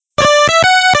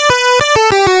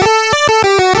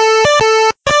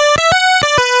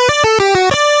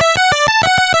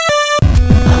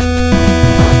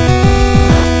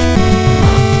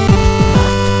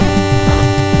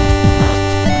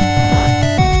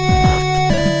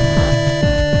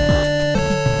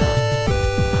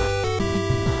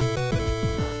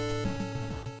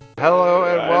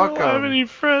many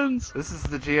friends. This is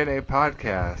the G.N.A.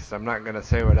 podcast. I'm not going to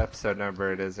say what episode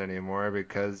number it is anymore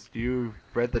because you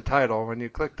read the title when you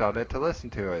clicked on it to listen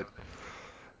to it.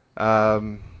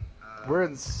 We're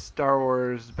in Star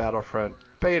Wars Battlefront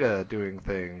beta doing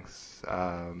things.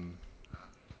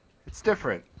 It's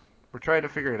different. We're trying to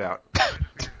figure it out.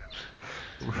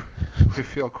 we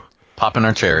feel popping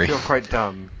our cherry. We feel quite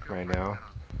dumb right now.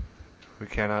 We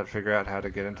cannot figure out how to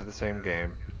get into the same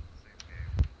game.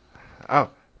 Oh,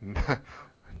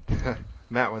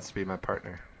 Matt wants to be my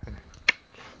partner.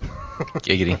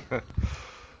 Giggity.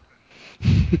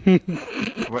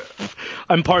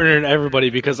 I'm partnering everybody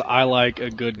because I like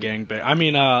a good gangbang. I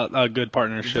mean, a good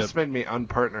partnership. You just made me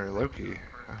unpartner Loki.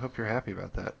 I hope you're happy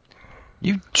about that.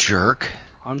 You jerk.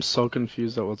 I'm so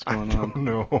confused at what's going on.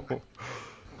 No.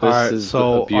 Alright,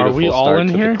 so are we all in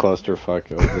here? Clusterfuck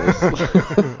of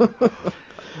this.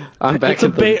 I'm back. It's a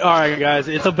beta. All right, guys,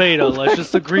 it's a beta. Let's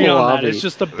just agree on that. It's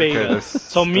just a beta. Okay,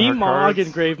 so me, Mog, cards.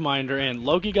 and Graveminder, and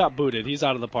Loki got booted. He's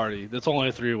out of the party. It's only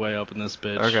a 3-way up in this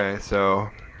bitch. Okay, so,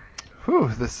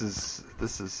 this is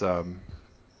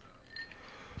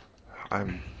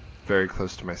I'm very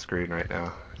close to my screen right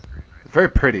now. It's very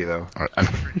pretty though.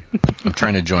 I'm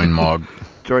trying to join Mog.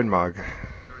 Join Mog.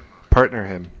 Partner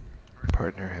him,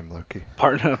 Loki.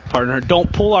 Partner.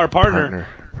 Don't pull our partner.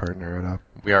 Partner it up.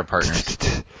 We are partners.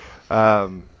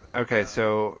 Okay,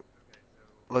 so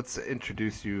let's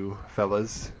introduce you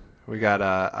fellas. We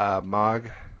got Mog.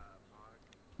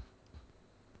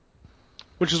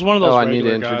 Which is one of those I regular need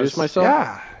to introduce guys. myself?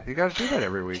 Yeah, you gotta do that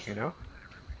every week, you know?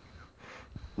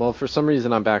 Well, for some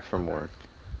reason, I'm back from work.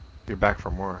 You're back for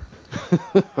more.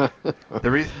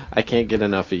 I can't get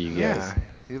enough of you guys. Yeah,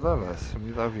 you love us, and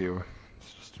we love you.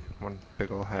 It's just one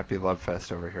big ol' happy love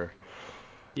fest over here.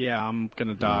 Yeah, I'm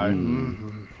gonna die.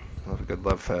 Mm-hmm. Love a good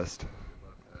love fest.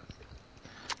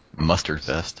 Mustard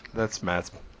fest. That's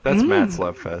Matt's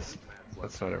love fest.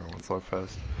 That's not everyone's love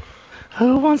fest.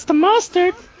 Who wants the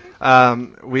mustard?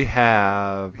 We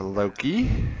have Loki.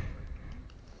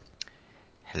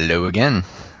 Hello again.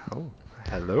 Oh,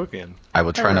 hello again. I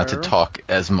will try not to talk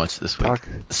as much this week.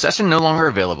 Session no longer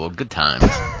available. Good times.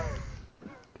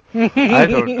 I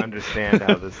don't understand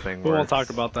how this thing works. We won't talk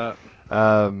about that.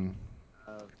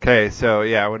 Okay, so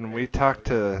yeah, when we talk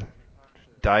to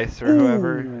Dice or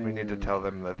whoever, we need to tell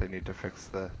them that they need to fix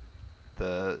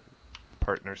the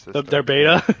partner system. Their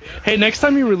beta? Hey, next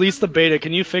time you release the beta,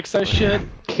 can you fix that shit?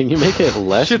 Can you make it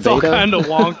less Shit's beta? all kind of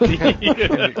wonky. Can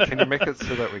you make it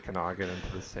so that we can all get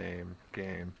into the same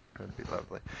game? That'd be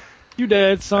lovely. You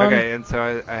dead, son. Okay, and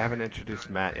so I haven't introduced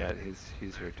Matt yet.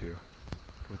 He's here too,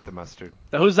 with the mustard.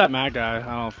 Who's that Matt guy?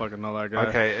 I don't fucking know that guy.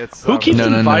 Okay, it's who keeps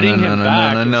inviting him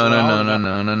back?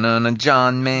 No,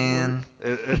 John man.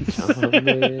 It's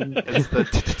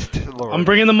the Lord. I'm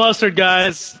bringing the mustard,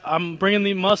 guys. I'm bringing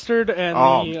the mustard and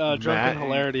the drunken Matt,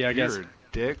 hilarity, I guess. You're a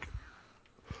dick.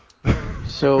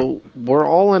 So we're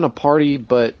all in a party,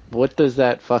 but what does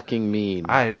that fucking mean?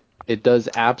 It does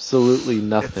absolutely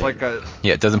nothing. It's like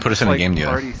it doesn't put us in a game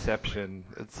together. Partyception.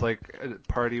 It's like a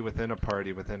party within a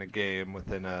game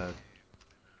within a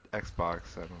Xbox.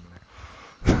 I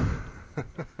don't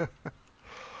know.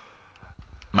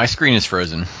 My screen is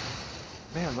frozen.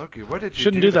 Man, Loki, what did you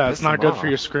Shouldn't do that. It's not good for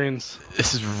your screens.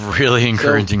 This is really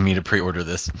encouraging me to pre-order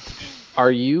this.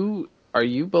 Are you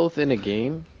both in a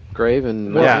game, Grave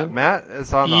and Matt? Melvin? Yeah, Matt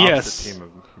is on the opposite team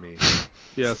of me.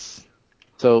 Yes.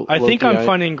 So I think I'm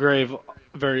finding Grave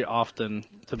very often,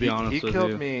 to be honest with you. He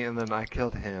killed me, and then I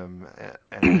killed him,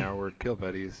 and now we're kill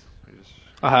buddies.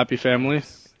 A happy family.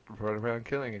 Just run around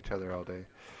killing each other all day.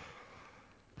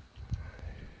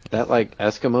 That like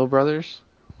Eskimo brothers?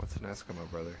 What's an Eskimo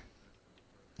brother?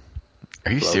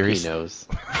 Are you serious? He knows.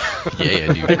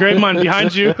 Yeah, dude. The great man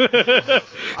behind you.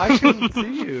 I couldn't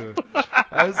see you.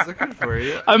 I was looking for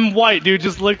you. I'm white, dude.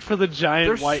 Just look for the giant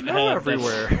There's white snow head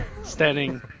everywhere.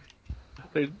 Standing.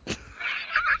 The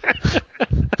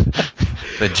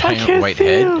giant white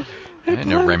head? I didn't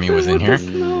know Remy was in here.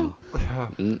 Hey-o.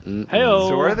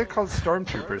 So why are they called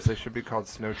stormtroopers? They should be called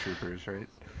snowtroopers, right?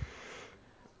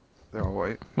 They're all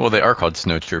white. Well, they are called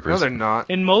snowtroopers. No, they're not.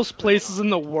 In most places in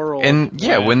the world. And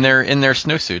yeah, when they're in their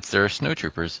snowsuits, they're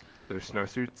snowtroopers. They're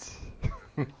snowsuits.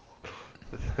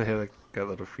 They like got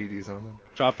little feeties on them.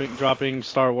 Dropping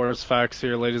Star Wars facts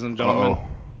here, ladies and gentlemen.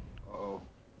 Oh.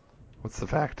 What's the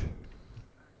fact?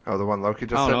 Oh, the one Loki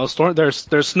just I said? don't know. They're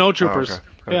snowtroopers. Oh,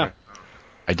 okay. Yeah.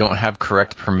 I don't have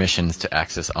correct permissions to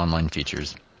access online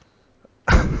features.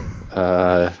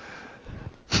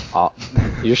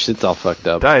 Your shit's all fucked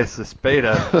up. Dice, this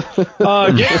beta.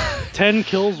 Get 10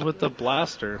 kills with the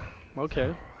blaster.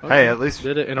 Okay. Hey, at least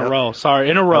did it in a row.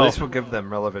 Sorry, in a row. At least we'll give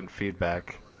them relevant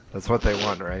feedback. That's what they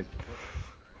want, right?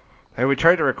 Hey, we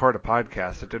tried to record a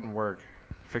podcast. It didn't work.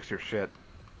 Fix your shit.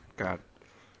 God.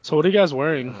 So what are you guys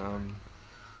wearing?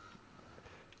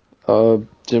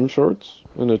 Gym shorts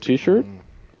and a t-shirt.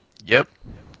 Yep.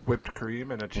 Whipped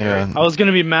cream and a cherry. Yeah. I was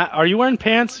gonna be mad. Are you wearing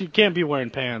pants? You can't be wearing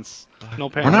pants. No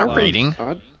pants. We're not allowed. raiding.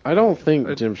 I don't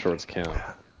think gym shorts count.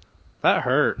 That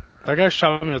hurt. That guy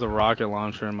shot me with a rocket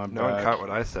launcher in my back. No one caught what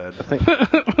I said.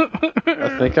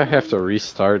 I think I have to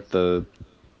restart the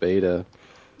beta.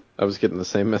 I was getting the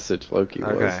same message Loki was.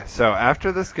 Okay, so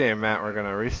after this game, Matt, we're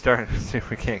gonna restart and see if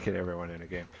we can't get everyone in a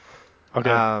game. Okay.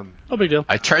 No big deal.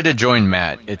 I tried to join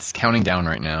Matt. It's counting down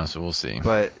right now, so we'll see.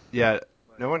 But yeah,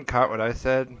 no one caught what I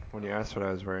said when you asked what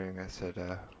I was wearing. I said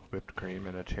whipped cream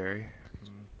and a cherry.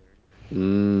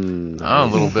 Nice. Oh, a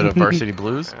little bit of Varsity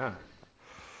Blues. Yeah.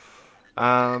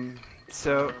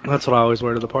 So That's what I always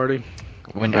wear to the party.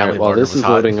 When All right, Allie while Larder this was is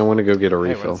hot. loading, I want to go get a hey, when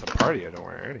refill. it's a party, I don't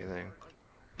wear anything.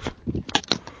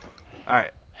 All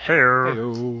right. Hair.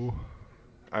 Heyo.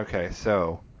 Okay,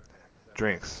 so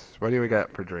drinks. What do we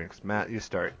got for drinks? Matt, you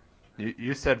start.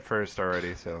 You said first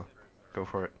already, so go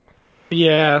for it.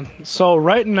 Yeah. So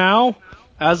right now,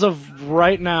 as of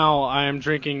right now, I am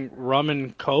drinking rum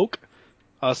and Coke,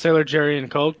 Sailor Jerry and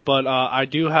Coke. But I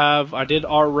did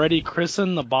already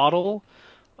christen the bottle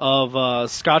of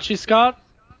Scotchy Scott.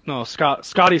 No,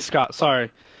 Scotty Scott.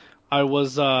 Sorry. I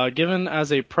was given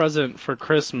as a present for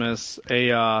Christmas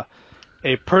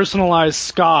a personalized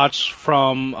Scotch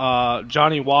from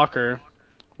Johnny Walker,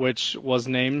 which was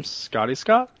named Scotty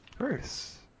Scott,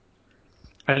 Nice.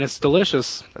 and it's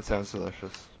delicious. That sounds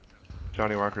delicious.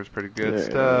 Johnny Walker's pretty good Right,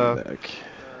 stuff. I'm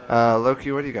back.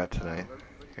 Loki, what do you got tonight?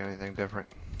 Got anything different?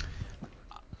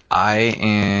 I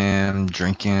am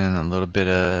drinking a little bit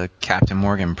of Captain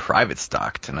Morgan private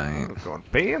stock tonight. Oh, going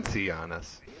fancy on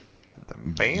us.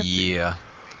 Fancy. Yeah.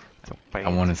 So fancy.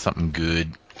 I wanted something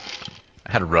good.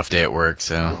 I had a rough day at work,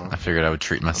 so I figured I would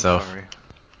treat myself. I'm sorry.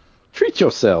 Treat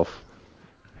yourself.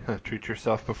 Treat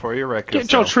yourself before you wreck Get your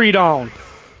yourself. treat on.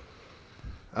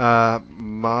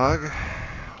 Mog,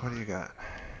 what do you got?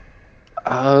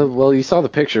 Well, you saw the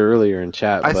picture earlier in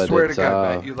chat, I but swear it's, to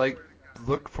God, Matt, you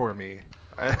look for me.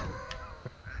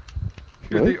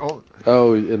 You're What? the only.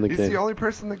 Oh, in the He's game. the only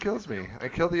person that kills me. I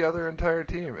kill the other entire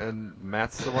team, and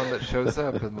Matt's the one that shows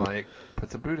up and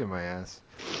puts a boot in my ass.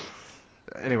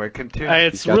 Anyway, continue.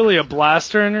 It's really a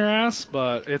blaster in your ass,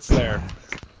 but it's there,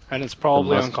 and it's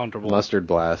probably uncomfortable. Mustard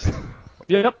blast.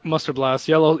 Yep, mustard blast.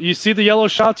 Yellow. You see the yellow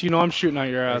shots? You know I'm shooting at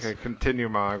your ass. Okay, continue,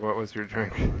 Mog. What was your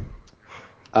drink?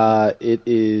 It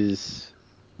is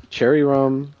cherry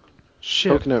rum,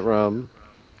 coconut rum,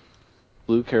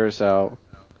 blue curacao,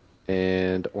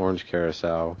 and orange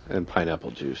curacao, and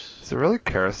pineapple juice. Is it really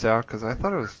curacao? Because I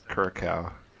thought it was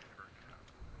curacao.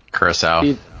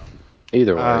 Curacao.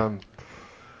 Either way.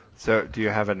 So, do you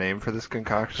have a name for this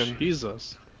concoction?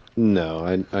 Jesus. No,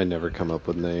 I never come up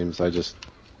with names. I just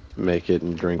make it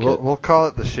and drink it. We'll call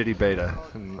it the shitty beta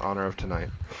in honor of tonight.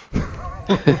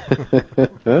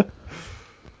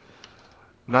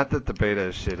 Not that the beta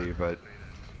is shitty, but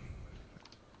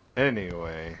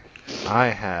anyway, I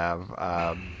have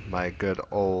my good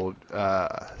old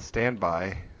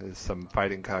standby is some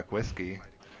Fighting Cock whiskey.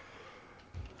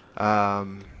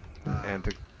 And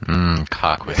to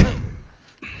Cock whiskey.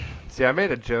 see, I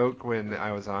made a joke when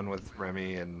I was on with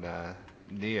Remy and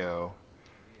Neo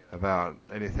about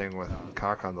anything with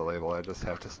cock on the label. I just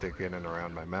have to stick in and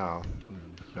around my mouth.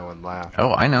 No one laughed.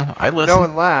 Oh, I know. I listen. No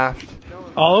one laughed.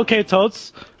 Oh, okay,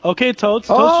 Totes. Okay, Totes.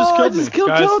 Oh, Totes just killed I just me. killed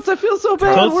Guys, Totes. I feel so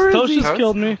bad. Totes, Where is Totes he? just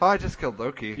killed me. Oh, I just killed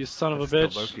Loki. You son of a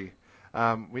Killed bitch.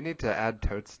 Loki. We need to add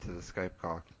Totes to the Skype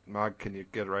call. Mog, can you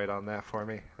get right on that for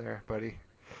me there, buddy?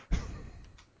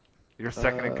 You're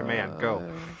second in command.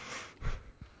 Go.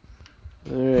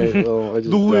 Alright, well, I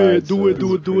just Do died, it, do it,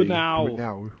 do it, do it Do it now.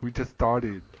 now. We just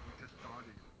started.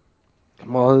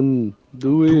 Come on,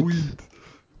 do it.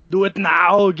 Do it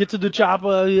now. Get to the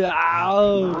chopper. Yeah.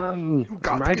 Come on,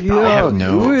 got I'm to right get here. I have Do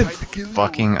no it.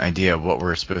 fucking idea what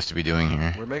we're supposed to be doing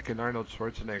here. We're making Arnold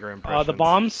Schwarzenegger impressions. The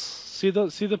bombs. See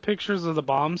the pictures of the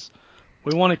bombs.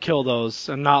 We want to kill those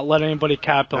and not let anybody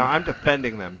cap them. No, I'm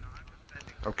defending them.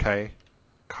 Okay.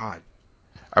 God.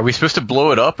 Are we supposed to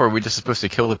blow it up, or are we just supposed to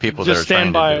kill the people that are Just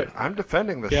trying stand by to do it. it? I'm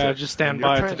defending this shit. Yeah, just stand and you're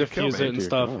by it trying to kill defuse me. it and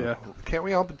stuff. Yeah. Can't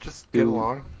we all just get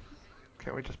along?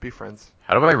 Can't we just be friends?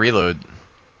 How do I reload?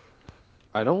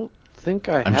 I don't think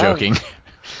I I'm have joking.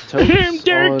 Totes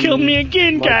Derek on killed me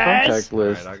again, my guys. contact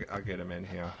list. Alright, I'll get him in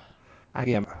here. I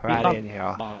get him right in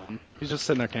here. He's just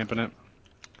sitting there camping it.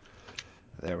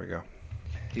 There we go.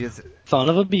 He is Son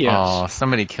of a bitch. Oh,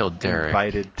 somebody killed Derek.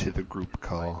 invited to the group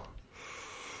call.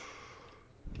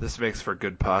 This makes for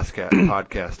good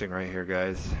podcasting right here,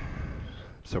 guys.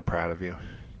 So proud of you.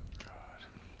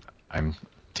 I'm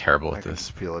terrible I at can this.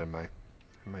 just feel it in my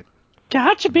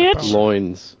Gotcha, in my bitch. boner.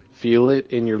 Loins. Feel it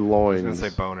in your I loins. was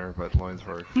gonna say boner, but loins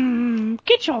works.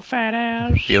 Get your fat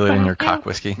ass. Feel it in your cock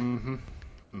whiskey. Mm-hmm.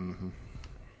 Mm-hmm.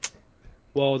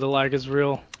 Whoa, the lag is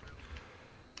real.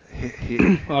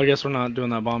 Well, I guess we're not doing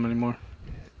that bomb anymore.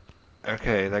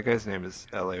 Okay, that guy's name is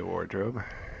L.A. Wardrobe.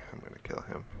 I'm gonna kill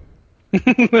him.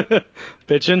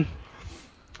 Bitchin'.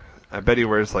 I bet he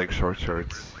wears like short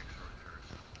shorts.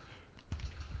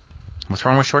 What's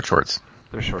wrong with short shorts?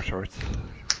 They're short shorts.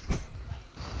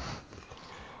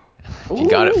 If you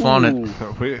got it, flaunt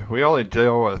it. We only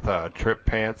deal with trip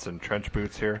pants and trench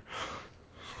boots here.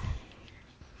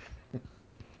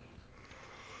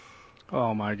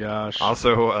 Oh my gosh.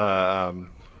 Also,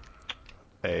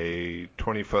 a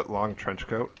 20-foot long trench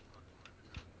coat.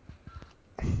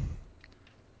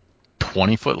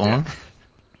 20-foot long?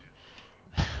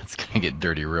 Yeah. It's gonna get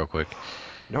dirty real quick.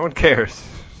 No one cares.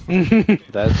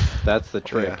 That's the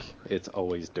trick. Yeah. It's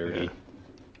always dirty. Yeah.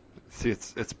 See,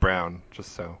 it's brown,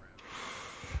 just so.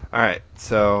 All right,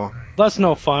 so That's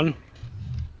no fun.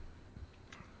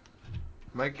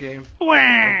 my game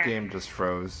just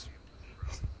froze.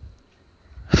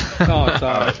 No, it's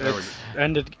there we it's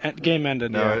ended. Game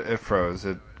ended. No, Yeah. it froze.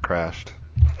 It crashed.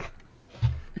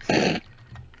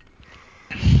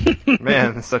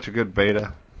 Man, it's such a good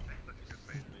beta.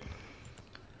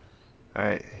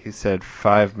 Alright, he said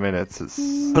 5 minutes. I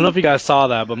don't know if you guys saw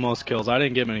that, but most kills. I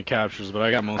didn't get many captures, but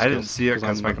I got most I kills. didn't see it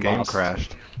because I'm my fucking game boss.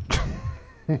 crashed.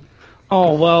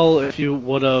 Oh, well, if you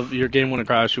would have, your game wouldn't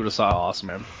crash, you would have saw awesome,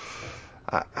 man.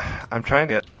 I'm trying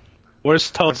to get...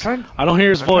 Where's Totes? I don't hear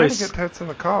his voice. I'm trying to get Totes in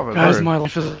the call, but Guys, my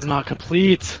life is not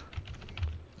complete.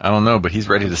 I don't know, but he's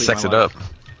ready to sex it up.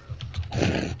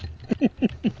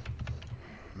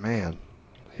 Man,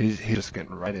 he's just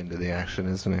getting right into the action,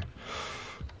 isn't he?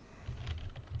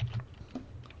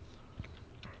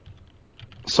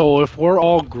 So if we're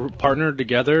all partnered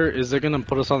together, is it going to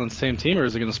put us on the same team, or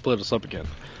is it going to split us up again?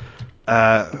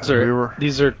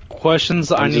 These are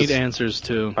questions I need answers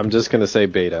to. I'm just going to say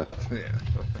beta. Yeah.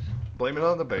 Blame it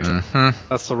on the beta. Mm-hmm.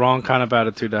 That's the wrong kind of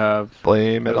attitude to have.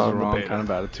 Blame it on the wrong beta. kind of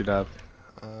attitude to have.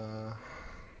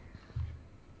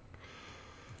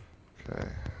 Okay.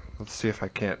 Let's see if I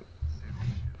can't...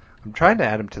 I'm trying to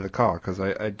add him to the call, because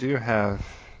I do have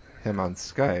him on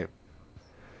Skype,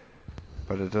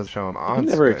 but it does show him on Skype. He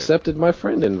never accepted my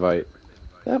friend invite.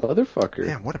 That motherfucker.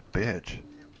 Damn, what a bitch.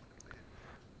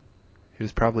 He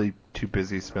was probably too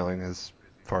busy smelling his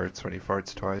farts when he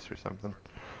farts twice or something.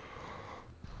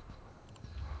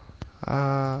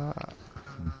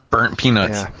 Burnt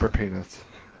peanuts. Yeah, burnt peanuts.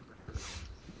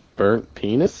 Burnt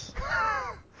penis?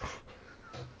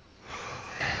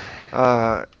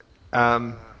 You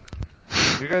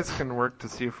guys can work to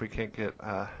see if we can't get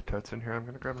Totes in here. I'm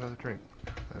going to grab another drink.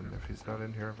 And if he's not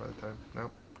in here by the time...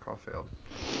 Nope, call failed.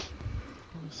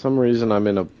 For some reason I'm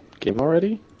in a game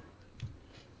already?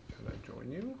 Can I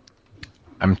join you?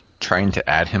 I'm trying to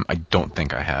add him. I don't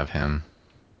think I have him.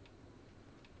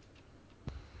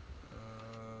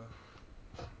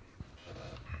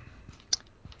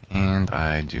 And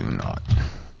I do not.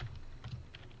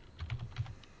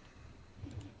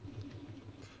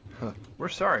 We're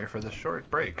sorry for the short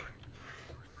break.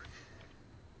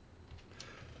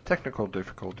 Technical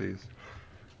difficulties.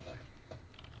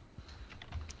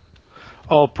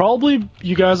 Oh, probably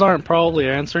you guys aren't probably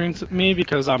answering me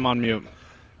because I'm on mute.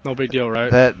 No big deal, right?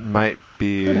 That might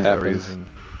be It the happens. reason.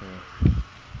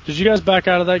 Did you guys back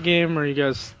out of that game, or you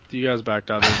guys backed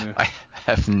out, didn't you? I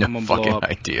have no I'm gonna blow fucking up.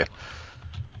 idea.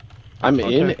 I'm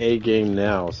Okay. in a game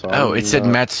now, so Oh, I'm it said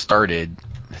match started.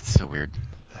 That's so weird.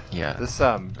 Yeah. This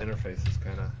interface is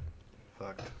kind of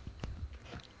fucked. A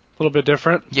little bit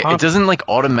different. Yeah, huh? it doesn't like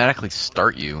automatically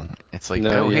start you. It's like,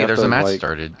 No, oh you hey, have there's to, a match like-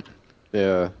 started.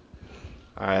 Yeah.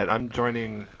 Alright, I'm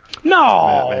joining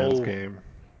No. Man's game.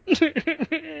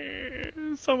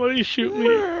 Somebody shoot me.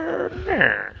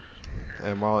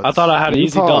 And while it's... I thought I had an New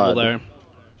easy pod. double there.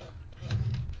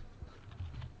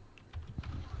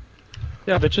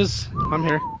 Yeah, bitches, I'm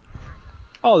here.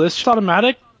 Oh, this is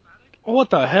automatic? What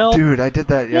the hell? Dude, I did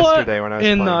that yesterday when I was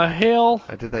in playing. the hell?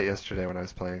 I did that yesterday when I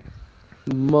was playing.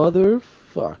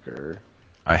 Motherfucker.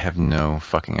 I have no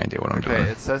fucking idea what I'm Okay, doing.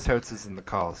 it says Hotes is in the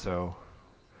call, so...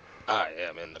 I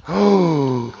am in the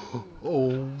Oh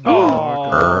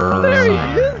There he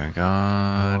is. Oh my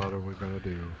god. What are we gonna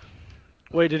do?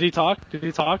 Wait, did he talk? Did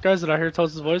he talk, guys? Did I hear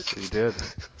Toast's voice? He did.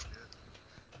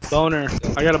 Boner.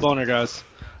 I got a boner, guys.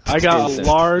 I got Instant.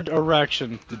 a large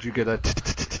erection. Did you get a...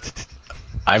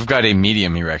 I've got a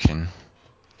medium erection.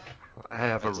 I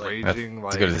have a raging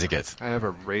as good as it gets. I have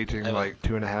a raging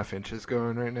 2.5 inches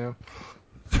going right now.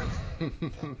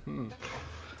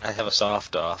 I have a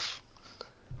soft off.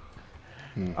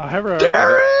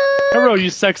 Hello, you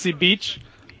sexy beach.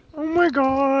 Oh my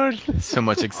god. So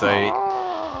much excitement.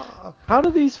 How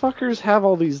do these fuckers have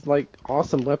all these, like,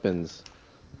 awesome weapons?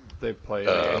 They play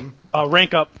a game.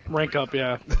 Rank up,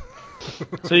 yeah.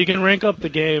 So you can rank up the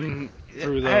game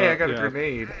through the... Hey, I got a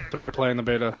grenade. They're playing the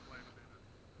beta.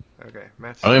 Okay,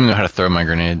 match. I don't even know how to throw my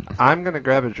grenade. I'm gonna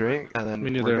grab a drink, and then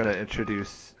Me neither. we're gonna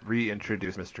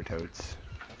reintroduce Mr. Toads.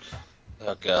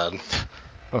 Oh god.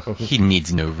 He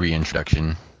needs no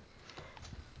reintroduction.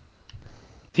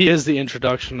 He is the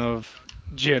introduction of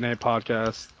G.N.A.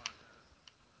 podcast.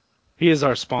 He is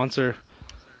our sponsor.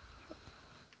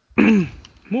 Move,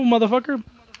 motherfucker.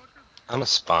 I'm a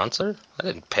sponsor? I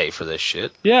didn't pay for this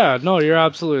shit. Yeah, no, you're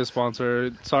absolutely a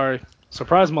sponsor. Sorry.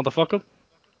 Surprise, motherfucker.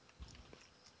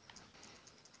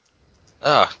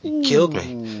 Ah, you killed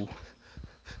me.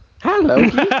 Hello.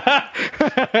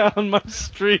 On my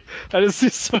street, I just see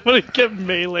somebody get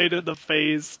meleeed in the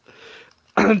face.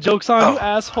 Joke's on you,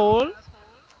 asshole.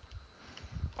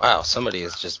 Wow, somebody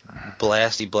is just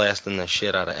blasting the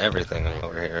shit out of everything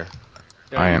over here.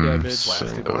 Yeah, I you am dead, so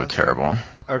bitch. terrible.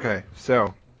 Okay,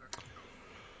 so,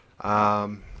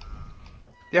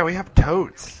 yeah, we have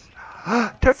Toads.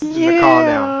 Toads is in the call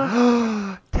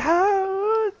now.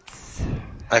 Toads!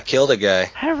 I killed a guy.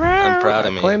 I'm proud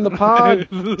of me. Claim the pod.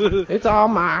 It's all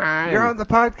mine. You're on the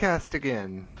podcast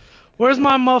again. Where's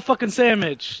my motherfucking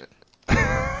sandwich?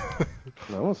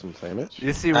 I want some sandwich.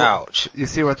 You see Ouch.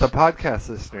 what the podcast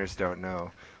listeners don't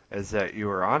know is that you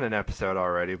were on an episode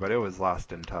already, but it was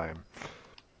lost in time.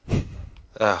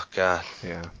 Oh god.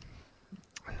 Yeah.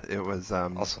 It was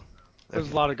Also,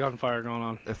 There's a lot of gunfire going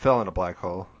on. it fell in a black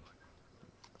hole.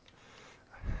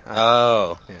 the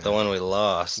Yeah. one we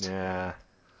lost. Yeah.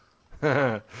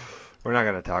 We're not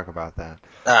going to talk about that.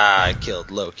 Ah, I killed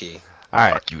Loki. All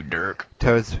right. Fuck you, Dirk.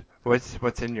 Toads,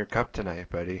 what's in your cup tonight,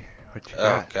 buddy? What you Oh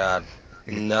got? god.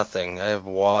 Nothing. I have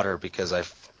water because I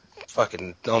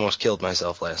fucking almost killed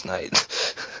myself last night.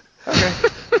 Okay.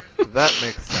 That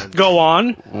makes sense. Go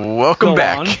on. Welcome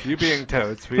back. On. You being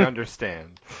Toads, we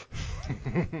understand.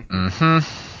 Mm-hmm.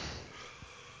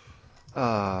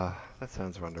 That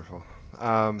sounds wonderful.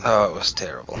 Oh, it was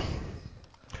terrible.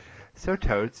 So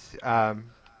Toads,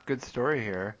 good story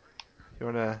here. You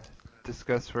want to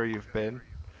discuss where you've been,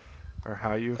 or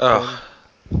how you've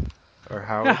been, or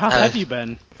how? Yeah, it's how been? have you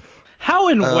been? How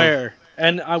and where?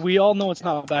 And we all know it's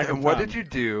not back in And what time. did you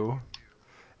do?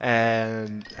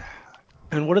 And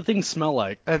what do things smell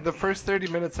like? and the first 30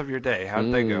 minutes of your day, how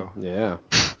did they go? Yeah.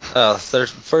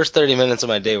 First 30 minutes of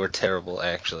my day were terrible,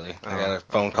 actually. I got a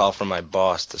phone call from my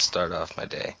boss to start off my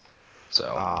day. So.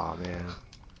 Aw, man.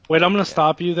 Wait, I'm gonna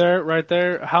stop you there, right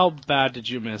there. How bad did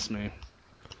you miss me?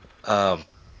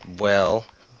 Well,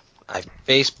 I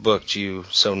Facebooked you,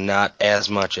 so not as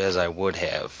much as I would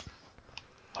have.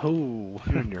 Oh,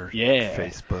 You and your yeah.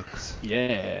 Facebooks.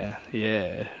 Yeah,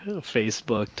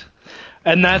 Facebooked.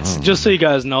 And that's, just so you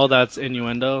guys know, that's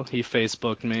innuendo. He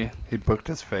Facebooked me. He booked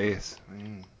his face.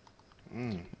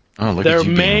 Oh, look There at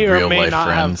you may being or real may life not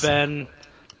friends.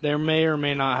 there may or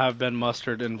may not have been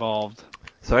mustard involved.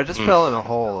 So I just fell in a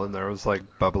hole and there was like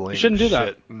bubbling shouldn't do shit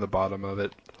that. in the bottom of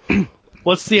it.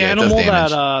 What's the Yeah, it does animal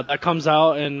damage. that comes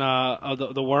out in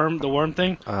the worm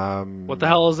thing? What the What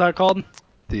hell is that called?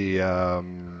 The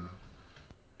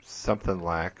something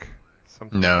lack.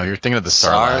 No, you're thinking of the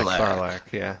Sarlacc. Sarlacc,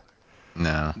 yeah.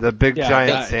 No. The big Yeah,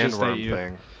 giant that just ate sandworm you.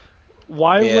 thing.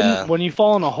 Why Yeah. wouldn't, when you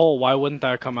fall in a hole, why wouldn't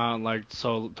that come out and like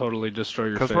so totally destroy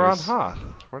your face? Because we're on Hoth.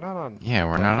 We're not on. Yeah,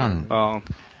 we're not on. Oh,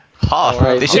 Hoth.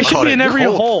 Alright. They it should should call be it in every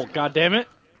Hoth. hole. God damn it!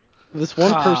 This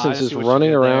one I person's see just what you running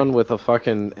did there. around with a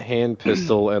fucking hand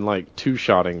pistol and like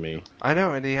two-shotting me. I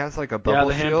know, and he has like a Yeah, bubble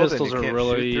the hand shield pistols and are you can't shoot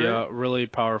really through it. really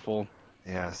powerful.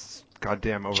 Yes,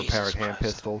 goddamn overpowered Jesus hand Christ.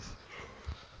 pistols.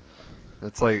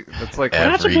 That's like Gotcha,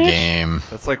 Every bitch. game.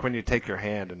 that's like when you take your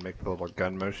hand and make the little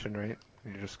gun motion, right?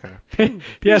 You just kind of.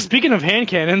 Yeah, speaking of hand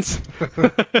cannons,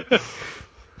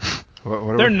 What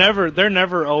are they're we?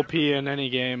 never OP in any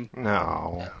game.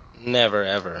 No. Never,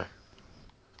 ever.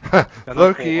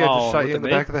 Loki, I just Oh, shot with you in the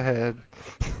the back of the head.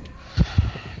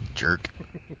 Jerk.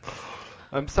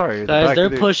 I'm sorry. The Guys, back they're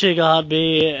of the... pushing on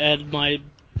me and my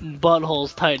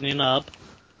butthole's tightening up.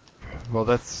 Well,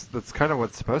 that's kind of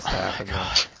what's supposed to happen.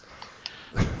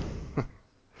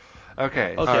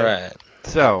 Okay. Okay. Alright.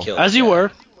 So, Killed As the you guy.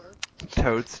 were.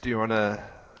 Totes, do you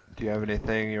have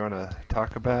anything you wanna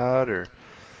talk about, or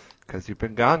because you've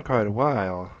been gone quite a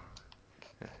while?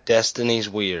 Destiny's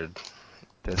weird.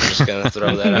 Destiny, Just gonna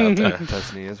throw that out there.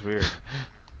 Destiny is weird.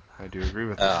 I do agree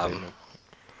with this statement.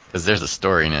 Because there's a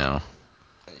story now.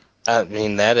 I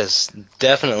mean, that is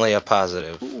definitely a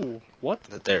positive. Ooh, what?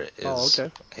 That there is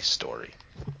okay. a story.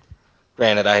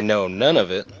 Granted, I know none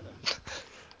of it.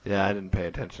 Yeah, I didn't pay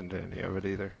attention to any of it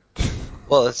either.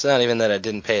 Well, it's not even that I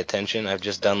didn't pay attention. I've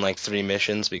just done like 3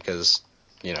 missions because,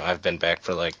 I've been back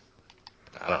for like,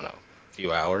 I don't know, a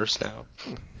few hours now.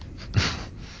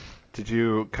 Did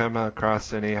you come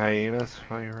across any hyenas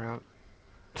while you were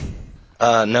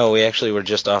out? No, we actually were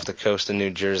just off the coast of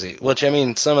New Jersey. Which, I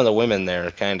mean, some of the women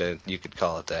there kind of, you could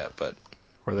call it that, but...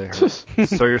 Were they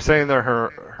so you're saying they're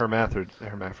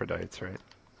hermaphrodites, right?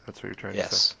 That's what you're trying to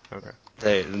say? Yes.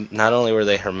 Okay. Not only were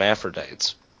they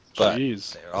hermaphrodites, but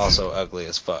Jeez. they're also ugly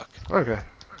as fuck. Okay.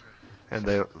 And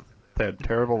they had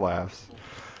terrible laughs.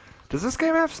 Does this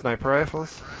game have sniper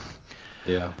rifles?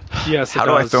 Yeah. Yes, How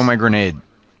do I throw my grenade?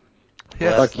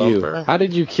 Yes. Left Fuck you. bumper? How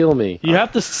did you kill me? You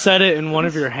have to set it in one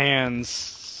of your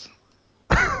hands.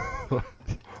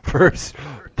 First,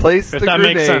 place If the that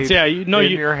grenade makes sense. Yeah, in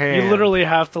your hand. You literally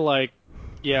have to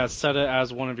set it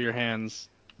as one of your hands.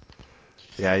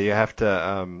 Yeah, you have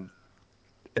to.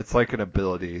 It's like an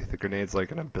ability. The grenade's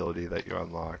like an ability that you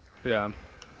unlock. Yeah.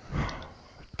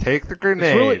 Take the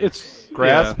grenade.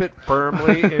 Grasp it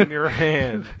firmly in your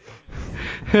hand.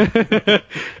 And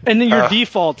then your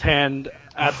default hand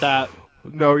at that.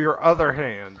 No, your other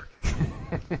hand.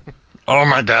 Oh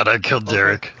my god, I killed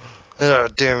Derek. Oh,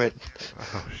 damn it.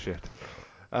 Oh, shit.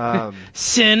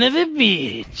 Son of a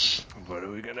bitch. What are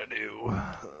we gonna do?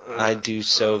 I do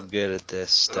so good at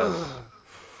this stuff.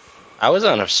 I was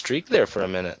on a streak there for a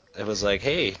minute. It was like,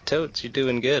 hey, Toads, you're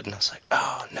doing good. And I was like,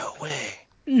 oh, no way.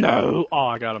 No. Oh,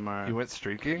 I got him all You right. went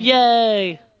streaking?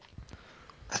 Yay.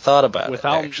 I thought about it,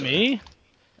 Without actually. me?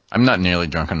 I'm not nearly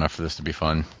drunk enough for this to be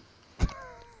fun.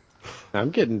 I'm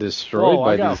getting destroyed Whoa,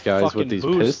 by I got these guys with fucking these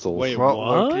boost. pistols. Wait, Well, what?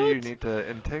 Loki, you need to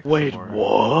intake Wait, some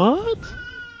more. what?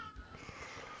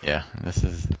 Yeah, this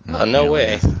is Oh, not no nearly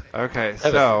way. as- Okay, I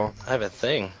so have a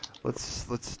thing. let's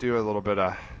do a little bit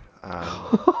of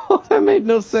That made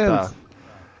no sense. stuff.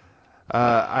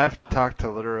 I've talked to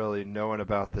literally no one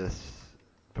about this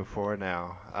before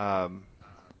now. I'm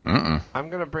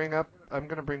gonna bring back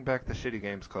the Shitty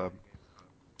Games Club.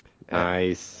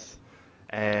 Nice.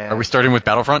 And Are we starting with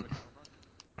Battlefront?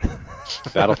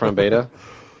 Battlefront beta?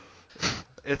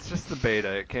 It's just the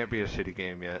beta. It can't be a shitty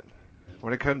game yet.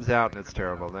 When it comes out and it's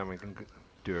terrible, then we can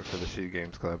do it for the Shitty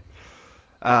Games Club.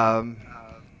 But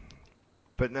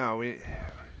no, we're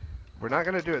not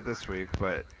gonna do it this week.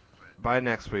 But by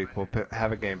next week, we'll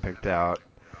have a game picked out,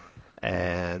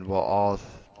 and we'll all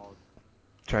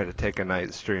try to take a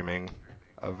night streaming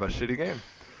of a shitty game.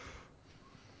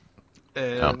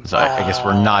 And So I guess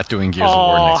we're not doing Gears of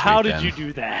War next week. How did then. you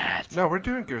do that? No, we're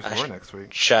doing Gears of War next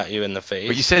week. Shot you in the face.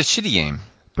 But you said shitty game.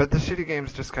 But the shitty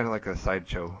game's just kind of like a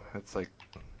sideshow.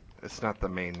 It's not the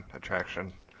main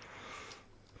attraction.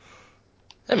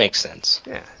 That makes sense.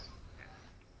 Yeah.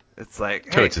 It's like,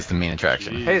 hey, Toads is the main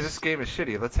attraction. hey, this game is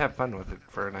shitty. Let's have fun with it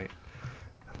for a night.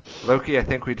 Loki, I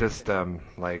think we just Yeah,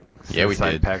 we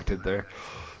did. pacted there.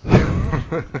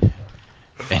 And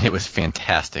it was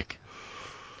fantastic.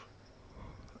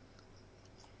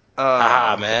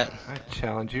 Matt. I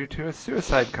challenge you to a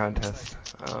suicide contest.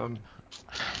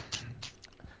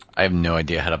 I have no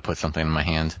idea how to put something in my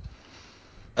hand.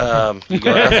 You got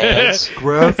your hands.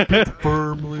 Grasp it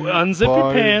firmly. Unzip your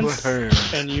by pants, the hand.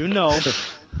 and you know.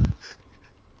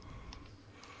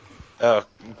 Oh,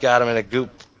 got him in a goop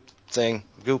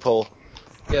hole.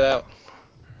 Get out.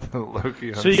 Loki,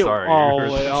 I'm So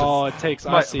sorry. it takes.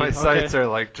 My I see. sights Okay. are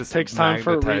like just Takes time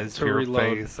for magnetized to to your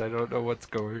reload. face. I don't know what's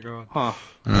going on. Huh.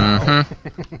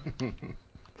 Mm-hmm.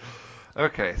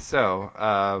 Okay, so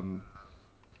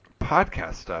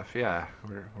podcast stuff. Yeah,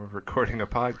 we're recording a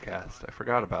podcast. I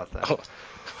forgot about that. Oh,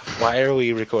 why are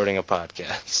we recording a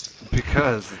podcast?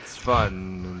 Because it's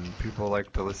fun and people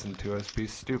like to listen to us be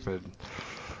stupid.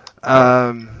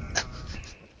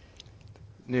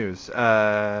 News.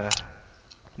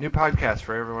 New podcast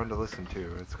for everyone to listen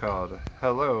to. It's called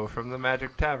Hello from the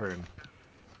Magic Tavern.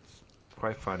 It's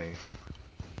quite funny.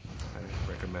 I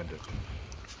recommend it.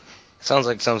 Sounds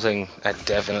like something I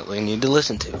definitely need to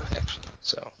listen to, actually.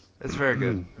 So It's very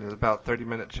good. It's about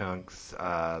 30-minute chunks.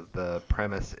 The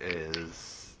premise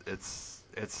is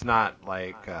it's not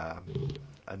like a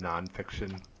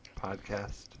nonfiction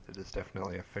podcast. It is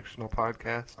definitely a fictional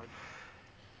podcast.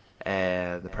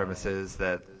 And the premise is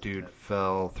that dude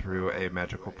fell through a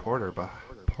magical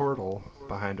portal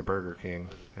behind a Burger King,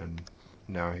 and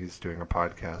now he's doing a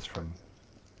podcast from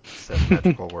said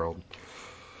magical world.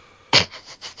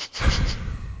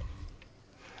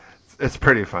 It's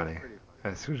pretty funny.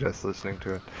 I suggest listening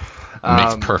to it.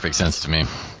 Makes perfect sense to me.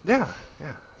 Yeah.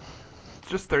 It's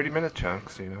just 30-minute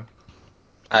chunks,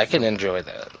 I can enjoy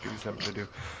that. Give you something to do.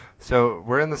 So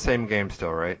we're in the same game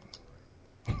still, right?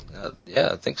 Yeah,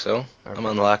 I think so. Okay. I'm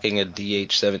unlocking a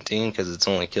DH-17 because it's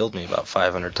only killed me about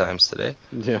 500 times today.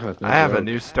 Yeah, no I have a joke.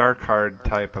 new star card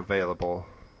type available.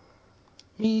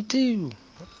 Me too.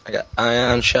 I got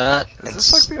Ion Shot. Is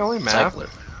this like the only map? Cycler.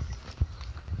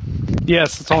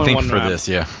 Yes, it's I only think one for map. this,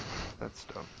 yeah. That's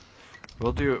dumb.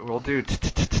 We'll do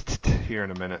here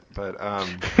in a minute, but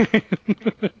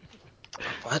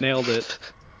What? Nailed it.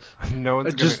 no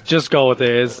one's gonna. Just go with it.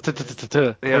 It's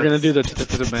We're gonna do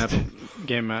the map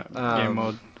game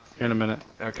mode here in a minute.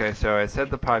 Okay, so I said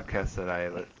the podcast that I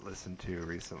listened to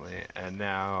recently, and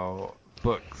now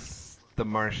books. The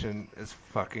Martian is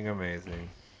fucking amazing.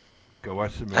 Go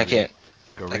watch the movie. I can't.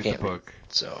 Go I read can't the book.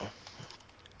 So.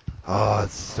 Oh,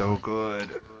 it's so good.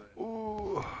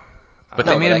 Ooh. But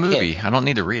No, they made but a I can't. movie. I don't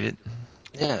need to read it.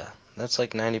 Yeah, that's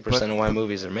like 90% But of why the-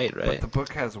 movies are made, But right? the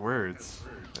book has words,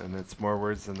 and it's more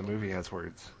words than the movie has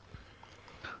words.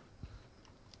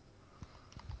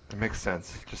 It makes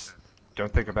sense. Just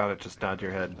don't think about it. Just nod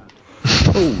your head.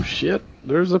 Oh shit!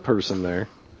 There's a person there.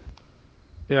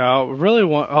 Yeah, I really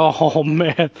want. Oh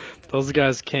man, those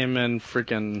guys came in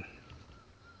freaking.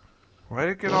 Why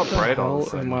did it get all What the bright all of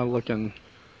a hell am I sudden? looking?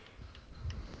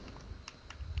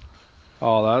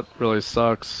 Oh, that really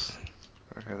sucks.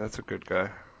 Okay, that's a good guy.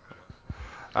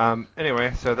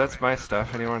 Anyway, so that's my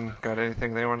stuff. Anyone got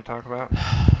anything they want to talk about?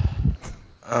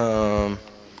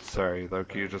 Sorry,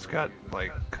 Loki, you just got,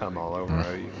 like, cum all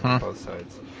over you on both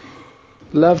sides.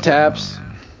 Love taps.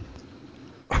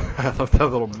 I love that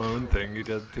little moan thing you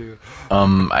did, too.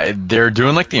 They're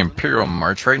doing like the Imperial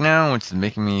March right now, which is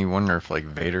making me wonder if like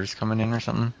Vader's coming in or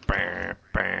something.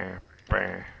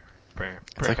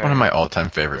 It's like one of my all-time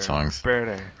favorite songs.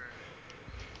 Okay,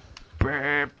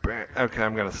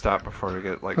 I'm gonna stop before we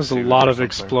get, like, There's a sued lot or of something.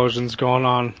 explosions going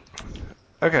on.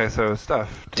 Okay, so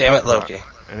stuff to Damn talk it, Loki. about.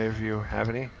 Any of you have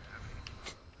any?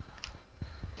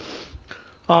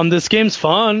 This game's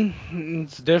fun.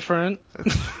 It's different.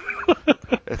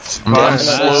 It's I'm fun.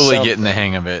 slowly something. getting the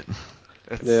hang of it.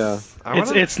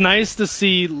 It's nice to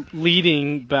see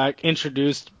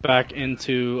introduced back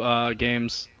into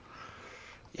games.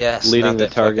 Yes, Leading not the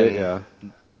that target.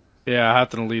 fucking, Yeah, I have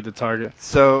to lead the target.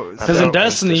 So, Because in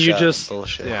Destiny, you Insta-shot just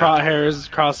bullshit. Yeah.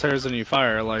 crosshairs and you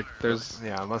fire. Like there's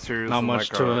unless you're not using much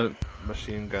like to a it.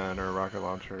 machine gun or a rocket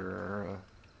launcher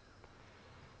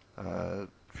or a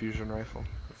fusion rifle.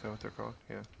 Is that what they're called?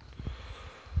 Yeah.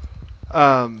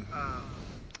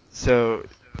 So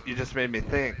you just made me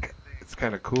think. It's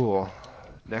kind of cool.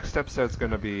 Next episode's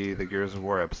going to be the Gears of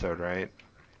War episode, right?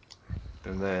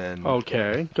 And then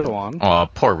Okay, go on. Oh,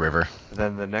 poor River.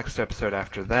 then the next episode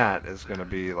after that is going to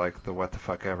be like the what the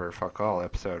fuck ever fuck all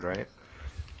episode, right?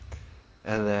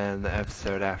 And then the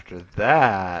episode after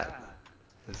that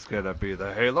is going to be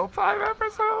the Halo 5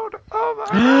 episode. Oh my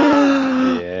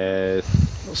god. Yes.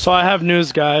 So I have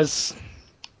news, guys.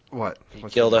 What? He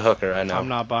What's killed the a hooker, I know. I'm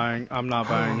not buying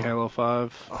Halo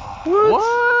 5.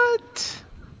 What?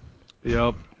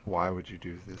 Yep. Why would you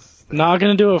do this? Not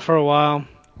gonna do it for a while.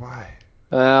 Why?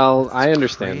 Well, I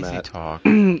understand Crazy that. talk.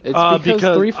 It's because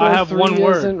Because I have one 343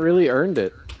 word. hasn't really earned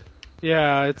it.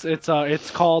 Yeah, it's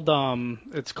called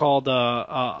Master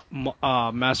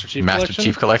Chief Master Collection.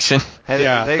 Chief Collection. Hey,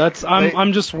 Yeah,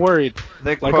 I'm just worried.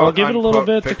 They Like quote I'll give it a little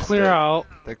unquote bit to fixed clear it. out.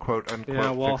 They quote unquote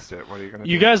Yeah, well, fixed it. What are you gonna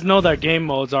You do? guys know that game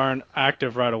modes aren't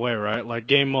active right away, right? Like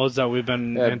game modes that we've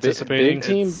been Yeah,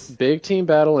 anticipating. Big Team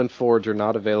Battle and Forge are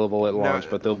not available at No, launch,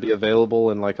 but they'll be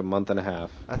available in like a month and a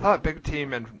half. I thought Big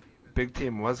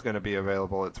Team was going to be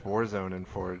available. It's Warzone and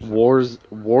Forge.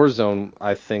 Warzone,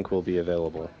 I think, will be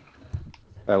available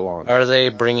at launch. Are they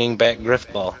bringing back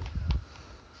Griffball?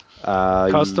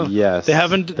 Custom. Yes. They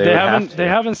haven't. They They would have haven't. to. They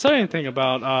haven't said anything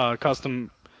about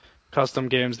custom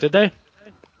games, did they?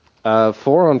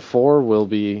 4-on-4 will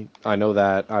be. I know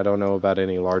that. I don't know about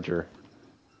any larger.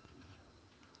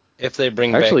 If they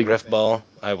bring Actually, back Griffball,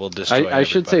 I will destroy I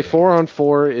should say everybody.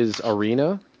 4-on-4 is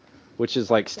Arena, which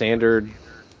is like standard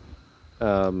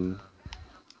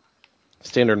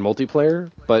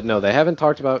multiplayer. But no, they haven't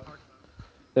talked about.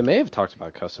 They may have talked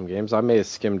about custom games. I may have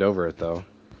skimmed over it though.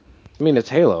 I mean, it's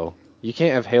Halo. You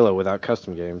can't have Halo without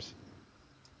custom games.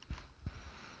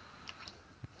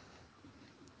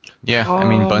 Yeah, I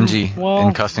mean Bungie Well,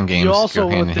 and custom you games also go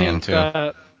hand would in hand think too.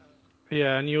 that.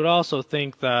 Yeah, and you would also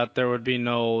think that there would be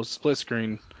no split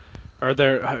screen, or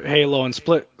their Halo and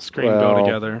split screen go Well,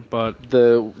 together. But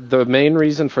the main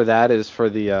reason for that is for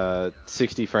the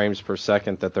 60 frames per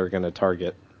second that they're going to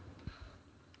target.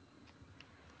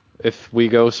 If we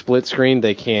go split screen,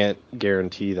 they can't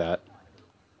guarantee that.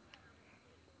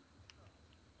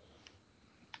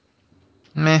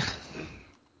 Meh.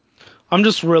 I'm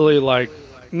just really like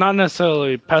not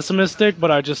necessarily pessimistic,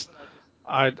 but I just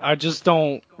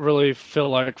don't really feel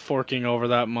like forking over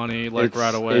that money like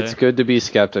right away. It's good to be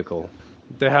skeptical.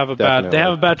 They have a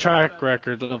Definitely. bad track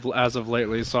record as of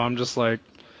lately, so I'm just like,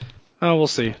 oh, we'll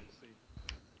see.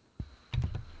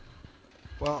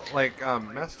 Well, like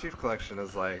Master Chief Collection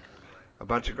is like a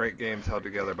bunch of great games held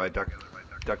together by duct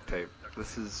tape.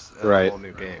 This is a Right. whole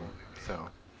new game, so.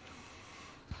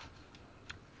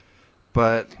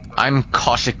 But I'm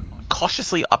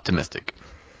cautiously optimistic.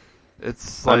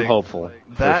 it's I'm like hopeful,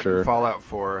 for that and sure. Fallout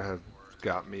 4 have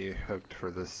got me hooked for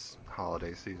this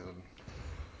holiday season.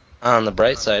 On the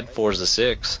bright side, Forza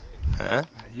 6. Huh?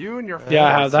 You and your Yeah,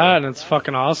 I have Forza. that, and it's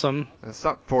fucking awesome. It's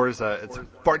not Forza, it's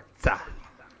Forza.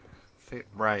 Say it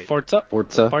right. Forza,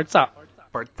 Forza. Forza,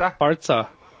 Forza. Forza, Forza.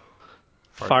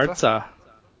 Forza.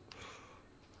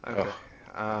 Okay.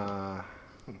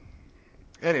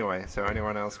 Anyway, so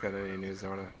anyone else got any news they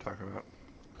want to talk about?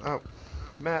 Oh,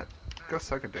 Matt, go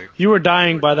suck a dick. You were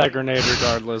dying by that grenade,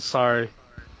 regardless. Sorry.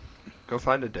 Go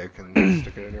find a dick and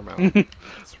stick it in your mouth.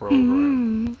 Swirl it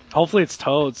around. Hopefully it's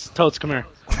Toads. Toads, come here.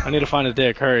 I need to find a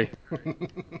dick. Hurry.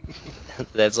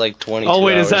 That's like 22 Oh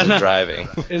wait, hours is that of not driving.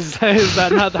 is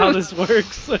that not how this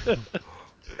works?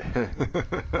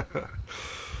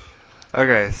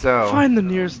 Okay, so Find the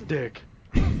nearest dick.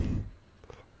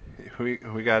 we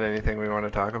got anything we want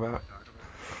to talk about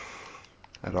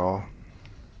at all?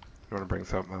 You want to bring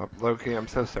something up, Loki? I'm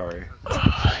so sorry.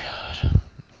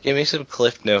 Give me some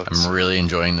Cliff Notes. I'm really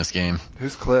enjoying this game.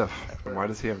 Who's Cliff, and why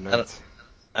does he have notes?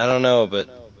 I don't know, but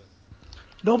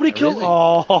Nobody I killed. really-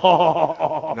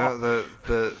 Oh. No,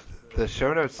 the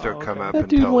show notes don't come okay. up That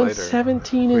dude until went later.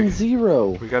 17 and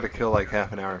 0. We got to kill like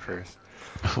half an hour first.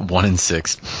 1 in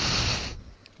 6.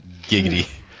 Giggity.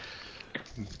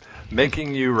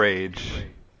 Making you rage,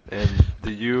 and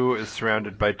the U is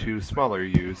surrounded by two smaller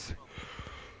U's.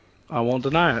 I won't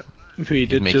deny it. We He's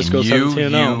did making just go you,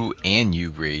 17 you, and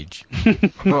you rage.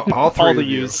 All three All the of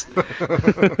you. U's.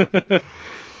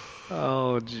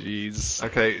 Oh jeez.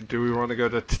 Okay, do we want to go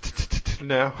to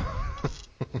now?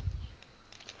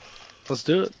 Let's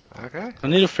do it. Okay. I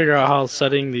need to figure out how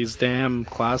setting these damn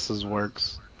classes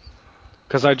works.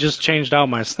 Because I just changed out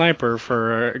my sniper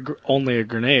for only a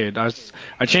grenade. I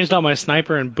changed out my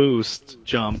sniper and boost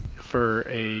jump for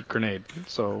a grenade.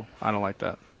 So I don't like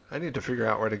that. I need to figure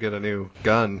out where to get a new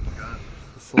gun.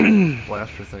 This little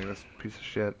blaster thing, this piece of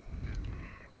shit.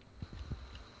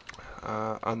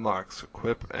 Unlocks,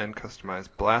 equip, and customize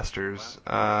blasters.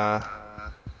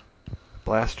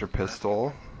 Blaster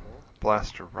pistol,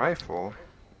 blaster rifle.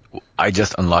 I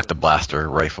just unlocked a blaster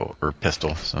rifle or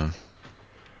pistol, so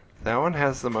That one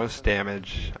has the most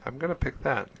damage. I'm gonna pick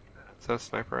that. Is that a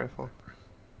sniper rifle?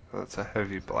 Oh, that's a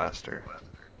heavy blaster.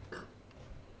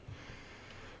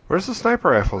 Where's the sniper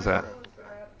rifles at?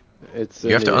 It's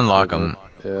you have to unlock them.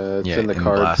 It's Yeah, in the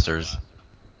cards. blasters.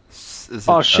 Is it,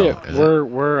 Oh shit, is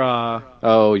we're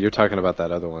Oh, you're talking about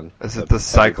that other one. is it the heavy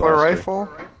cycler blaster. rifle?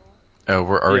 Oh,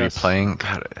 we're already Yes. playing?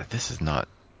 God, this is not...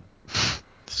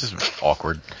 This is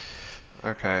awkward.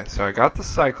 Okay, so I got the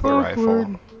cycler Awkward.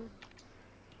 rifle.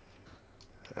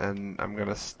 And I'm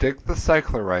gonna stick the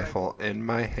cycler rifle in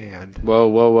my hand. Whoa,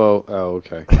 whoa, whoa. Oh,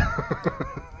 okay.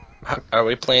 Are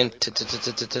we playing?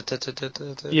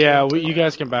 Yeah, you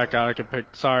guys can back out. I can pick.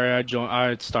 Sorry,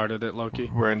 I started it, Loki.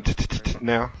 We're in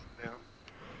now.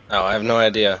 Oh, I have no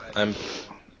idea. I'm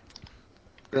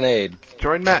grenade.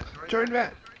 Join Matt. Join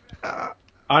Matt.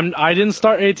 I didn't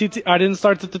start ATT. I didn't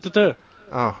start.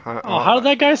 Oh, how did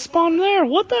that guy spawn there?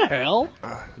 What the hell?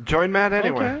 Join Matt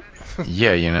anyway. Okay.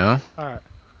 Yeah, you know? All right.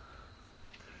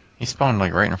 He spawned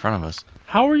like right in front of us.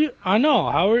 How are you? I know.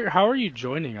 How are you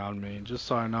joining on me? Just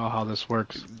so I know how this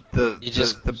works. The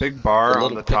big bar the on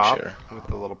little the top picture. with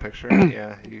the little picture.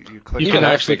 Yeah, you click. You You can know,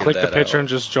 I actually figured click the that picture out. and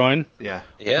just join. Yeah,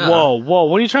 Yeah. Whoa.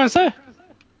 What are you trying to say?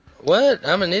 What?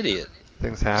 I'm an idiot.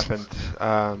 things happened.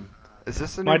 Is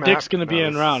this a new My map? dick's gonna No, be this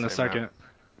in is round the in a same map. second.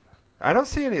 I don't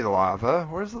see any lava.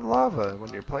 Where's the lava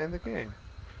when you're playing the game?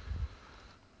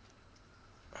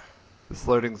 This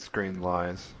loading screen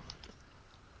lies.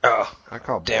 Oh, I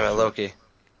call damn it, bullshit. Loki.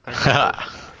 I call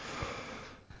bullshit.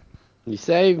 You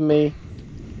saved me.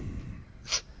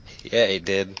 Yeah, he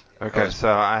did. Okay,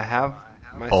 so I have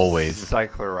my Always.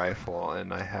 cycler rifle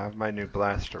and I have my new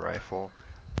blaster rifle.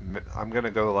 I'm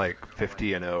gonna go like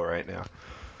 50-0 right now.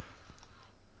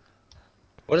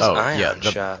 What is Oh, ion yeah.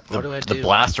 shot? What do I The do?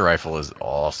 blaster rifle is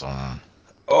awesome.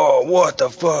 Oh, what the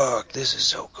fuck? This is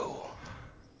so cool.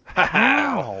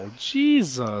 Wow,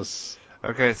 Jesus.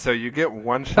 Okay, so you get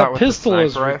one shot with the pistol sniper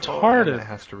is rifle and retarded. it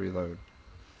has to reload.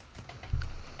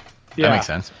 Yeah, That makes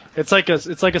sense. it's like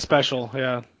a special.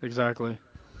 Yeah, exactly.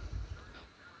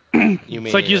 You It's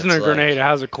mean like using it's a grenade. It like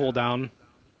has a cooldown.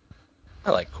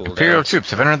 I like Imperial cooldowns.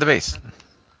 troops have entered the base.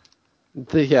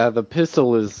 The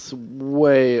pistol is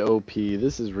way OP.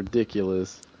 This is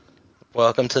ridiculous.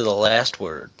 Welcome to the last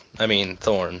word. I mean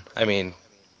thorn. I mean,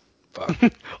 fuck.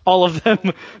 All of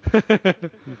them.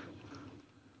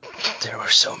 There were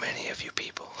so many of you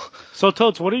people. So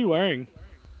Totes, what are you wearing?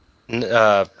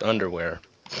 Underwear.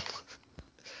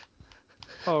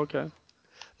 Oh, okay.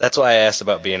 That's why I asked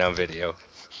about being on video.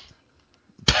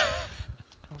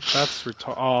 That's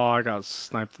retarded. Oh, I got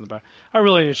sniped in the back. I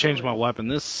really need to change my weapon.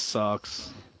 This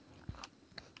sucks.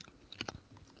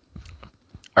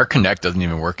 Our Connect doesn't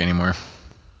even work anymore.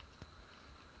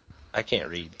 I can't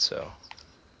read, so.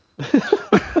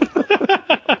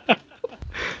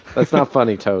 That's not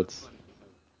funny, Totes.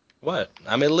 What?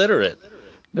 I'm illiterate.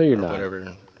 No, you're Or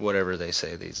not. whatever they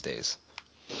say these days.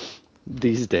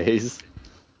 These days.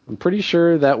 I'm pretty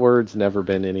sure that word's never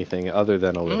been anything other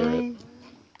than illiterate.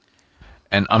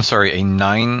 And I'm sorry, a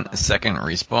 9-second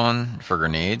respawn for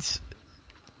grenades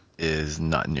is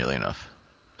not nearly enough.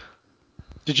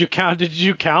 Did you count? Did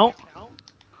you count?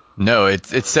 No, it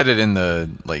said it in the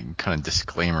like kind of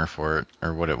disclaimer for it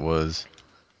or what it was.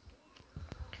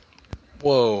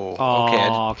 Whoa. Okay.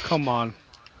 Oh, come on.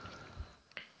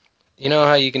 You know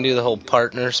how you can do the whole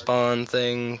partner spawn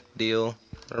thing deal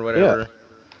or whatever? Yeah.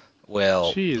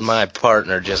 Well, Jeez. my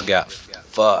partner just got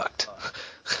fucked.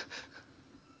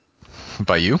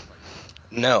 By you?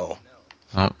 No,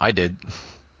 Oh, I did.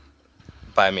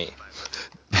 by me.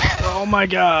 Oh my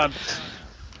God.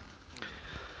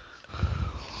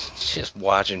 Just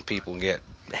watching people get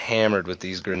hammered with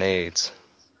these grenades.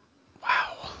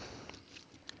 Wow.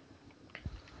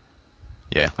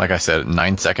 Yeah, like I said,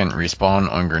 9-second respawn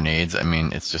on grenades. I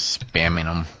mean, it's just spamming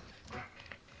them.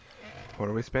 What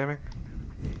are we spamming?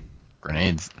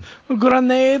 Grenades.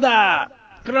 Grenada!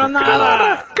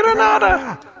 Granada!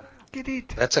 Granada! Get it!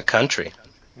 That's a country.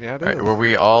 Yeah, it All right, is. were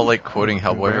we all like quoting We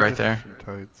Hellboy learned right it there? from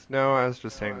Toads. No, I was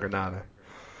just saying Granada.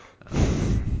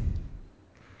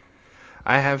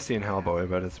 I have seen Hellboy,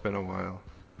 but it's been a while.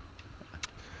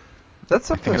 That's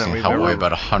I think something I've that seen we've Hellboy never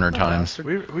about 100 times.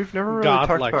 Bastard. we've never really God,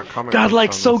 talked like, about comic God, books like,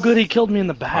 on so this good he killed me in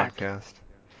the back. podcast.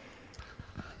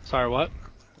 Sorry, what?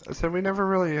 I said we never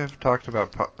really have talked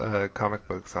about comic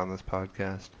books on this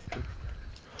podcast.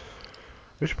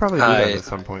 We should probably do that at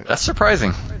some point. That's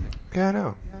surprising. Yeah, I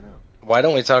know. Why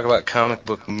don't we talk about comic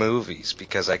book movies?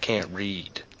 Because I can't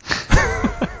read.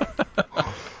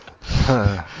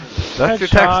 That's your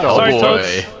text.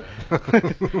 Headshot.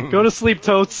 Sorry, boy. Go to sleep,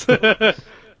 Totes.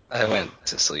 I went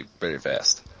to sleep very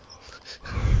fast.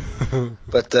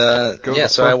 But Go yeah, the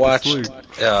so I fuck to watched sleep.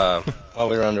 while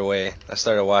we were underway. I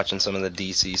started watching some of the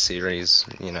DC series.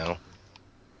 You know,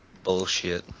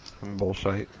 bullshit.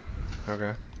 Bullshit.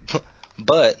 Okay.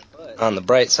 But on the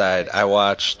bright side, I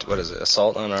watched what is it,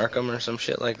 Assault on Arkham or some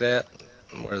shit like that,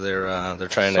 where they're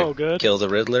trying So to good. kill the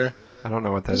Riddler. I don't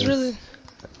know what It that was is. really,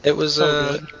 it was So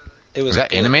good. it was Was that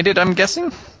good. animated, I'm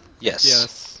guessing? Yes.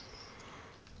 Yes.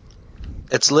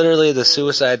 It's literally the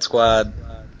Suicide Squad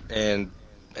and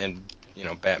you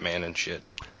know Batman and shit.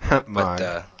 My. But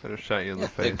I just shot you in yeah, the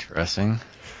face. Interesting.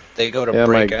 they go to Yeah,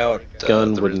 break my out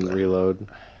gun the wouldn't Riddler. reload.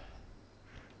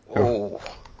 Oh,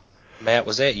 Matt,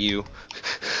 was that you?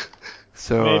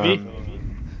 So, Maybe.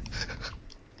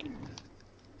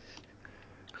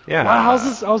 yeah. Wow, how's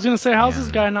this? I was gonna say, how's this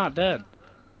Man. guy not dead?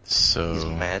 He's So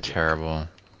magic. terrible.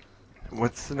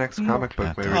 What's the next comic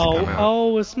book movie to Oh, come out?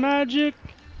 oh, it's magic.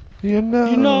 You know.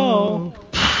 You know.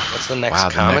 What's the next Wow,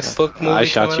 the comic next- book movie I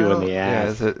shot coming you in out? the Yeah,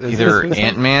 ass. is Either it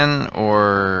Ant-Man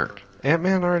or...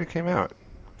 Ant-Man already came out.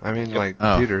 I mean, Yep. like,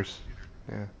 Oh. theaters.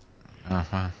 Yeah. Oh,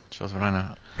 wow. Shows what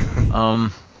I know.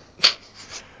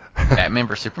 Batman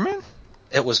vs Superman?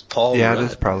 It was Paul Yeah, Rudd. it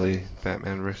is probably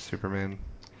Batman vs Superman.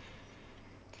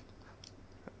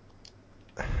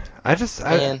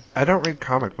 Man. I don't read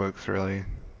comic books really.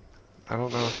 I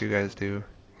don't know if you guys do.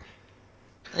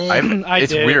 I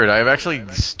It's did. weird. I've actually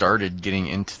started getting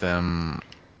into them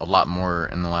a lot more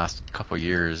in the last couple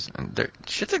years, and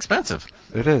shit's expensive.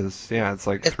 It is. Yeah, it's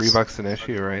like $3 an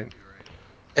issue, right?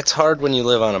 It's hard when you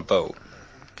live on a boat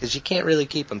because you can't really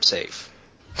keep them safe.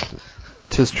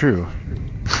 'Tis true.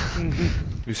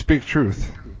 You speak truth.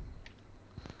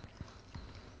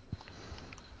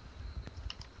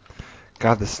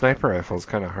 God, the sniper rifle is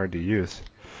kind of hard to use.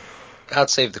 God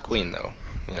save the queen, though.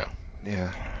 You know,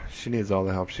 Yeah, she needs all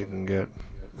the help she can get.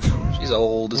 she's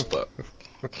old as fuck.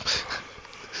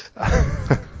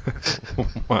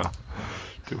 Wow.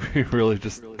 Do we really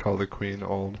just call the queen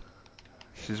old?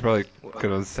 She's probably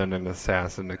gonna send an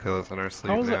assassin to kill us in our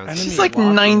sleep How is the now. enemy She's like walking?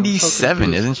 I'm so 97,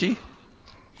 confused. isn't she?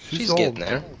 She's She's old. getting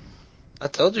there. I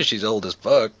told you she's old as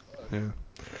fuck. Yeah.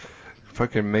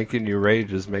 Fucking making you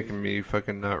rage is making me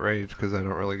fucking not rage because I don't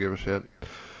really give a shit.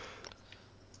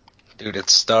 Dude,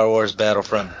 it's Star Wars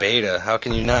Battlefront Beta. How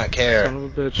can you not care? Son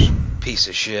of a bitch. Piece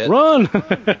of shit. Run!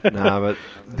 Nah, but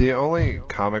the only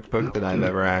comic book that I've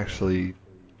ever actually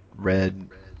read,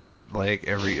 like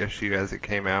every issue as it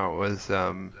came out, was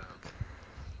the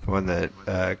one that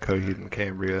Coheed and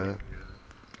Cambria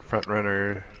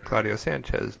frontrunner Claudio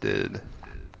Sanchez did,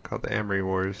 called the Amory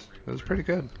Wars. It was pretty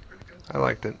good. I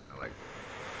liked it.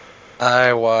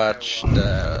 I watched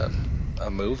a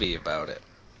movie about it.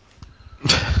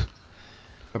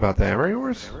 About the Amory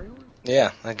Wars?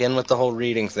 Yeah, again with the whole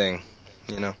reading thing.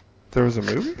 You know? There was a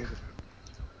movie?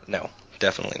 No,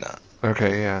 definitely not.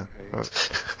 Okay, yeah.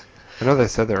 I know they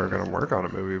said they were going to work on a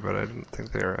movie, but I didn't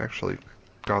think they were actually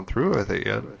gone through with it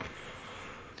yet.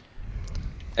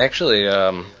 Actually,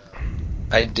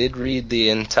 I did read the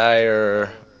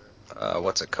entire,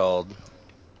 what's it called?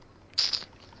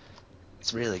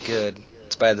 It's really good.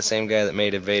 It's by the same guy that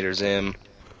made Invader Zim.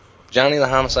 Johnny the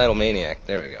Homicidal Maniac.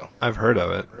 There we go. I've heard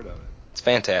of it. It's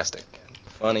fantastic.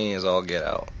 Funny as all get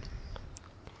out.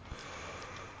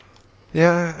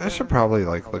 Yeah, I should probably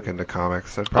look into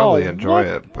comics. I'd probably enjoy what?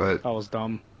 it, but That was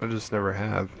dumb. I just never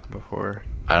have before.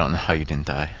 I don't know how you didn't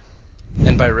die.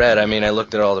 And by read, I mean I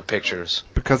looked at all the pictures.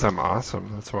 Because I'm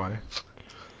awesome, that's why.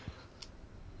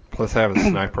 Plus I have a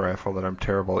sniper rifle that I'm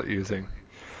terrible at using.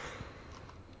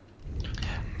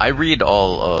 I read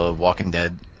all Walking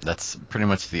Dead. That's pretty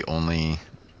much the only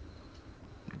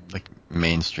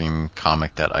mainstream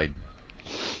comic that I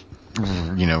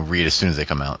read as soon as they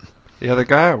come out. Yeah, the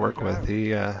guy I work with,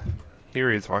 he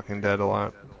reads Walking Dead a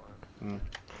lot.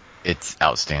 It's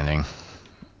outstanding.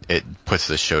 It puts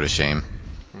the show to shame.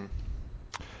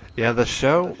 Yeah, the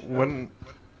show, when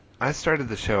I started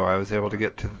the show, I was able to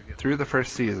get through the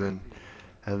first season,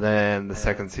 and then the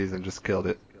second season just killed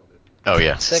it. Oh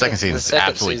yeah, Second- second season the is second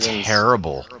absolutely season's-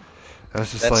 terrible. I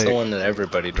was just That's the one that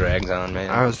everybody drags on, man.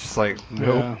 I was just like,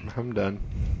 nope, Yeah. I'm done.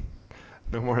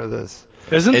 No more of this.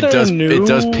 Isn't It there does- a new it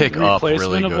does pick up replacement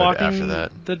really of good Walking after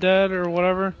that. the Dead or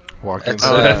whatever? Walking It's,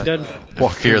 Dead.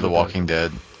 Dead. Fear the Walking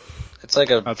Dead. It's like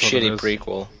a That's what it shitty is.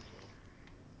 prequel.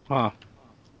 Huh.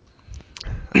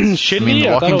 I Shitty? mean, the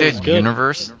I thought Walking it was Dead good.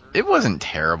 universe, it wasn't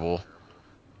terrible.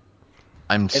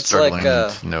 I'm It's struggling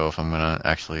like, to know if I'm gonna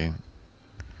actually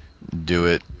do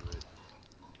it.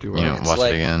 Do It's Watch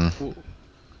like- it again.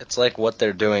 It's like what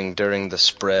they're doing during the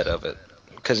spread of it.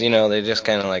 Because, they just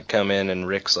kind of come in and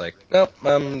Rick's like, nope,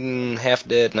 I'm half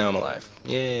dead, now I'm alive.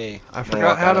 Yay. I I'm gonna forgot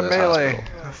walk how out to of this melee.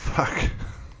 hospital. Fuck.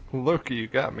 Loki, you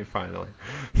got me finally.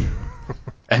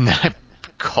 And then I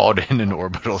called in an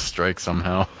orbital strike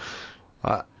somehow.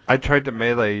 I tried to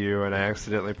melee you and I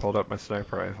accidentally pulled up my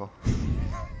sniper rifle.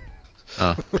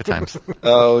 Oh, good times.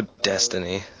 Oh,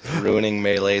 Destiny. Ruining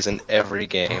melees in every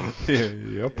game.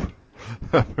 Yep.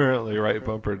 Apparently right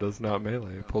bumper does not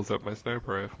melee. It pulls up my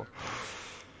sniper rifle.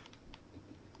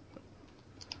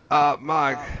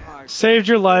 Mog. Saved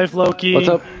your life, Loki. What's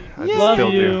up? I just Love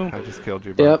killed you. I just killed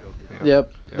you, Mog.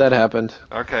 Yep. That happened.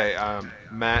 Okay,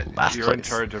 Matt, Last you're in place.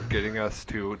 charge of getting us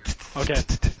to... Okay.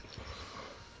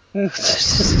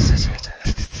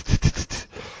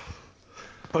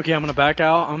 Okay, I'm gonna back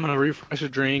out. I'm gonna refresh a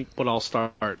drink, but I'll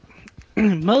start.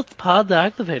 Most pods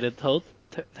activated.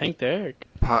 Thank Derek.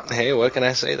 Hey, what can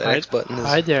I say? That X button is...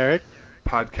 Hi, Derek.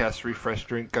 Podcast refresh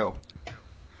drink go.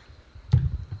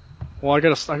 Well, I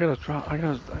gotta drop.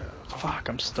 Fuck,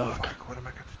 I'm stuck. Fuck, what am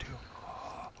I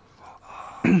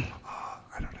gonna do?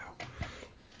 I don't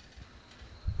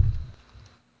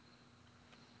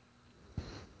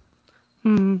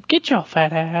know. Get your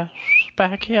fat ass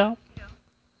back here.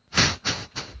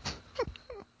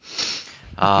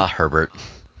 Herbert.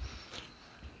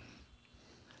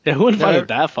 Yeah, who invited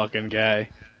No. that fucking guy?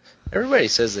 Everybody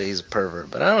says that he's a pervert,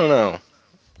 but I don't know.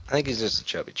 I think he's just a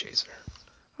chubby chaser.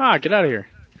 Get out of here.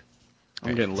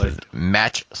 I'm getting It says licked.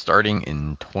 match starting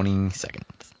in 20 seconds.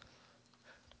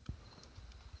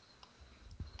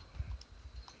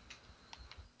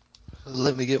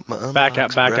 Let me get my Back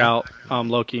unlocks out. right.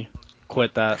 Loki.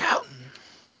 Quit that.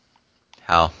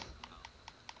 How?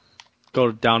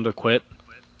 Go down to quit.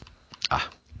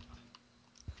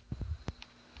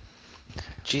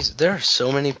 Jeez, there are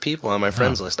so many people on my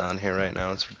friends list on here right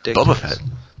now. It's ridiculous.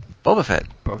 Boba Fett.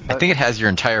 Boba I Fett? think it has your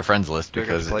entire friends list Do I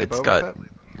get to because play it's Boba got Fett?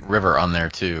 River on there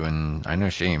too, and I know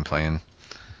she ain't playing.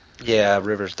 Yeah,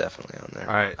 River's definitely on there.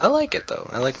 Alright. I like it, though.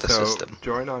 I like the So, system.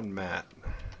 join on Matt.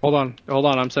 Hold on.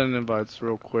 I'm sending invites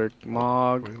real quick. We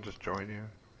Mog. can just join you,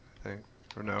 I think.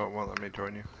 Or no, it won't let me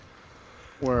join you.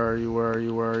 Where are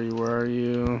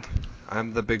you?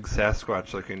 I'm the big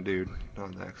Sasquatch-looking dude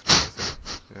on the Xbox.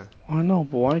 Yeah. I know,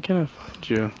 but why can't I find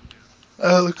you?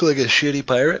 I look like a shitty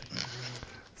pirate.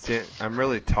 See, I'm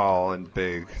really tall and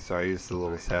big, so I use the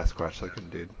little Sasquatch-looking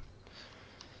dude.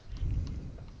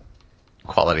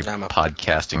 Quality I'm a-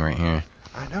 podcasting right here.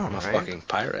 I know, I'm a right? fucking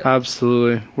pirate.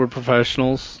 Absolutely. We're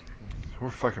professionals. We're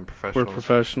fucking professionals. We're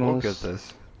professionals. We'll get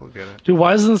this. We'll get it. Dude,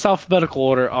 why isn't this alphabetical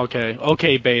order?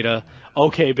 Okay, Beta.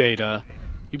 Okay, Beta.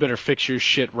 You better fix your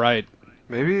shit right.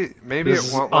 Maybe This it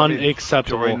is won't let me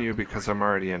unacceptable. join you because I'm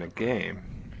already in a game.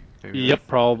 Maybe Yep,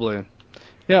 probably.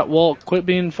 Yeah, well, quit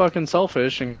being fucking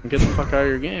selfish and get the fuck out of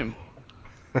your game.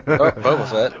 Oh, Boba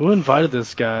Fett. Who invited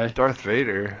this guy? Darth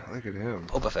Vader. Look at him.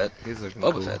 Boba Fett. He's looking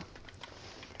Boba cool. Fett.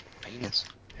 Penis.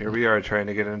 Here we are trying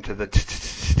to get into the.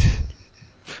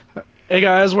 Hey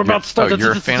guys, we're about to start.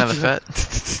 You're a fan of the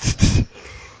Fett?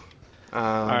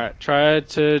 Alright, try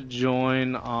to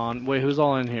join on. Wait, who's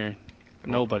all in here?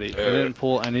 Nobody. I didn't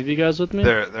pull any of you guys with me?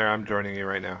 There. I'm joining you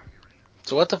right now.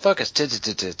 So what the fuck is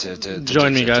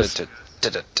Join me, guys.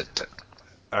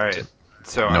 All right.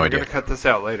 So No I'm idea. gonna cut this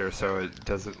out later so it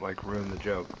doesn't like ruin the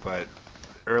joke. But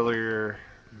earlier,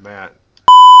 Matt.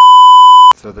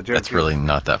 So the joke. That's really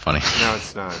not that funny. No,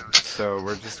 it's not. So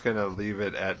we're just gonna leave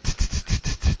it at.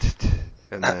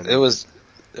 And then. It was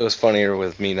funnier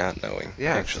with me not knowing.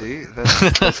 Yeah. Actually. See,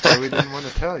 that's why we didn't want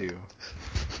to tell you.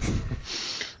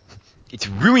 It's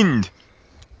ruined.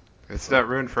 It's not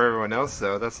ruined for everyone else,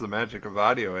 though. That's the magic of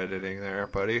audio editing there,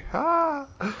 buddy. Ah!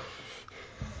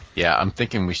 Yeah, I'm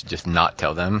thinking we should just not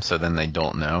tell them, so then they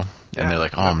don't know, Yeah, and they're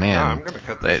like, no, "Oh man, no, I'm gonna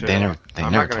cut they this shit out. they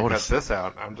I'm never not gonna told cut us." this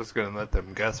out. I'm just gonna let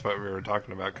them guess what we were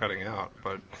talking about cutting out.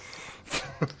 But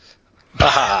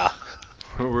Haha.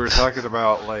 we were talking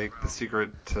about like the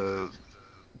secret to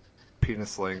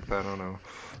penis length. I don't know.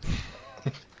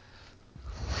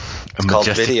 It's called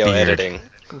video editing.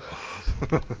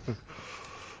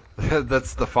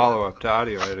 That's the follow-up to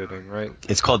audio editing, right?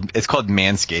 It's called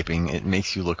manscaping. It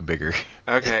makes you look bigger.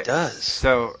 Okay. It does.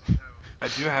 So I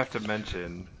do have to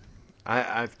mention,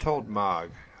 I've told Mog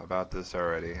about this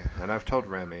already, and I've told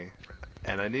Remy,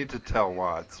 and I need to tell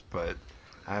Watts, but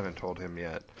I haven't told him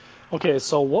yet. Okay,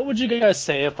 so what would you guys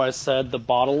say if I said the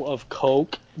bottle of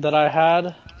Coke that I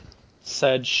had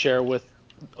said share with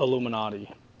Illuminati?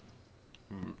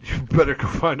 You better go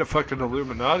find a fucking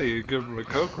Illuminati and give him a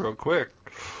Coke real quick.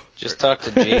 Just talk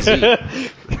to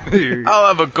Jay-Z. I'll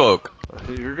have a Coke.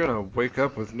 You're gonna wake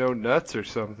up with no nuts or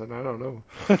something. I don't know.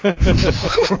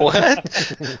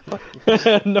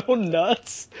 What? No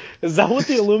nuts? Is that what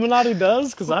the Illuminati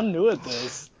does? Because I'm new at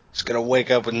this. Just gonna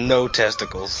wake up with no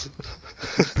testicles.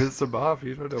 Piss them off.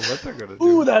 You don't know what they're gonna do.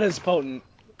 Ooh, that is potent.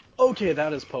 Okay,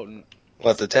 that is potent.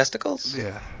 What, the testicles?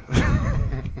 Yeah.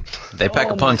 They pack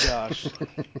Oh a my punch. gosh.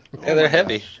 Yeah, they're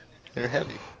heavy. They're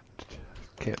heavy.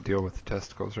 Can't deal with the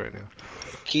testicles right now.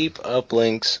 Keep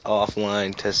uplinks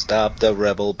offline to stop the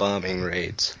rebel bombing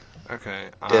raids. Okay.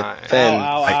 Defend.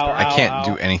 Ow, I can't ow.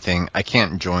 do anything. I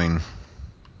can't join.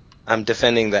 I'm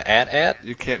defending the at.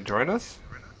 You can't join us?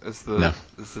 Is No.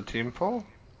 the team full?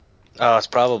 Oh, it's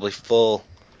probably full.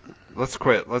 Let's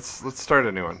quit. Let's start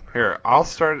a new one. Here, I'll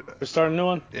start. We're starting a new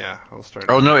one? Yeah, I'll start.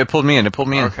 Oh no, it pulled me in.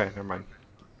 Okay, never mind.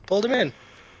 Pulled him in.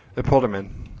 It pulled him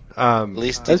in. At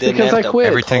least he That's didn't because have I to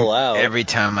quit. pull out. Every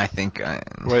time I think,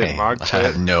 Wait, hey, Mog I quit?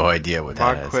 have no idea what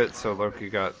Mog that is. quit, so Loki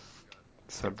got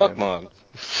subbed Fuck in. Mog.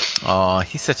 Oh,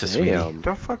 he's such a sweetie. Damn.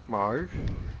 Don't fuck Mog.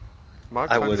 Mog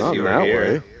I would fucks if Not you in were that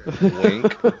here.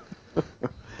 way. Wink.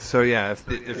 So yeah,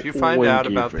 if you find out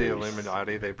Winky about the face.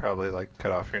 Illuminati, they probably like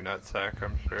cut off your nutsack.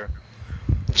 I'm sure.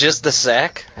 Just the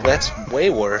sack? That's way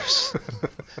worse.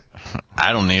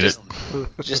 I don't need it.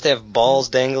 Just have balls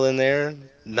dangling there,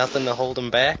 nothing to hold them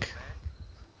back.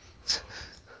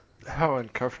 How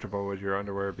uncomfortable would your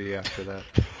underwear be after that?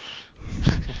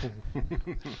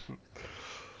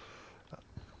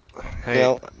 Hey,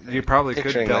 Well, you probably could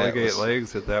picturing that delegate was-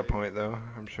 legs at that point, though.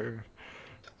 I'm sure.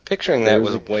 Picturing that There's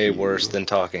was a way key. worse than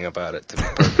talking about it, to be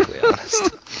perfectly honest.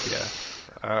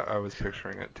 Yeah, I was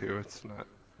picturing it too. It's not.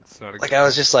 It's not. Like, I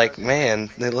was just like, man,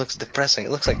 it looks depressing.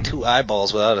 It looks like two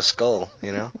eyeballs without a skull,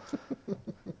 you know?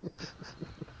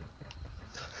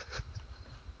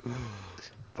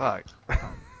 Fuck.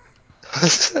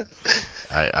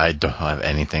 I don't have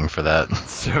anything for that.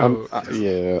 So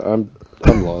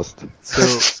I'm lost.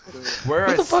 so where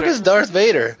Who I the fuck is Darth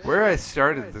Vader? where I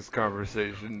started this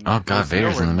conversation. Oh, God, was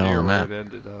Vader's in the nowhere middle of the near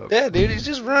map. where it ended up. Yeah, dude, he's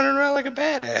just running around like a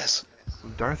badass.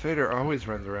 Darth Vader always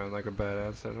runs around like a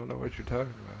badass. I don't know what you're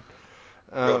talking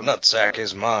about. Your nutsack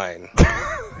is mine.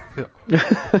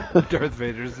 Darth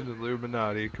Vader's an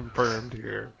Illuminati, confirmed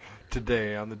here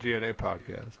today on the G.N.A.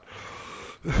 podcast.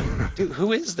 Dude,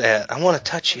 who is that? I want to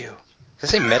touch you. Did I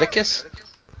say Medicus?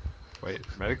 Wait,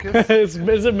 Medicus? is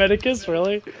it Medicus,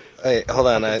 really? Wait, hold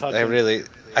on. Fucking touch I him. really...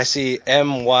 I see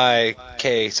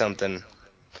MYK something.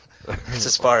 That's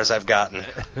as far as I've gotten.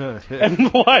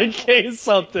 MYK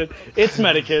something. It's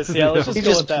Medicus. Yeah, let's just He go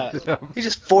just- with that. He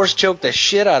just force choked the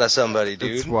shit out of somebody, It's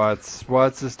dude. Watts.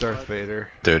 Watts is Darth Vader.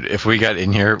 Dude, if we got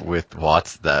in here with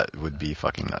Watts, that would be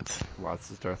fucking nuts. Watts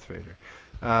is Darth Vader.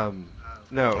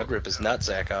 No. I'd rip his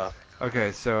nutsack off.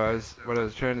 Okay, so what I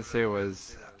was trying to say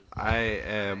was I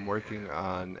am working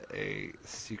on a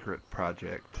secret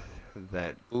project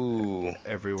that Ooh.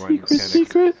 everyone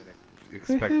Secret.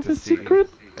 expect have to a see secret?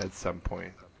 at some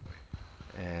point.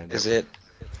 And Is it?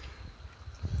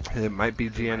 it might be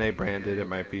G.N.A. branded, it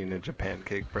might be Ninja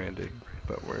Pancake branded,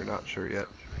 but we're not sure yet.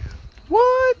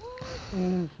 What?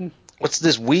 What's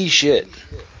this wee shit?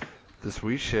 This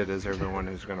wee shit is everyone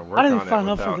who's going to work I didn't on sign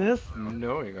it up for without this.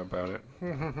 knowing about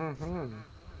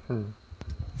it.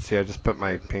 See, I just put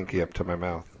my pinky up to my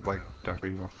mouth like Dr.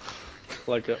 Evil.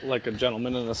 Like a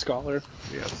gentleman and a scholar.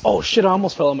 Yes. Oh shit! I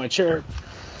almost fell on my chair.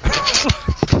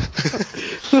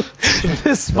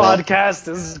 This podcast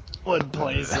is good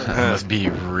places. Must be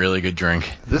a really good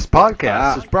drink. This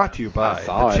podcast is brought to you I by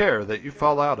saw the it. chair that you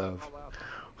fall out of.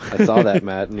 I saw that,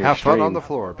 Matt, in your Have stream. fun on the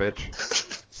floor,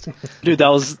 bitch. Dude,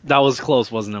 that was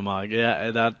close, wasn't it, Mug?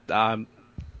 Yeah, that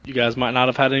you guys might not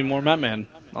have had any more Batman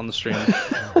on the stream.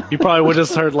 You probably would have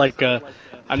just heard like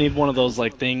I need one of those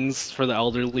like things for the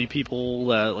elderly people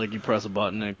that like you press a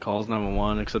button and it calls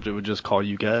 911, except it would just call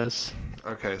you guys.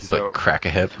 Okay, It's so like crack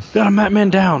a hip. We got a Batman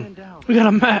down. We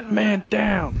got a Batman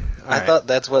down. I thought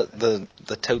that's what the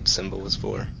tote symbol was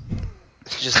for.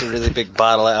 It's just a really big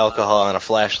bottle of alcohol and a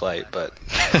flashlight, but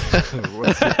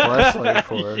what's the flashlight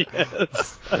for?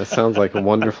 Yes. That sounds like a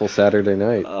wonderful Saturday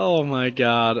night. Oh my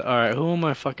god. Alright, who am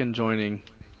I fucking joining?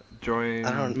 Join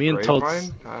I don't- Me and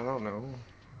Gravevine? I don't know.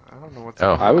 I don't know what's Oh,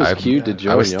 going on. I was I- queued to Yeah.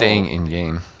 join I was y'all. staying in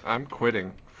game. I'm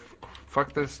quitting.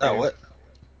 Fuck this game. oh, what?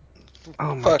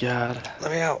 Oh my Fuck. god.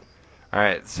 Let me out.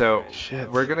 Alright, so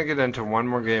Shit. we're going to get into one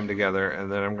more game together,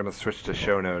 and then I'm going to switch to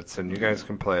show notes, and you guys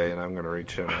can play, and I'm going to read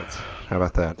show notes. How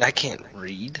about that? I can't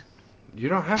read. You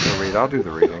don't have to read. I'll do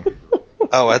the reading.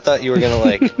 Oh, I thought you were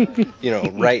gonna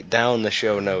write down the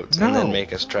show notes and No. then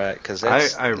make us try it, because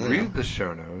that's. I read the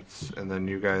show notes, and then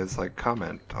you guys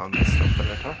comment on the stuff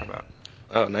that I talk about.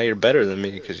 Oh, now you're better than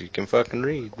me because you can fucking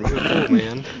read. Real cool,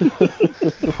 man.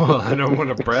 Well, I don't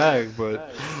want to brag,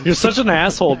 but You're such an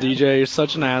asshole, DJ. You're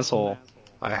such an asshole.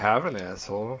 I have an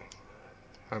asshole.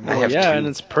 I'm I Well, have yeah, two. and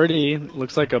it's pretty.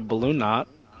 Looks like a balloon knot.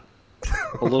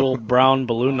 A little brown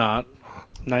balloon knot.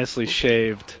 Nicely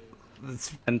shaved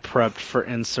It's and prepped for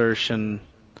insertion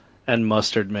and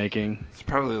mustard making.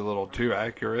 probably a little too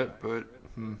accurate, but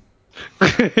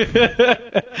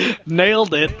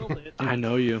Nailed it. I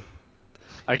know you.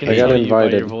 I can I got tell you by your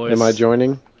invited. voice. Am I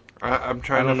joining? I'm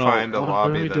trying I to don't know. find a What are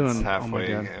lobby we that's doing? Oh my halfway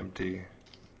God. empty.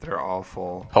 They're all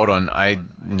full. Hold on, I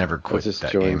never I quit just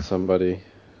that joined game. somebody.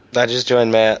 I just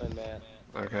joined Matt.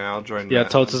 Okay, I'll join Yeah,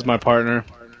 Matt. Totes is my partner.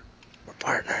 We're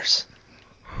partners.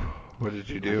 What did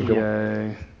you do?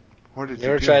 Yay. What did You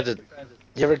ever do?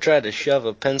 You ever tried to shove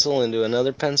a pencil into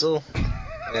another pencil?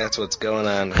 That's what's going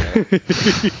on here.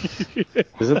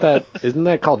 Isn't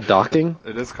that called docking?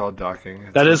 It is called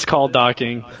docking. That is called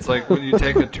docking. It's like when you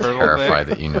take a Terrified turtleneck.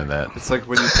 that you know that. It's like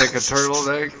when you take a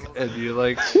turtleneck and you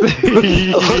like.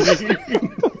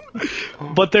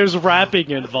 But there's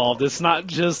rapping involved. It's not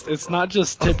just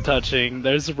tip touching.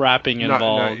 There's rapping No,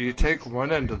 involved. you take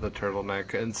one end of the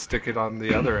turtleneck and stick it on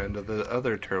the other end of the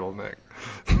other turtleneck.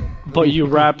 But you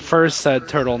wrap first said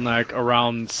turtleneck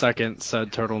around second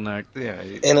said turtleneck Yeah.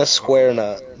 In a square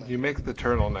knot. You make the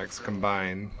turtlenecks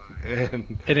combine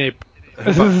and in a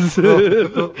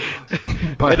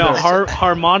by, in a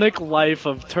harmonic life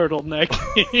of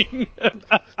turtlenecking.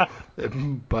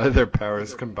 by their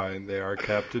powers combined, they are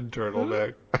Captain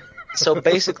Turtleneck. So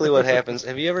basically what happens,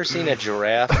 have you ever seen a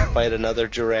giraffe fight another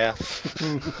giraffe?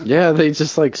 Yeah, they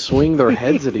just like swing their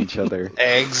heads at each other.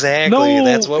 Exactly. No,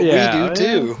 That's what yeah, we do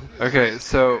too. Okay,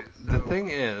 so the thing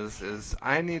is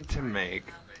I need to make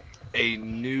a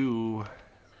new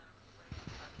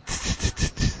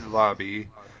lobby,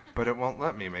 but it won't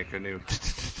let me make a new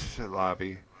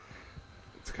lobby.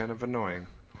 It's kind of annoying.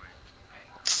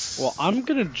 Well, I'm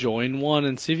gonna join one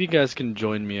and see if you guys can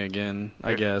join me again.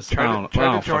 I guess. Try I to don't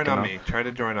join fucking on know. me. Try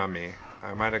to join on me.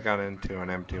 I might have got into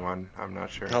an empty one. I'm not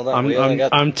sure. Hold on, we only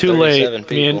got I'm too 37 late.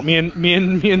 people.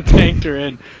 Me and Tank are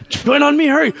in. Join on me,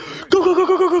 hurry! Go go go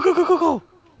go go go go go go go!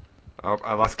 Oh,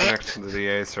 I lost connection to the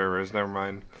A servers. Never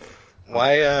mind.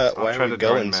 Why I'll are try we to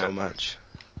join going so Matt. much?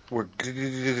 We're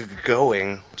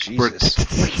going. Jesus.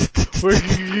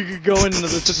 We're going into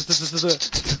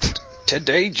the.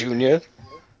 Today, Junior.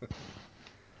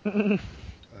 Oh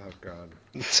God.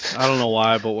 I don't know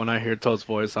why, but when I hear Toad's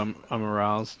voice, I'm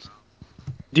aroused.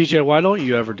 DJ, why don't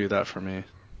you ever do that for me?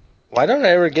 Why don't I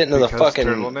ever get into the Because fucking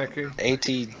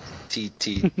turtlenecking?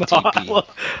 ATTTP?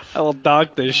 I will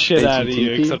dock the shit out of you,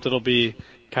 ATTP? except it'll be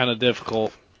kind of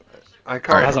difficult I All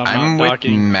call right, as I'm I'm not with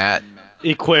docking Matt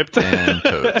equipped. and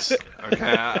Toads. Okay,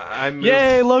 I moved.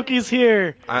 Yay, Loki's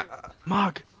here. I,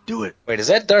 Mog, do it. Wait, is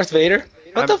that Darth Vader?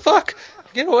 What I'm- the fuck?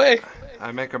 Get away.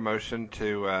 I make a motion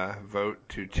to vote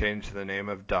to change the name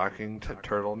of docking to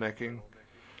turtlenecking.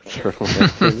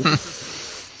 Turtlenecking.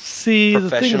 See, the thing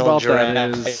Professional about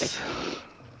that giraffe. is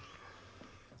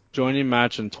joining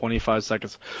match in 25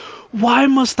 seconds. Why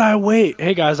must I wait?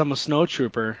 Hey guys, I'm a snow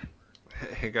trooper.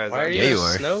 Hey guys, Why are I'm you Yeah, a you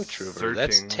are. snow trooper?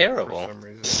 That's searching terrible. For some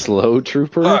reason. Slow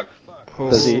trooper? Fuck.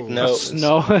 Does he- No.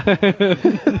 Snow.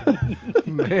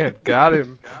 Man, got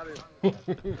him.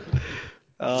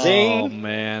 Oh Zing.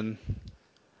 man,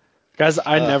 guys,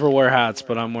 I never wear hats,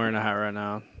 but I'm wearing a hat right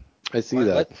now. I see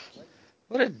that.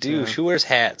 What a douche. Yeah. Who wears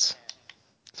hats?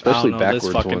 Especially I don't know, this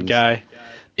backwards fucking ones. guy.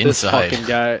 This Inside. fucking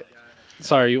guy.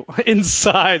 Sorry, you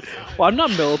inside. Well, I'm not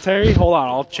military. Hold on,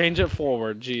 I'll change it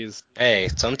forward. Jeez. Hey,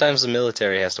 sometimes the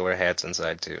military has to wear hats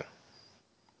inside too.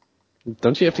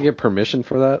 Don't you have to get permission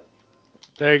for that?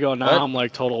 There you go. Now What? I'm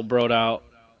like total broed out.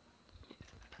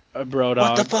 A bro What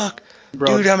dog. the fuck?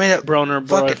 Bro, Dude, I'm in a broner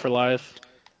boy fucking... for life.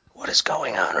 What is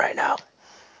going on right now?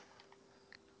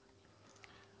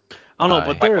 I don't know,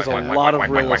 but Hi. there is a lot of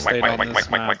real estate on this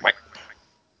map.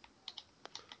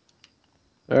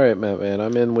 Alright, Matt, man,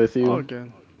 I'm in with you. Okay.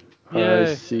 I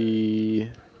Yay. see.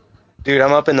 Dude,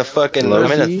 I'm up in the fucking... Loki?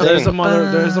 I'm in a thing. There's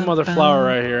a mother flower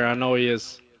right here. I know he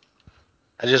is.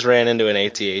 I just ran into an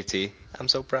AT-AT. I'm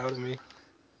so proud of me.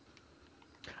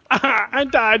 I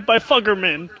died by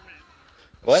Fuggerman.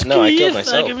 What? No, I killed Ski,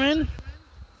 myself. Fuggerman.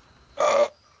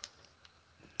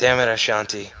 Damn it,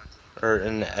 Ashanti.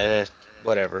 Or,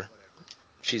 whatever.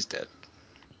 She's dead.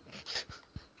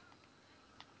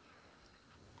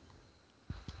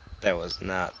 That was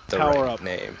not the Power right up.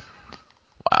 name.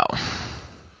 Wow.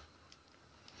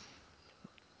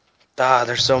 Ah,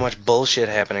 there's so much bullshit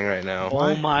happening right now.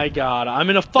 Oh my god, I'm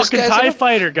in a fucking guy's TIE in a-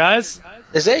 fighter, guys.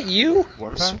 Is that you?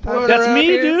 What Swimming about That's around me,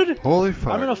 here? dude. Holy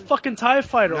fuck. I'm in a fucking TIE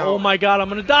fighter. No. Oh my god, I'm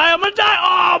gonna die.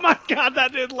 Oh my god,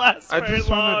 that didn't last I very just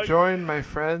long. want to join my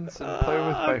friends and play with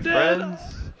my I'm dead. friends.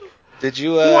 Did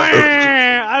you, Wah!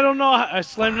 I don't know. I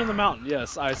slammed into the mountain.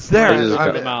 Yes, I There, slammed just into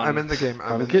got- the mountain. I'm in the game.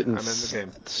 I'm I'm getting in the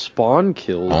game. spawn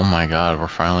killed. Oh my god, we're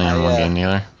finally in one game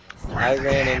together. I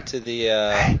ran into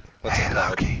the, what's it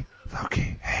called?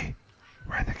 Loki, hey,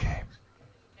 we're in the game.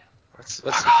 What's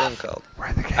the thing called? We're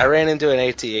in the game. I ran into an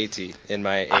AT-AT in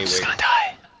my A-Wing.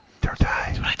 die. Don't die.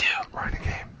 That's what I do. We're in the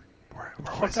game.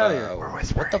 We're Fuck out of here. We're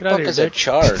whispering. What the Get outta fuck here, is a Dick.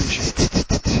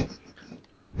 charge?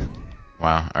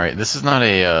 Wow. All right, this is not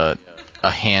a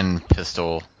hand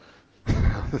pistol.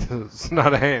 It's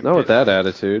not a hand. Not with that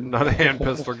attitude. Not a hand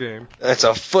pistol game. That's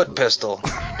a foot pistol.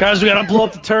 Guys, we gotta blow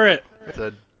up the turret. It's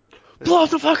a Blow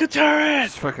up the fucking turret.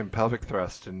 just fucking pelvic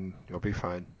thrust, and you'll be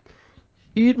fine.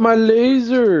 Eat my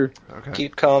laser! Okay.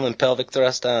 Keep calm and pelvic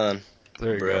thrust on,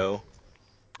 There you bro.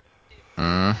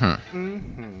 Mm-hmm. go.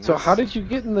 Mm-hmm. So how did you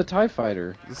get in the TIE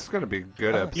fighter? This is gonna be a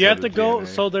good episode. You have to of go. G.N.A.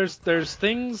 So there's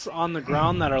things on the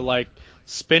ground that are like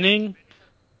spinning,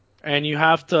 and you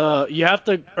have to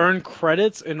earn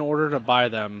credits in order to buy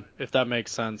them. If that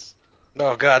makes sense.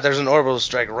 Oh god, there's an orbital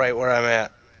strike right where I'm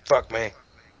at. Fuck me.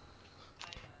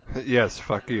 Yes,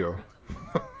 fuck you.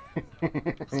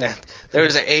 There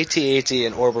was an AT-AT,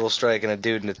 an orbital strike, and a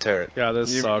dude in a turret. Yeah,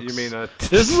 this sucks. You mean a?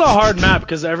 This is a hard map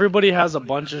because everybody has a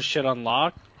bunch of shit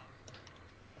unlocked.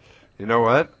 You know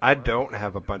what? I don't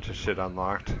have a bunch of shit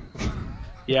unlocked.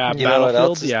 Yeah, You know what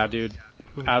else Battlefield. is- Yeah, dude.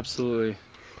 Absolutely.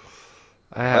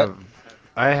 I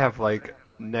have like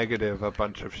negative a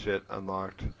bunch of shit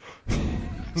unlocked.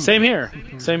 Same here.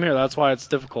 Same here. That's why it's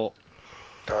difficult.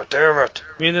 God damn it.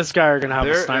 Me and this guy are gonna have a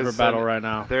There sniper is battle right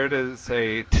now. There it is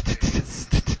a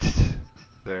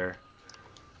there.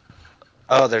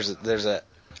 Oh, there's a.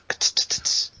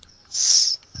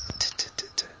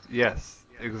 Yes,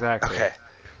 exactly. Okay.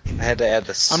 I had to add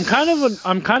this.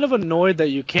 I'm kind of annoyed that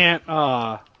you can't.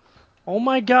 Oh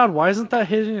my God! Why isn't that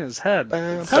hitting his head?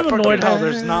 I'm kind of annoyed how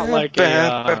there's not like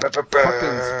a.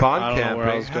 Fucking spawn I don't know camping. where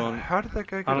I was going. How did that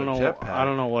guy get I don't a know. jetpack? I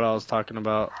don't know what I was talking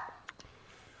about.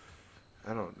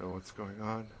 I don't know what's going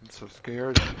on. I'm so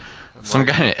scared. Some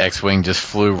guy in an X-wing just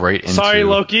flew right into. Sorry,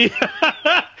 Loki.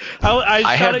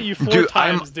 I shot at you four dude,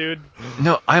 times, dude.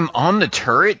 No, I'm on the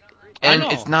turret, I and know.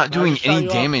 it's not I doing just shot any you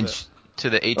off of damage to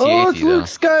the Oh, AT-AT it's Luke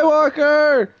though.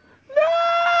 Skywalker!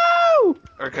 No!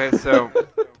 Okay, so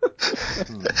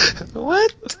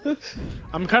What?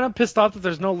 I'm kind of pissed off that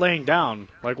there's no laying down.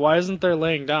 Like, why isn't there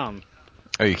laying down?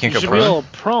 Oh, you can't You go should be able prone?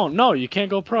 to prone. No, you can't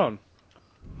go prone.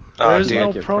 Oh, There is dude. no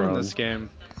Like it prone in prone. this game.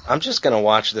 I'm just gonna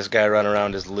watch this guy run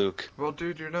around as Luke. well,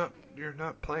 dude, you're not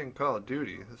playing Call of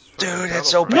Duty. This is fucking Dude, it's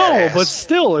so Battlefront. bad. No, Badass. but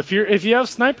still, if you have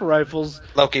sniper rifles,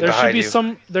 Loki there should behind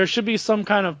be you. some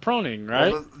kind of proning,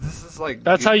 right? Well, this is like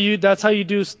That's how you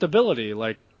do stability,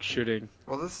 like shooting.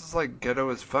 Well, this is like ghetto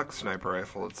as fuck sniper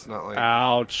rifle. It's not like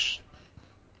Ouch.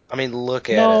 I mean, look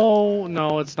at it.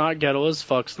 No, it's not ghetto as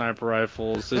fuck sniper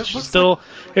rifles. It looks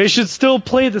It should still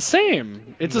play the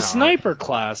same. It's No. a sniper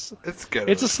class. it's ghetto.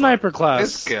 It's a as fuck. sniper class.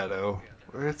 It's ghetto.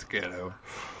 It's ghetto.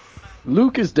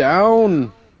 Luke is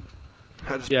down.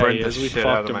 I just Yeah, burned he the is. We shit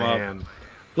out fucked of him my up. hand.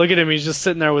 Look at him. He's just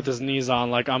sitting there with his knees on,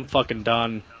 like I'm fucking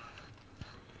done.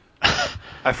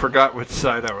 I forgot which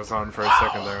side I was on for a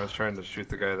second there. I was trying to shoot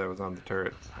the guy that was on the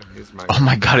turret. And he's my. Oh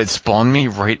my god, it spawned me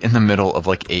right in the middle of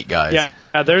like 8 guys.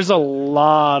 Yeah, there's a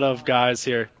lot of guys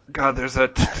here. God, there's a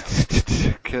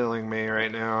killing me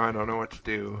right now. I don't know what to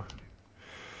do.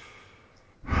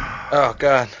 Oh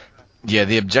god. Yeah,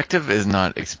 the objective is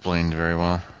not explained very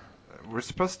well. We're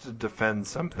supposed to defend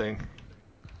something.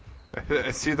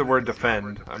 I see the word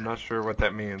defend. I'm not sure what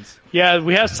that means. Yeah,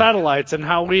 we have satellites, and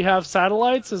how we have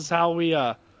satellites is how we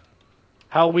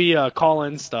call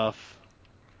in stuff.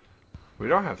 We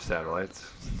don't have satellites.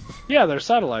 Yeah, they're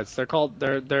satellites. They're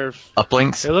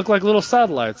Uplinks? they look like little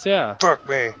satellites. Yeah. Fuck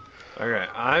me. Okay,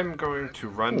 I'm going to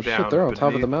run Oh, shit, down they're on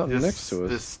top of beneath the mountain this, next to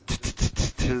us.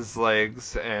 his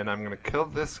legs, and I'm gonna kill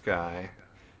this guy.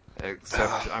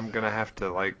 Except I'm gonna have to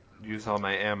like use all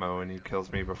my ammo, and he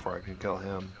kills me before I can kill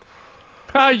him.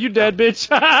 Ah, you dead, bitch.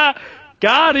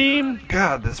 Got him.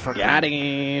 God, this fucking Got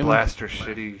him. blaster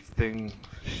shitty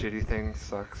thing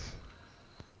sucks.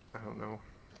 I don't know.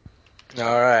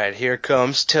 Alright, here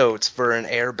comes Totes for an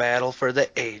air battle for the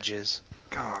ages.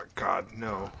 God,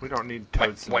 no. We don't need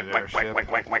toads in an airship.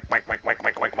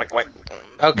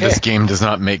 Okay. This game does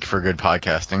not make for good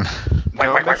podcasting.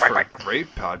 No, it makes for great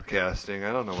podcasting.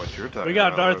 I don't know what you're talking about. We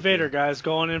got Darth Loki. Vader, guys,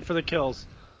 going in for the kills.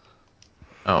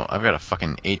 Oh, I've got a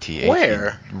fucking AT-AT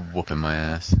Where? whooping my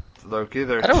ass. Loki,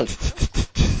 they're I don't-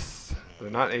 they're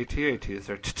not AT-ATs,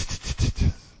 they're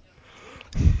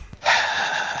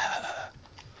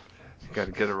You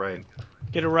gotta get it right.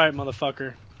 Get it right,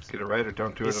 motherfucker. Get it right or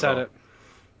don't do He it at said all. it.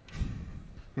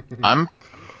 I'm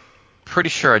pretty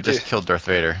sure I just Dude. killed Darth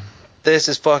Vader. This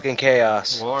is fucking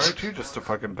chaos. Well, aren't you just a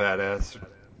fucking badass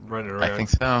running around I think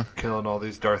so. killing all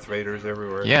these Darth Vaders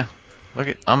everywhere? Yeah. Look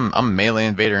at I'm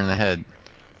meleeing Vader in the head.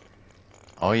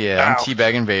 Oh yeah, I'm Ouch.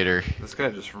 teabagging Vader. This guy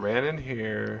just ran in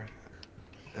here,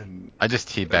 and I just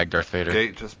teabagged Darth Vader.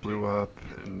 gate just blew up,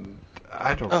 and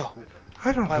I don't Oh,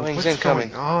 know Y-wings what's incoming.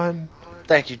 going on.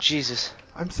 thank you, Jesus.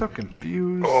 I'm so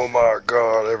confused. Oh my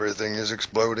god, everything is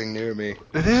exploding near me.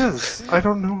 It is. I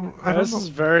don't know. This is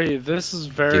very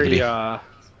Giggity.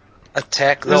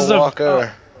 Attack the This is a-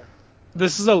 walker.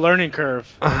 this is a learning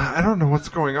curve. I don't know what's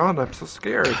going on. I'm so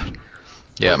scared.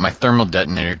 Yeah, my thermal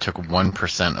detonator took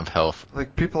 1% of health.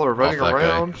 Like, people are running Off that guy.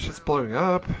 around, shit's blowing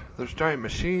up, there's giant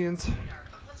machines,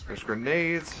 there's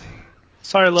grenades,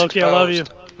 Sorry, Loki, I love you.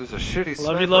 there's a shitty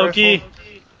Love sniper you, Loki.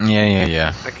 rifle.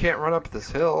 Yeah. I can't run up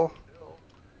this hill.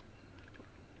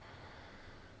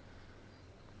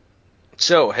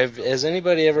 So, has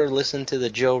anybody ever listened to the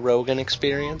Joe Rogan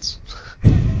Experience?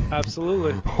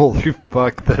 Absolutely. Holy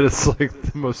fuck, that is like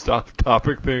the most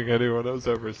off-topic thing anyone has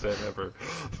ever said ever.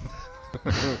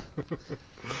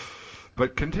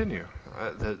 But continue.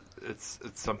 It's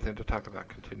something to talk about.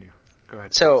 Continue. Go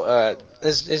ahead. So,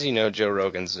 as you know, Joe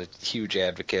Rogan's a huge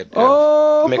advocate of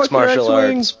Oh, mixed fuck your martial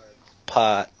X-Wing. arts,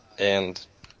 pot, and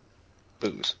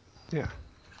booze. Yeah.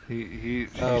 He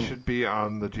Um, should be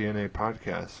on the G.N.A.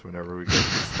 podcast whenever we get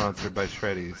sponsored by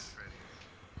Shreddies.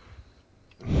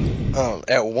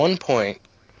 At one point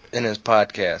in his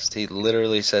podcast, he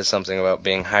literally says something about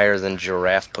being higher than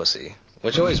giraffe pussy,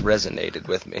 which always resonated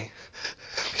with me.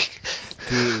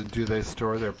 Do they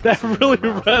store their That pussy in really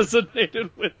their mouth? resonated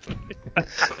with me.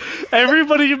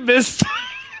 Everybody missed.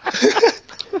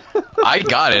 I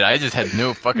got it. I just had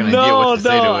no fucking idea No, what to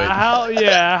say to it. how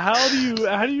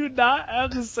do you not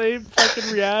have the same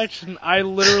fucking reaction I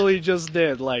literally just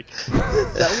did? Like,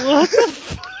 what the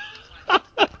fuck?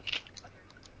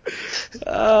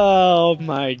 Oh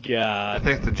my I god.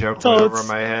 think the joke So went over it's-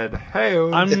 my head. Hey,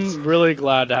 I'm really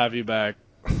glad to have you back.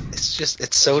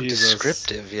 It's so Jesus.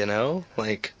 descriptive, you know?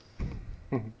 Like,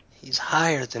 He's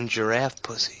higher than giraffe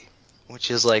pussy, which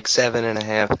is like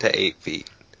 7.5 to 8 feet.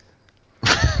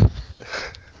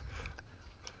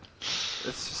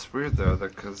 It's just weird though,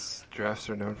 because giraffes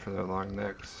are known for their long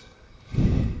necks.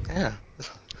 Yeah.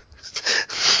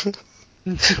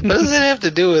 What does it have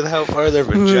to do with how far their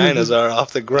vaginas are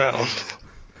off the ground?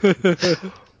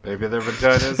 Maybe their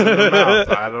vaginas in their mouth.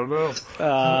 I don't know.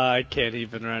 I can't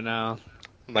even right now.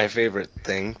 My favorite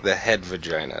thing, the head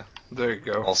vagina, There you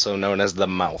go. also known as the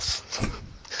mouth.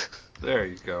 There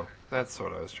you go. That's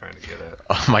what I was trying to get at.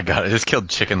 Oh my god, I just killed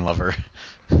Chicken Lover.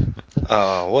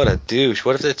 Oh, what a douche.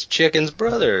 What if it's Chicken's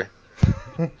brother?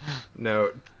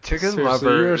 No, chicken Seriously,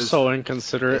 lover you're is, so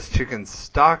inconsiderate. is chicken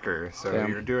stalker, so Damn.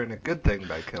 you're doing a good thing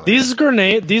by killing These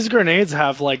grenades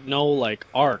have like no like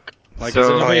arc. Like, has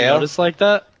So- anybody Oh, yeah? noticed like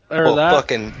that or Well, that?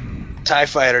 fucking TIE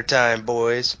fighter time,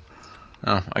 boys.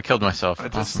 Oh, I killed myself. I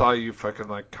just Awesome. saw you fucking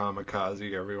like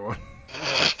kamikaze everyone.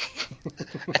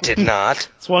 I did not.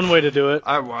 It's one way to do it.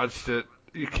 I watched it.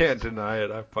 You can't deny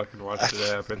it. I fucking watched it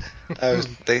happen.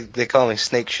 They call me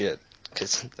snake shit,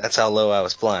 because that's how low I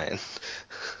was flying.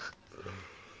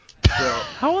 So,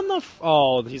 How in the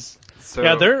oh he's so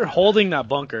yeah they're holding that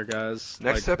bunker, guys.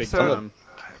 next like, big episode, time.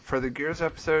 for the Gears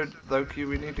episode, Loki,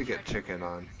 we need to get Chicken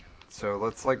on. So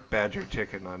let's like badger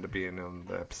Chicken on to being on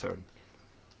the episode.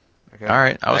 Okay.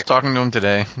 Alright, I was Like- talking to him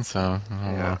today, so I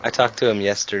don't Yeah. know. I talked to him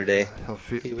yesterday. He'll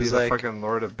He be was the like- fucking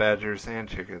lord of badgers and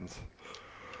chickens.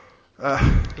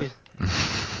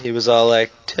 He was all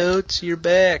like, "Totes, you're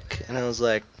back," and I was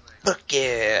like, "Fuck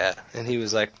yeah!" And he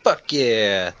was like, "Fuck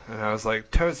yeah!" And I was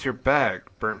like, Toast, you're back,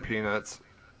 burnt peanuts.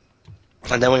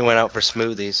 And then we went out for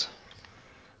smoothies.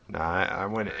 Nah, I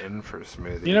went in for a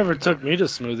smoothie. You never took me to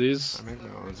smoothies. I make my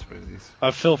own smoothies.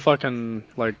 I feel fucking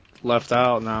like left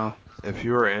out now. If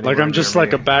you were anywhere Like I'm just near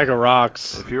like me, a bag of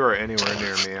rocks. If you were anywhere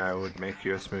near me, I would make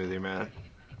you a smoothie, Matt.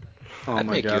 Oh I'd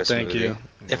my make you god, a thank smoothie. you.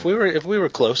 If we were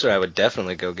closer, I would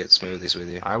definitely go get smoothies with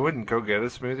you. I wouldn't go get a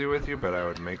smoothie with you, but I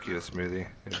would make you a smoothie.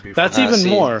 It'd be That's fun. even see,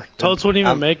 more. Totes wouldn't even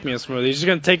I'm- make me a smoothie. He's just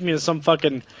gonna take me to some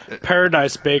fucking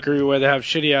paradise bakery where they have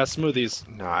shitty ass smoothies.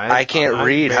 No, I can't I'd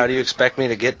read. How make- do you expect me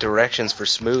to get directions for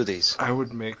smoothies? I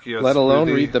would make you a Let alone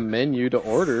smoothie read the menu to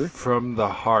order. from the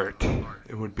heart.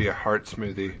 It would be a heart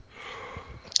smoothie.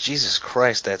 Jesus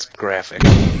Christ, that's graphic.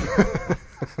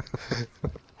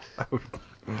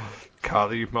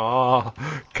 Kalima.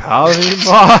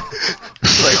 Kalima.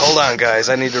 It's like, hold on, guys.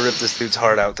 I need to rip this dude's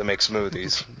heart out to make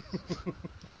smoothies.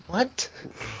 What?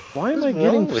 Why am What's I getting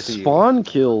wrong with you? spawn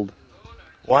killed?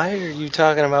 Why are you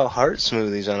talking about heart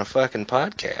smoothies on a fucking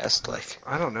podcast? Like,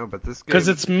 I don't know, but this game. Because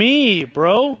it's me,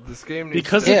 bro. This game needs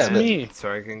because to it's end me.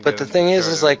 So I can but get the into thing show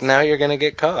is like notes. now you're gonna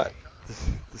get caught.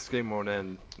 This game won't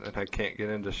end, and I can't get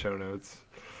into show notes.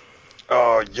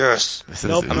 Oh yes. This is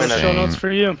Nope, no insane. show notes for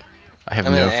you. I have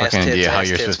I'm no an ass fucking tits, idea how ass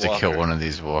you're tits supposed to kill walker. one of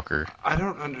these walker. I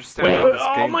don't understand Wait, how this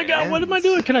oh game my god, what am I ends.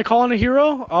 doing? Can I call in a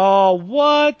hero? Oh,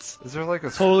 what? Is there like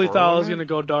a Totally score thought I was limit?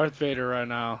 gonna go Darth Vader right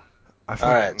now.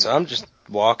 Alright, so I'm just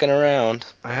walking around.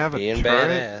 I have a being turret.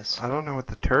 badass. I don't know what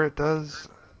the turret does.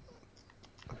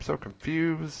 I'm so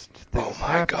confused. Oh Things my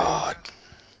happen. god.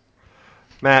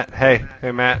 Matt, hey,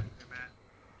 Matt.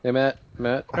 Hey, Matt. Hey,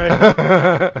 Matt.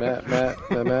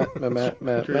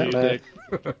 screw you, dick.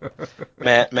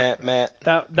 Matt. That Matt,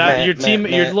 your Matt,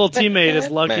 little teammate is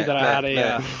lucky Matt, that I had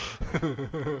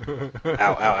Matt. a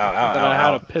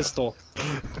Ow. pistol.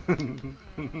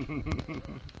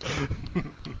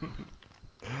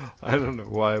 I don't know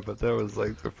why, but that was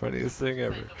like the funniest thing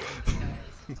ever.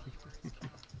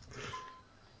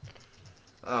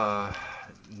 I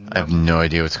No, have no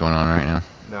idea what's going on right now.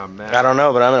 no, Matt. I don't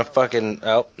know, but I'm gonna fucking.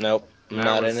 Oh, nope. I'm Matt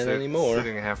not was in it anymore.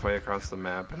 Sitting halfway across the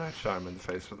map, and I shot him in the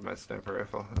face with my sniper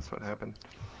rifle. That's what happened.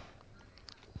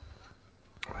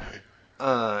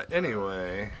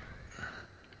 Anyway,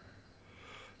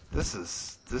 this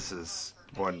is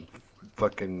one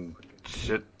fucking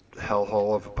shit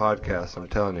hellhole of a podcast. I'm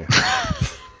telling you.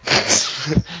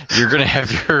 You're gonna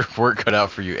have your work cut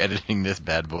out for you editing this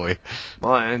bad boy.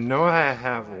 Well, I know I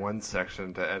have one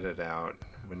section to edit out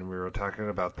when we were talking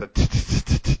about the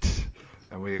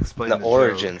and we explained The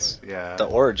origins. joke. Yeah. The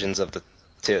origins of the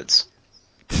tits.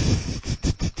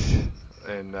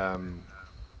 And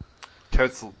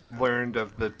Totes learned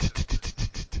of the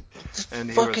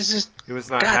and Fuck is this? he was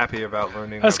not God. happy about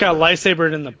learning. That's of got the-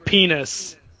 lightsabered in the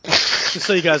penis. Just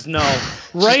so you guys know,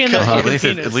 right in the Well, fucking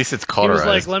penis. at least it's He was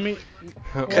like, cauterized. "Let me."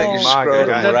 Cut your Well, scrotum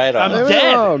that- right I'm off.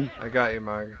 dead. I got you,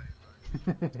 Mog.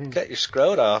 Cut your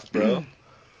scrot off, bro.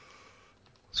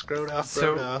 Scrot off,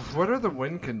 So, bro. Off. what are the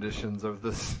win conditions of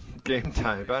this game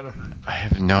type? I don't. I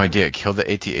have no idea. Kill the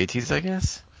AT-ATs, I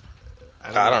guess?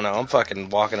 I don't know. I'm fucking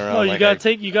walking around No, like I, you gotta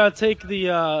take the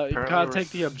Apparently we're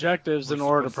the objectives we're in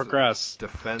order to supposed progress.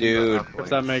 defend Dude. the If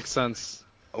that uplinks. makes sense.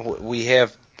 we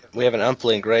have an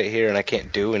uplink right here, and I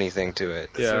can't do anything to it.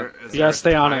 Is Yeah. there, You gotta a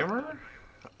stay on it. timer?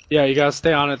 Yeah, you gotta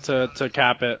stay on it to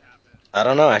cap it. I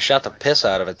don't know. I shot the piss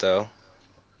out of it though.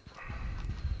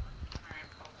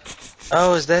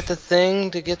 Oh, is that the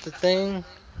thing to get the thing?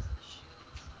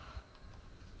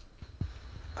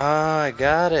 Oh, I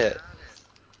got it.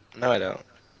 No, I don't.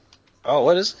 Oh,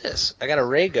 what is this? I got a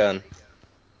ray gun.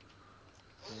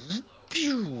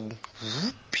 Pew,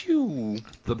 pew.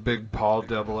 The big Paul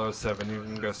 007. You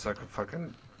can go suck a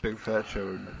fucking big fat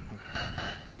chode.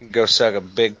 Go suck a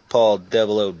big Paul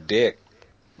 00 dick.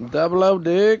 Double O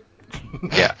dick.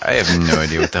 Yeah, I have no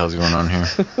idea what the hell's going on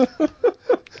here.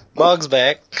 Mog's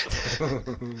back.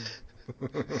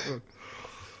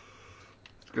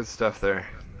 Good stuff there.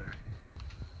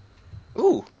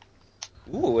 Ooh,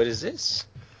 what is this?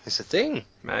 It's a thing.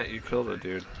 Matt, you killed a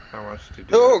dude. I watched you do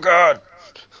Oh it. God,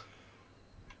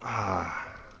 Ah.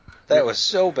 that was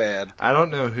so bad. I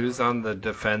don't know who's on the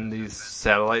defend these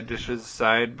satellite dishes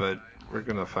side, but we're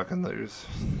gonna fucking lose.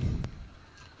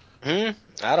 I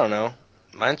don't know.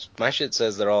 My shit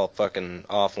says they're all fucking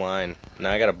offline.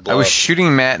 Now I gotta blow I was up.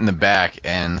 shooting Matt in the back,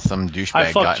 and some I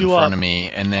douchebag fucked got in you front up. of me,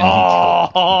 and then he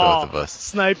killed both of us.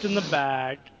 Sniped in the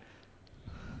back.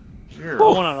 You're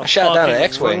Going on a I shot down an fucking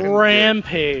X-wing.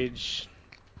 rampage.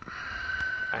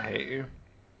 I hate you.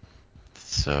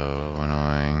 So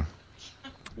annoying.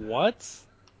 What?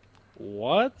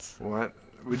 What? What?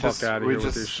 We Fuck just outta we here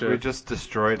with your just shit. we just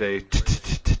destroyed a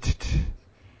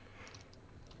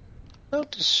Don't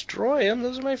destroy them.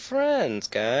 Those are my friends,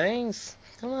 guys.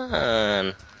 Come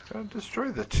on. Don't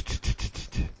destroy the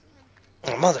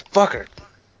Oh, motherfucker.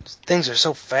 These things are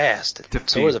so fast.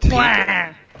 So are the Defeat.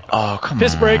 people. Oh, come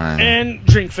Piss on. break and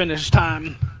drink finish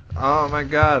time. Oh my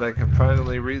god, I can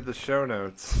finally read the show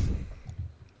notes.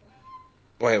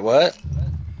 Wait, what?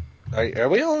 Are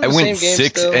we all in I the same went game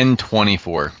 6 still? and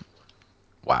 24.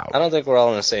 Wow. I don't think we're all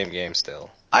in the same game still.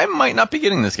 I might not be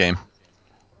getting this game.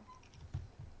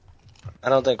 I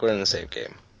don't think we're in the same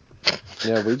game.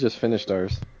 Yeah, we just finished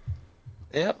ours.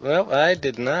 Yep, well, I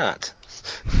did not.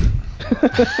 No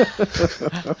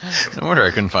wonder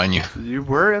I couldn't find you. You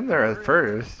were in there at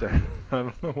first. I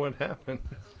don't know what happened.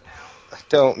 I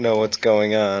don't know what's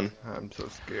going on. I'm so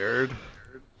scared.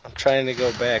 I'm trying to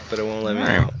go back, but it won't let me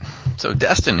Alright. out. So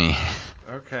Destiny.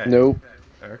 Okay. Nope.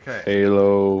 Okay.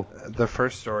 Halo. The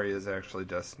first story is actually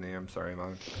Destiny. I'm sorry,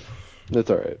 Mom. That's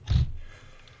alright.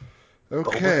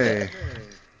 Okay.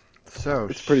 So,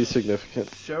 It's pretty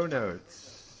significant. Show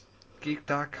notes.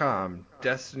 Geek.com.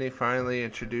 Destiny finally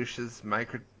introduces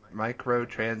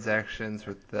microtransactions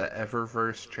with the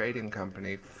Eververse trading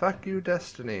company. Fuck you,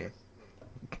 Destiny.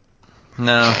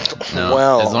 No.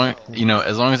 Well. As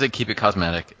long as they keep it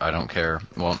cosmetic, I don't care.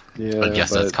 Well, Yeah, I guess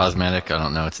that's but cosmetic. I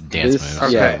don't know. It's a dance move.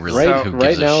 Okay, yeah, really, so- who right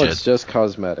gives a now shit? it's just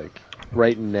cosmetic.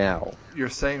 Right now. You're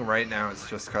saying right now it's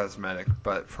just cosmetic,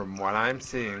 but from what I'm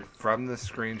seeing from the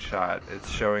screenshot, it's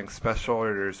showing special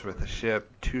orders with a ship,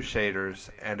 2 shaders,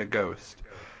 and a ghost.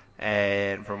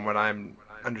 And from what I'm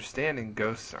understanding,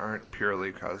 ghosts aren't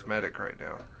purely cosmetic right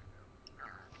now.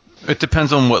 It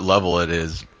depends on what level it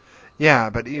is. Yeah,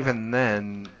 but even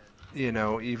then,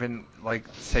 even like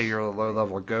say you're a low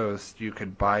level ghost, you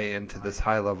could buy into this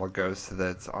high level ghost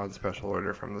that's on special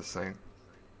order from this thing.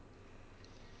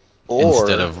 Or,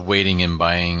 Instead of waiting and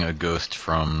buying a ghost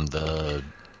from the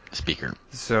speaker.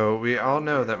 So we all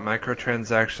know that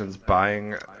microtransactions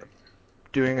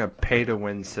doing a pay to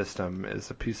win system is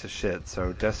a piece of shit.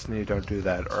 So Destiny, don't do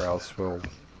that, or else we'll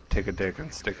take a dick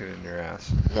and stick it in your ass.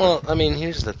 well, I mean,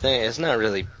 here's the thing. It's not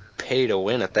really pay to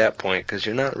win at that point, because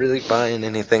you're not really buying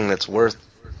anything that's worth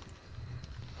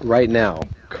Right now.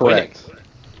 Correct. winning.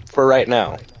 For right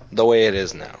now. The way it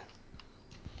is now.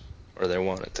 Or they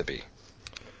want it to be.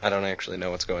 I don't actually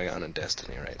know what's going on in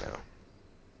Destiny right now.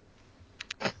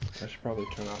 I should probably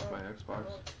turn off my Xbox.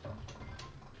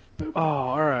 Oh,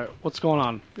 alright. What's going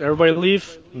on? Everybody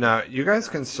leave? No, you guys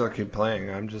can still keep playing.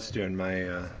 I'm just doing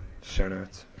my show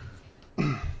notes.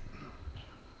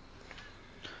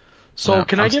 So, No,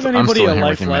 can I'm I give I'm anybody still a here with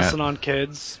life you, Matt. lesson on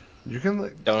kids? You can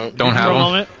Don't Don't For have a them.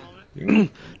 moment?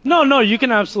 No, you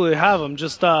can absolutely have them.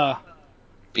 Just,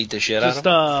 beat the shit out of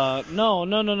them. no.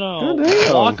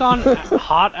 Goddamn. Walk on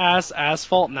hot ass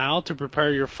asphalt now to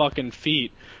prepare your fucking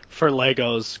feet for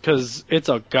Legos, because it's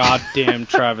a goddamn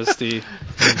travesty.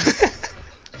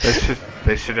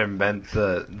 They should invent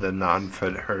the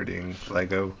non-foot hurting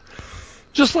Lego.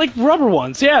 Just like rubber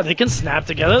ones. Yeah, they can snap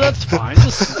together. That's fine.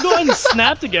 Just go ahead and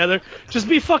snap together. Just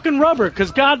be fucking rubber,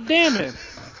 because goddamn it.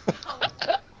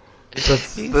 He's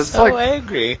That's so like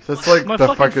angry. that's like My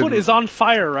the fucking foot is on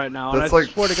fire right now, and I that's like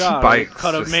swear to God, I spikes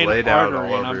cut a just main laid out artery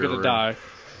all and over I'm your gonna room. die.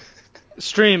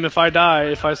 Stream, if I die,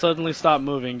 if I suddenly stop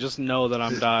moving, just know that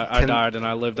I died and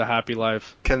I lived a happy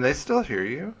life. Can they still hear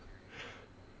you?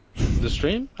 The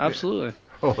stream? Absolutely.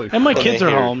 Holy And my fuck. kids they are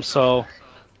hear- home, so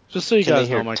just so you Can they guys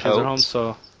know, hear my kids are home. totes?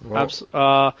 So,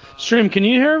 Well, stream, can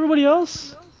you hear everybody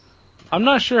else? I'm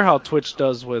not sure how Twitch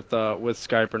does with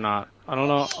Skype or not. I don't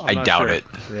know. I'm I not doubt sure. it.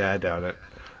 yeah, I doubt it.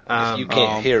 If you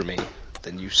can't Um, hear me,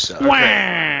 then you suck.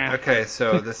 Wah! Okay,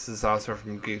 so this is also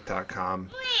from Geek.com.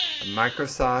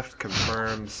 Microsoft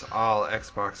confirms all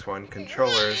Xbox One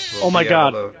controllers will Oh my be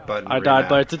God. able to button I died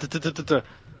by remap.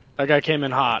 that guy came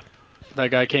in hot. That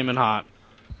guy came in hot.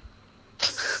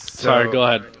 So, Sorry, go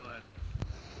ahead.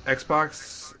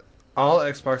 all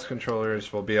Xbox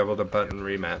controllers will be able to button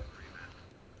remap.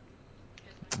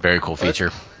 Very cool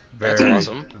feature. That's Very,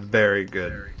 awesome. very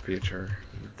good feature.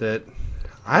 That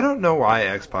I don't know why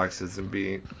Xbox isn't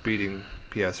beating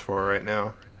PS4 right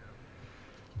now.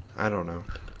 I don't know.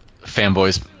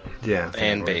 Fanboys. Yeah,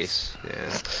 Fan fanboys. base.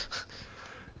 Yeah.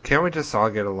 Can't we just all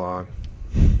get along?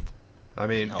 I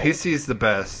mean, No. PC's the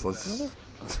best.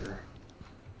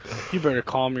 You better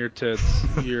calm your tits.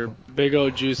 Your big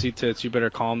old juicy tits. You better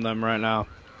calm them right now.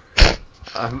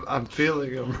 I'm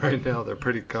feeling them right now. They're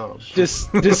pretty calm.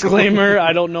 Disclaimer,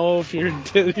 I don't know if your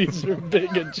titties are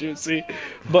big and juicy,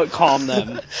 but calm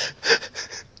them.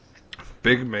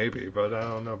 Big maybe, but I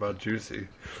don't know about juicy.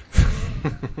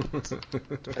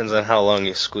 Depends on how long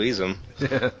you squeeze them.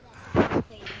 Yeah.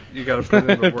 You gotta put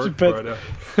in the work, brother.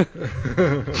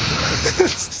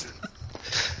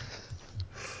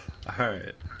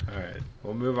 Alright.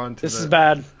 We'll move on to This is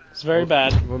bad. It's very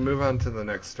bad. We'll move on to the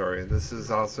next story. This is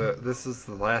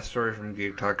the last story from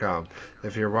Geek.com.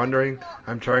 If you're wondering,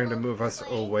 I'm trying to move us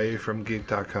away from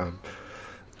Geek.com.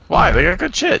 Why? They got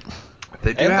good shit.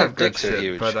 They do And their have good dicks are shit,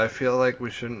 huge. but I feel like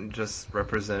we shouldn't just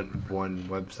represent one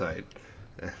website.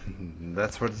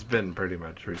 That's what it's been pretty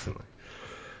much recently.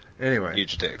 Anyway,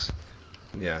 Huge dicks.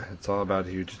 yeah, it's all about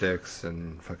huge dicks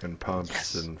and fucking pumps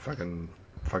Yes. and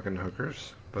fucking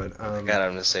hookers. But I got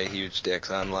him to say huge dicks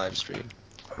on live stream.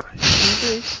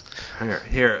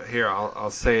 here,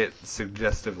 I'll say it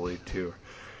suggestively too.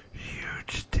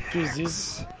 Huge dicks.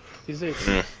 Jeez, these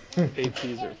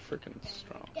APs are freaking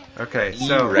strong. Okay,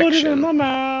 so Erect. Put it in my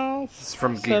mouth. this is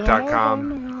from Set 'em Geek.com. up on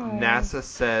my mouth. NASA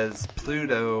says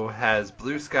Pluto has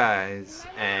blue skies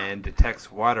and detects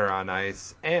water on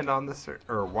ice and on the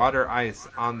water ice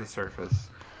on the surface.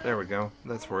 There we go.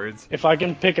 That's words. If I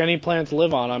can pick any planet to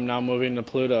live on, I'm now moving to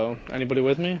Pluto. Anybody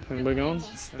with me? Anybody going? The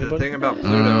Anybody? thing about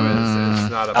Pluto is it's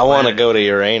not a planet. I want to go to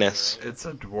Uranus. It's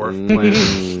a dwarf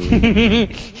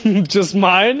planet. Just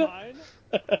mine?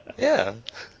 Yeah.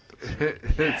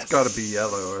 It's got to be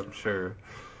yellow, I'm sure.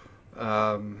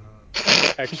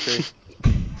 Extra.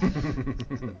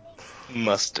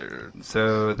 Mustard.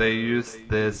 So they used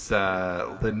this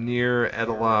linear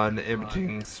etalon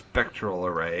imaging spectral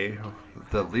array,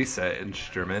 the LISA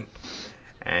instrument,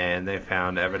 and they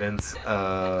found evidence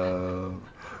of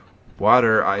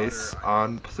water ice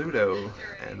on Pluto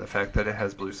and the fact that it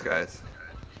has blue skies.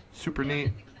 Super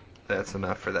neat. That's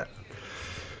enough for that.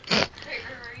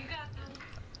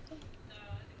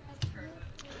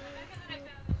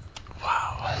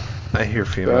 Wow. I hear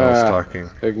females talking.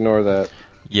 Ignore that,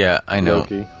 Yeah, I know.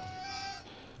 Loki.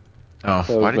 Oh,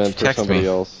 That why was did you meant for text somebody me?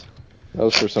 else. That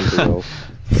was for somebody else.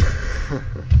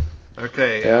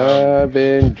 Okay. I've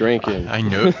been drinking. I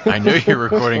know you're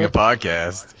recording a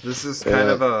podcast. This is kind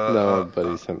of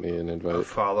Nobody sent me an a invite.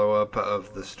 follow-up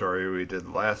of the story we did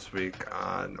last week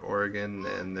on Oregon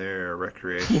and their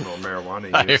recreational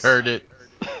marijuana I use. heard it.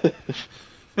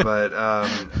 But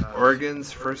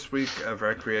Oregon's first week of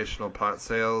recreational pot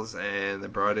sales, and they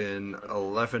brought in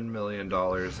 $11 million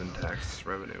in tax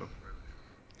revenue.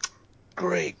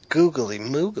 Great googly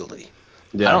moogly.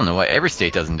 Yeah. I don't know why every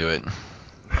state doesn't do it.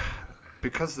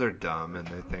 Because they're dumb and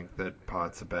they think that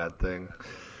pot's a bad thing.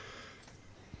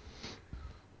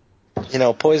 You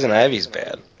know, poison ivy's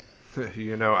bad.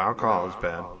 You know, alcohol is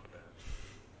bad.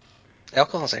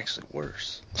 Alcohol's actually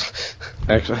worse.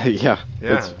 Actually, yeah.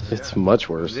 Yeah, It's much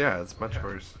worse. Yeah, it's much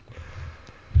worse.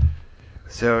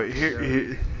 So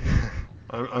here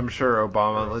I'm sure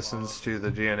Obama listens to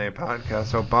the G.N.A.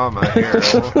 podcast. Obama, here,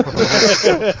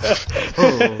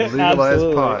 legalize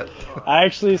Absolutely. pot. I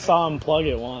actually saw him plug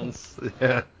it once.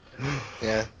 Yeah.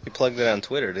 Yeah, he plugged it on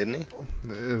Twitter, didn't he?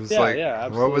 It was Yeah, like, yeah,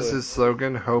 what was absolutely. his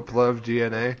slogan? Hope, love,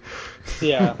 G.N.A.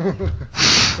 Yeah.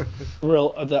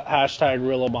 The hashtag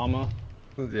real Obama.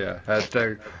 Yeah,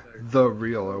 hashtag the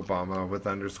real Obama with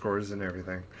underscores and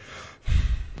everything.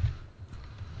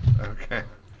 Okay.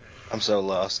 I'm so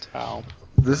lost. Ow.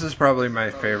 This is probably my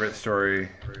favorite story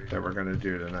that we're going to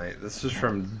do tonight. This is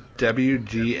from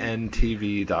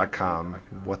WGNTV.com.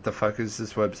 What the fuck is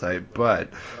this website? But,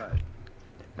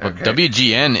 Well, okay.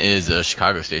 WGN is a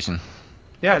Chicago station.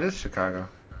 Yeah, it is Chicago.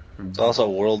 It's also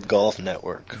World Golf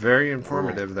Network. Very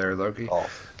informative there, Loki.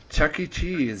 Golf. Chuck E.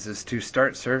 Cheese is to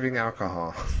start serving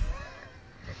alcohol.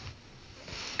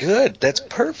 Good. That's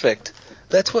perfect.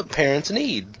 That's what parents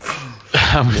need.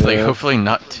 I was like, Yeah. hopefully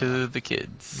not to the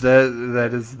kids.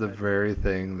 That is the very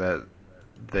thing that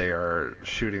they are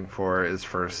shooting for, is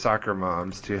for soccer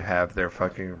moms to have their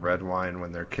fucking red wine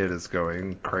when their kid is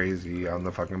going crazy on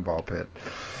the fucking ball pit.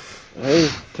 Hey,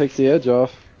 takes the edge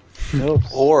off.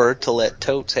 Helps. Or to let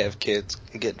totes have kids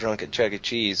get drunk at Chuck E.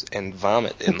 Cheese and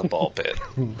vomit in the ball pit.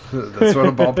 That's what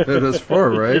a ball pit is for,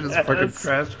 right? It's a fucking Yes.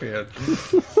 trash can.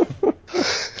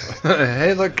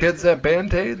 Hey, look, kids, that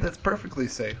Band-Aid, that's perfectly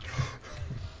safe.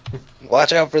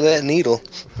 Watch out for that needle.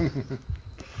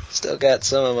 Still got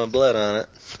some of my blood on it.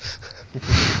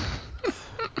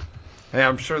 Hey,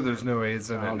 I'm sure there's no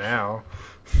AIDS in it Ouch. now.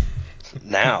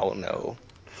 Now, no.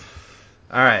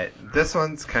 Alright, this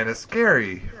one's kind of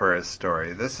scary for a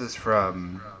story. This is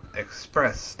from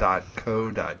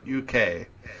express.co.uk.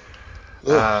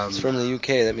 It's from the UK.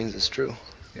 That means it's true.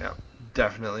 Yeah,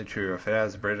 definitely true. If it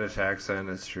has a British accent,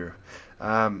 it's true.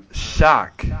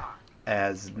 Shock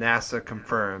as NASA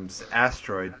confirms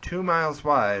asteroid 2 miles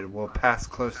wide will pass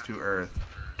close to Earth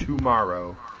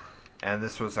tomorrow. And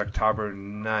this was October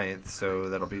 9th, so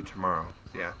that'll be tomorrow.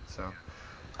 Yeah, so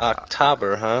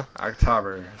October, huh?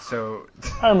 October. So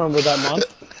I remember that month.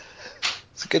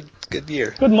 It's a good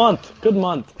year. Good month. Good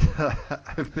month.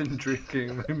 I've been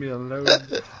drinking. Leave me alone.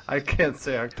 I can't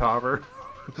say October.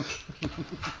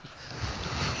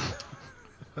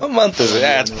 What month is it?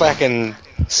 It's fucking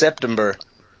September.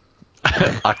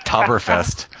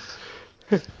 Oktoberfest.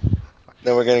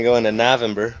 Then we're gonna go into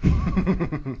November.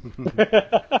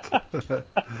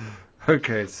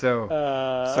 Okay, so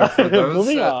for those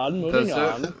moving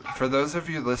on. for those of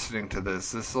you listening to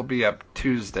this will be up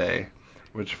Tuesday,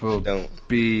 which will Don't.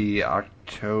 be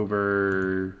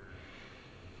October.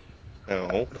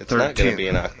 No, it's not gonna be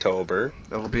in October.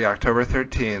 It'll be October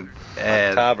 13th.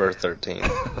 And October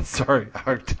 13th. sorry,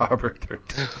 October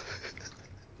 13th.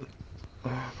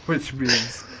 Which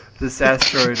means this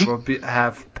asteroid will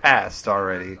have passed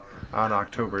already on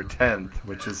October 10th,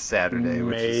 which is Saturday,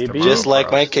 which is Maybe. tomorrow. Just like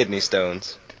for my us. kidney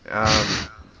stones.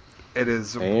 It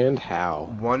is And how?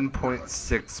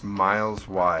 1.6 miles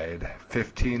wide,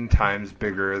 15 times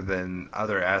bigger than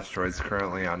other asteroids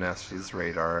currently on NASA's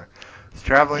radar. It's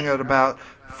traveling at about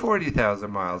 40,000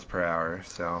 miles per hour,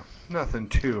 so nothing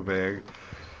too big.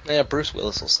 Yeah, Bruce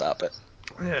Willis will stop it.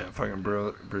 Yeah, fucking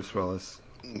Bruce Willis.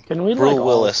 Can we, Brule like, all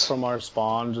Willis. from our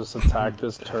spawn just attack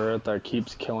this turret that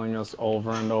keeps killing us over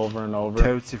and over and over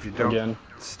Totes, if you don't again?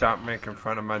 stop making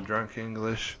fun of my drunk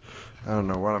English, I don't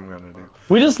know what I'm gonna do.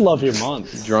 We just love your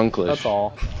months. Drunklish. That's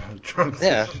all. Drunk.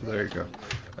 Yeah. There you go.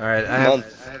 All right,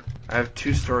 Month. I have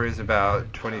two stories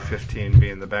about 2015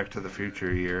 being the Back to the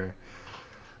Future year.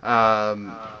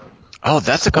 Oh,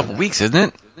 that's a couple weeks, isn't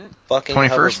it? Fucking 21st?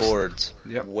 hoverboards.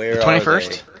 Yep. Where The are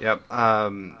 21st? they? Yep.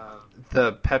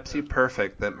 The Pepsi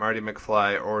Perfect that Marty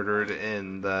McFly ordered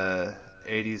in the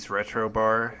 80s retro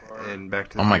bar in Back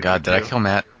to the Oh my Future god, did I 2. kill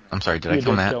Matt? I'm sorry, did I You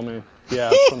kill did Matt? kill me. Yeah,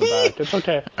 it's from the back. It's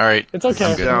okay. All right. It's okay.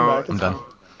 I'm good. From the back. I'm It's done.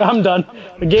 fine. I'm done.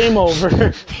 Game over.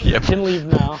 Yep. You can leave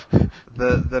now.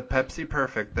 The Pepsi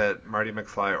Perfect that Marty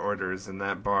McFly orders in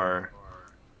that bar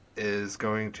is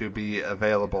going to be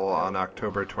available on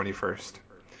October 21st.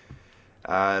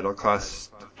 It'll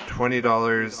cost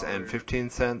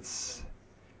 $20.15,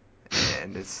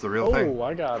 and it's the real thing. Oh,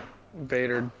 I got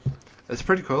baited. It's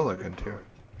pretty cool looking too.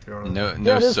 If you wanna... No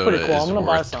Yeah, it is soda pretty cool. I'm is gonna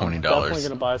buy worth some. $20. Definitely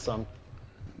gonna buy some.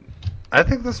 I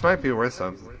think this might be worth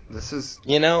something. This is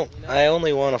You know, I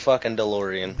only want a fucking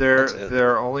DeLorean. That's it.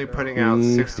 they're only putting out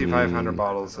Mhm. 6,500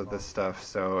 bottles of this stuff.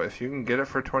 So if you can get it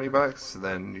for $20,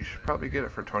 then you should probably get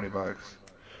it for $20.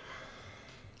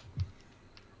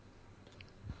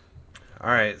 All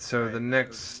right, so the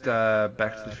next Back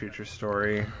to the Future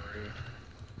story.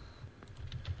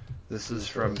 This is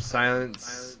from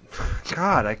Science.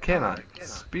 God, I cannot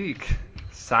speak.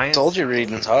 Science. Told you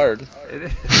reading's hard. It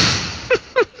is.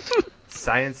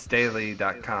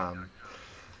 ScienceDaily.com.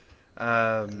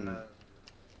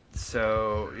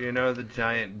 So, you know the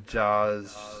giant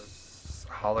Jaws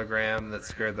hologram that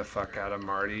scared the fuck out of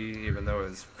Marty, even though it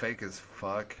was fake as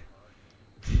fuck?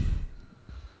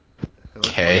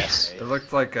 Okay. Yes. It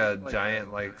looked like a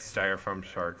giant, like, styrofoam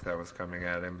shark that was coming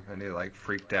at him, and he, like,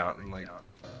 freaked out and, like,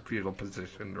 fetal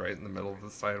positioned right in the middle of the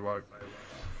sidewalk.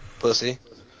 Pussy.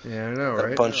 Yeah, I know, I'd have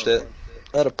right? punched it.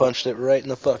 I'd have punched it right in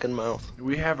the fucking mouth.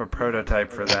 We have a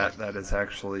prototype for that is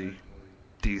actually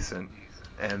decent.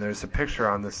 And there's a picture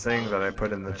on this thing that I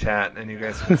put in the chat, and you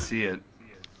guys can see it.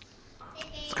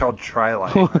 It's called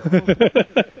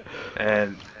Trilight.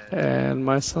 And And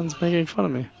my son's making fun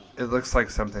of me. it looks like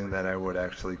something that I would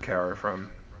actually cower from.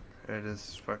 It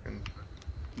is fucking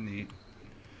neat.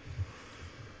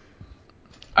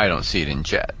 I don't see it in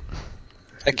chat.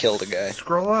 I killed a guy.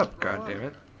 Scroll up,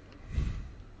 goddammit.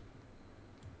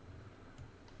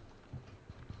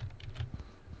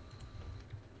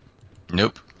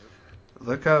 Nope.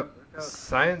 Look up I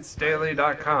didn't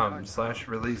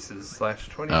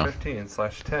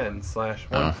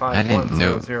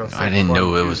know. I didn't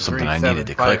know it was something I needed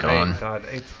to click on.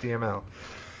 .html.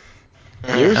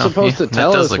 You're Oh, supposed yeah, to that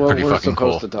tell does us look what pretty we're fucking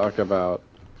supposed cool. to talk about.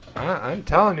 I'm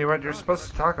telling you what you're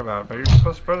supposed to talk about, but you're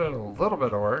supposed to put in a little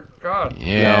bit of work. God.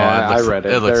 Yeah, No, I looks, read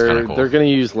it. It looks kind of They're cool. gonna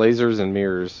use lasers and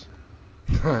mirrors.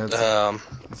 That's the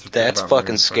thing That's about fucking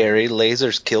mirrors, scary.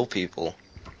 Lasers kill people.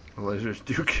 Lasers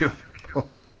do kill people.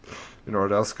 You know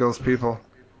what else kills people?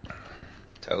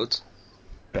 Toads?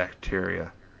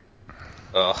 Bacteria.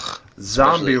 Ugh.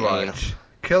 Zombie Especially watch.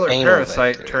 Killer anal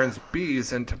parasite bacteria. turns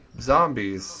bees into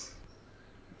zombies.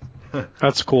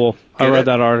 That's cool. I Get read it?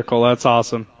 that article. That's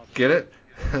awesome. Get it?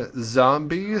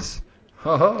 Zombies?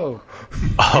 Oh.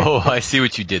 Oh, I see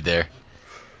what you did there.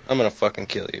 I'm gonna fucking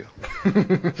kill you.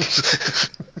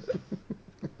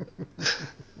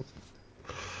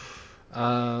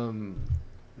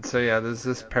 So yeah, there's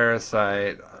this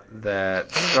parasite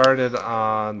that started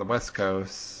on the West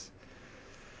Coast.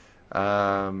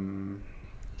 Let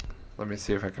me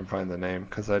see if I can find the name,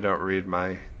 because I don't read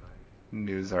my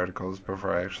news articles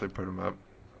before I actually put them up.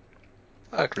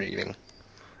 Fuck reading.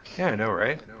 Yeah, I know,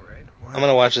 right? I'm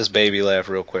gonna watch this baby laugh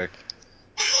real quick.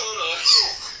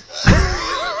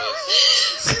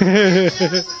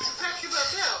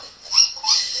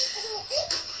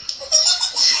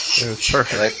 It was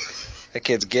perfect. That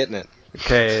kid's getting it.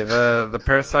 Okay, the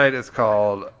parasite is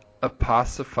called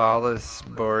Apoccephalus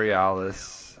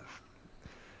borealis,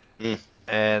 Mm.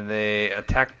 and they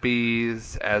attack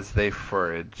bees as they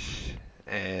forage,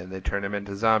 and they turn them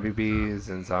into zombie bees,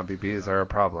 and zombie bees are a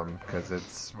problem because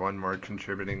it's one more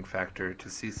contributing factor to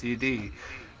CCD.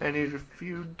 And if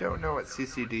you don't know what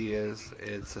CCD is,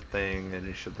 it's a thing, and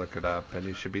you should look it up, and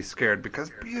you should be scared because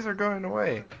bees are going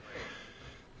away.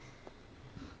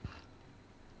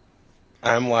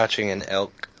 I'm watching an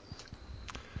elk.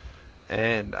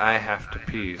 And I have to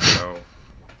pee, so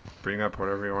bring up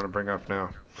whatever you want to bring up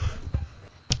now.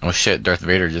 Oh shit, Darth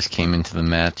Vader just came into the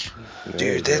match. Yeah, Dude,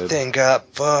 he that did. thing got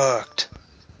fucked.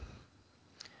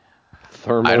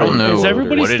 Thermal I don't know Is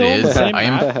everybody what it still in the is. same I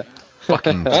am map?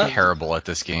 fucking Huh? terrible at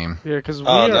this game. Yeah, because we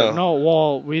Oh, are no.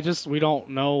 well, we don't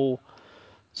know.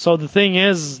 So the thing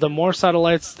is, the more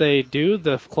satellites they do,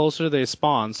 the closer they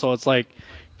spawn. So it's like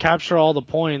capture all the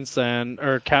points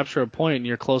or capture a point, and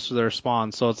you're closer to their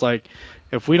spawn. So it's like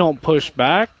if we don't push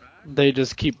back, they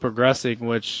just keep progressing,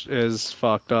 which is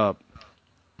fucked up.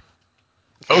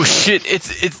 Oh shit,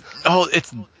 it's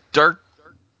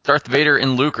Darth Vader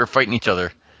and Luke are fighting each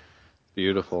other.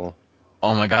 Beautiful.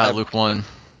 Oh my god, Luke won.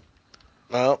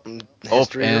 Well, Oh,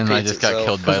 history and I repeats just got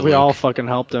killed itself. by Because we all Luke. fucking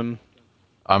helped him.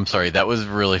 I'm sorry, that was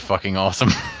really fucking awesome.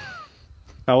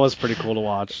 That was pretty cool to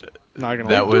watch. Not gonna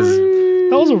That lie. was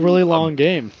That was a really long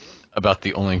game. about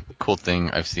the only cool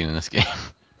thing I've seen in this game.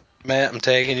 Matt, I'm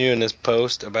tagging you in this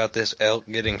post about this elk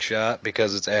getting shot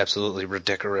because it's absolutely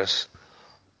ridiculous.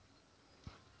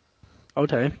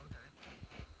 Okay.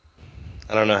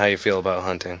 I don't know how you feel about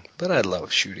hunting, but I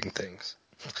love shooting things.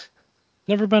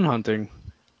 Never been hunting.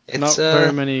 It's Not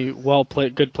very many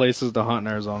good places to hunt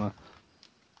in Arizona.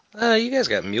 you guys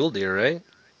got mule deer, right?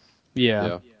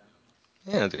 Yeah.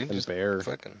 Yeah, dude. And Just bear.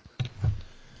 fucking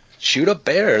shoot a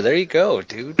bear. There you go,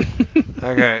 dude.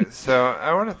 Okay, so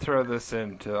I want to throw this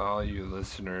in to all you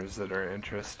listeners that are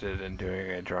interested in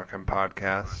doing a drunken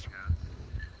podcast.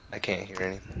 I can't hear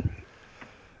anything.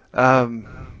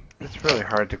 It's really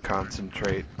hard to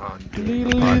concentrate on doing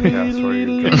a podcast while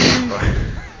you're drinking.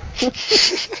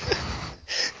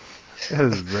 It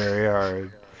is very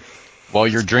hard. While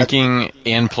you're drinking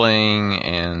and playing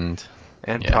and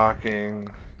Talking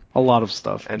A lot of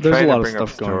stuff. and There's a trying to lot of bring up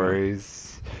stuff going on.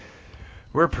 stories.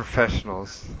 We're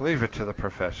professionals. Leave it to the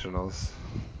professionals.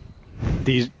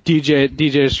 These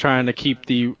DJ's trying to keep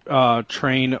the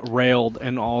train railed,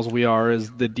 and all we are is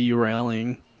the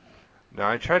derailing. No,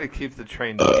 I try to keep the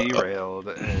train derailed,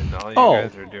 and all you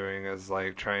guys are doing is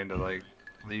like trying to like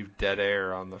leave dead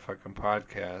air on the fucking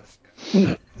podcast.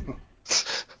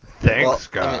 Thanks,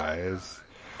 Well, I mean, guys.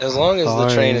 As long as the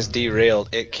Sorry. train is derailed,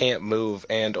 it can't move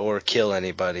and or kill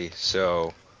anybody.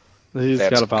 So He's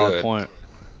that's got a valid good. point.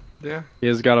 Yeah, He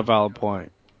has got a valid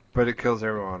point. but it kills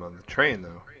everyone on the train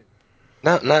though.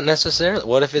 Not necessarily.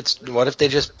 What if they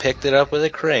just picked it up with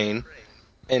a crane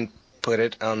and put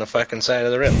it on the fucking side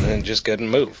of the rail and it just couldn't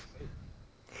move?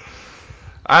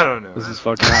 I don't know. This is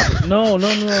fucking happening. No.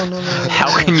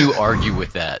 How can you argue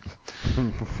with that?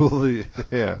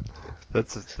 Yeah,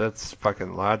 that's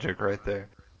fucking logic right there.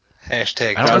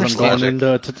 Hashtag I don't Guys, I'm George understand.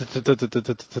 going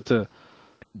Logic. into.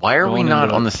 Why are we Going not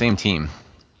into- on the same team?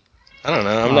 I don't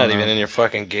know. I'm Oh, not no. even in your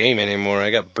fucking game anymore. I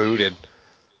got booted.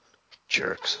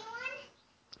 Jerks.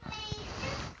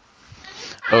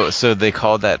 Oh, so they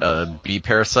call that bee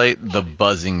parasite the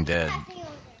buzzing dead.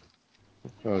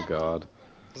 Oh God.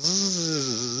 That's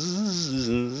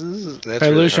Hey,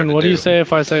 really Lucian, hard what to do you do. say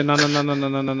if I say no?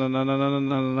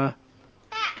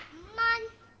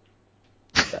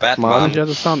 Why Batman. did you have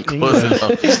to sound Close English?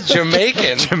 enough. He's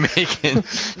Jamaican. Jamaican.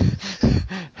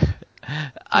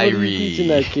 What are you teaching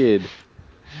that kid?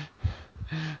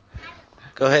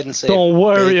 Go ahead and say Don't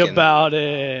worry bacon. about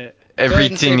it. Go ahead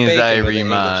and say Everything is bacon with Irie, an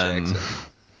man. English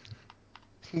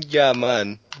accent. Yeah,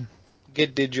 man.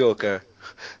 Get the joker.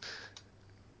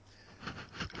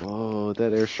 Whoa,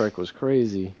 that airstrike was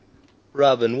crazy.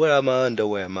 Robin, where are my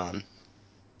underwear, man?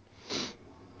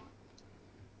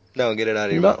 No, get it out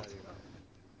of your No. mouth.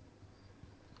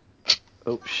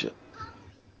 Oh shit.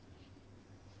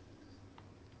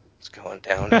 It's going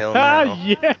downhill now.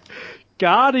 Yeah,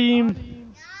 got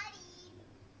him.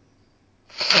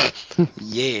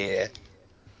 Yeah.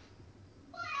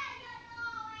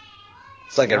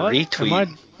 It's like What? a retweet.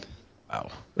 Am I? Wow.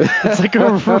 It's like a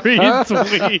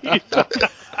retweet.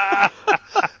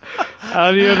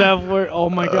 I don't even have where. Oh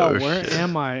my god, where shit.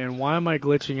 am I? And why am I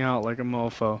glitching out like a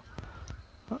mofo?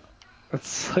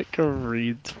 It's like a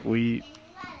retweet.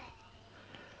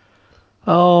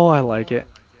 Oh, I like it.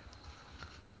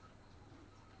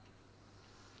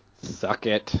 Suck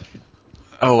it.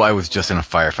 Oh, I was just in a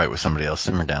firefight with somebody else.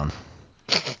 Simmer down.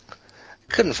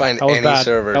 Couldn't find That was any bad.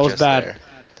 server That was just bad. there.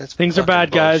 That's Things are fucking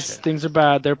bad, guys. bullshit. Things are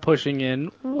bad. They're pushing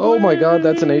in. Oh my god,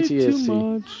 that's an way ATSC. Too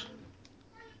much.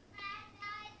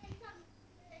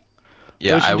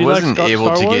 Yeah, Lucian, I do you like wasn't able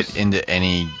Star to Wars? get into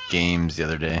any games the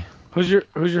other day. Who's your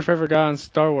favorite guy in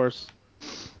Star Wars?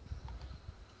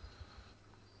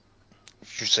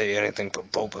 If you say anything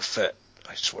but Boba Fett,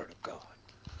 I swear to God.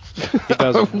 He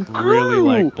does really Crew!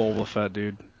 like Boba Fett,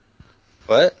 dude.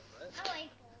 What?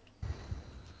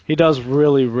 He does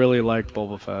really like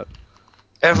Boba Fett.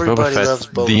 Everybody Boba Fett's loves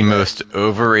Boba the Fett. most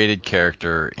overrated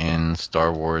character in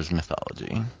Star Wars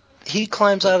mythology. He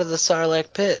climbs out of the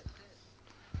Sarlacc pit.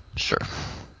 Sure.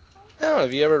 No,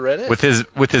 have you ever read it? With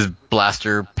his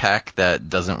blaster pack that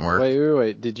doesn't work.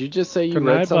 Wait. Did you just say you Good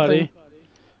read night, something? buddy.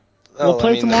 We'll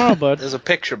play tomorrow, bud. There's a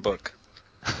picture book.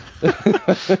 There's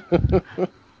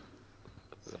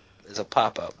a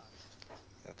pop-up.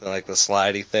 Like the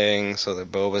slidey thing, so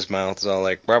that Boba's mouth is all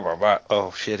like, blah, blah, blah.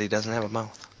 Oh shit, he doesn't have a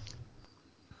mouth.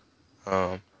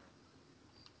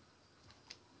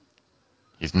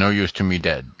 He's no use to me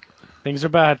dead. Things are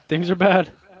bad. Things are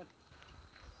bad.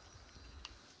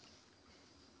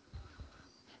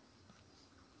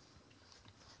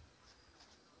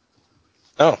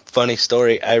 Oh, funny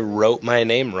story. I wrote my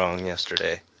name wrong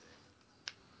yesterday.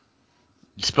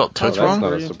 You spelled Oh, totes that's wrong?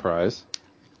 not a surprise.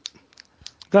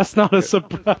 That's not a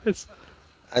surprise.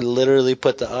 I literally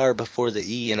put the R before the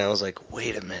E, and I was like,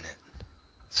 wait a minute.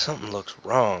 Something looks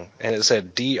wrong. And it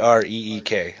said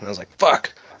Dreek. And I was like,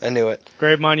 fuck. I knew it.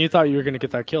 Gravemine, you thought you were gonna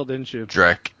get that kill, didn't you?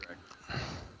 Drek.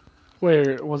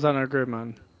 Where was that not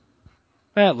Gravemine?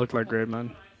 That looked like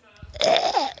Gravemine.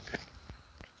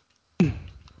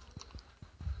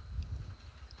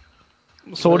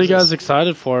 So what are you guys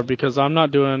excited for? Because I'm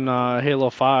not doing Halo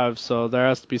 5, so there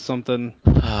has to be something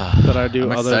that I do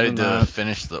I'm other excited than to that.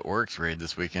 finish the Orcs raid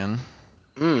this weekend.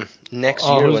 Next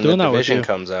Oh, year who's when the doing that with Division you?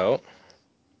 comes out.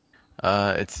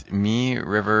 It's me,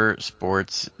 River,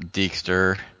 Sports,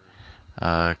 Deekster,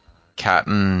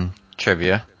 Captain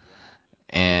Trivia,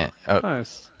 and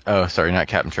Nice. sorry, not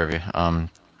Captain Trivia.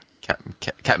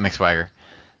 Captain McSwagger.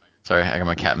 Sorry, I got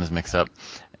my captains mixed up.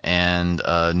 And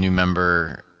new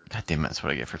member. God damn it, that's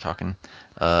what I get for talking.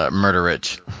 Murder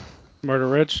Rich. Murder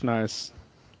Rich, nice.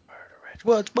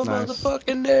 What's my Nice.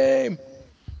 motherfucking name?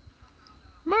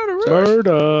 Murder Rich.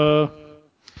 Murder.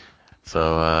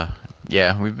 So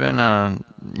yeah, we've been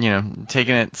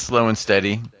taking it slow and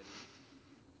steady,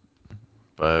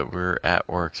 but we're at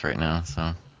Orcs right now,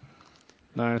 so.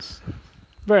 Nice.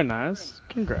 Very nice.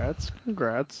 Congrats.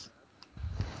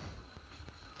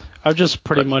 I've just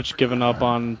pretty much given up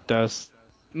on Des.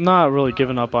 not really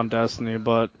given up on Destiny,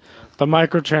 but the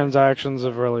microtransactions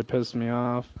have really pissed me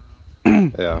off.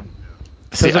 Yeah.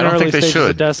 See, Because I in don't think early they stages of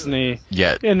should Destiny,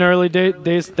 yet. in early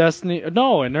days Destiny,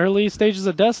 no, in early stages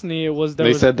of Destiny, there They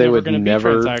was said they never would going to be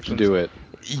never transactions. do it.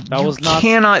 That You was not.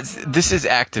 cannot. This is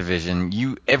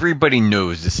Activision. Everybody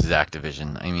knows this is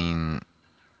Activision. I mean,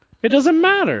 It doesn't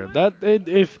matter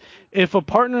if a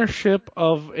partnership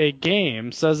of a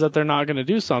game says that they're not going to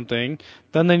do something,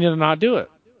 then they need to not do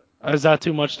it. Is that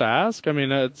too much to ask? I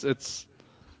mean, it's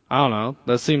I don't know.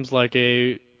 That seems like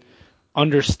a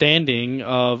understanding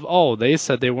of, oh, they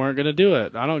said they weren't going to do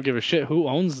it. I don't give a shit who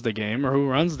owns the game or who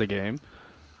runs the game.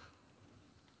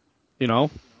 You know,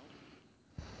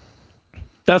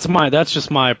 that's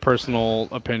just my personal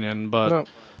opinion, but No,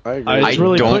 I agree I with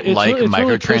you. don't like it's really pushed me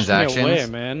away, microtransactions,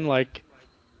 man. Like,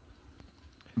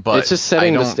 but It's just I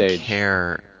setting the don't stage.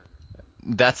 care.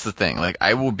 That's the thing. Like,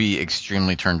 I will be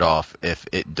extremely turned off if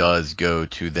it does go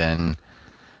to then,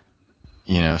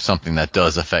 something that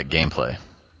does affect gameplay.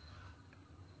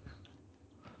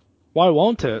 why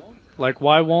won't it? Like,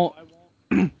 why won't?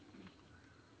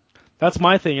 That's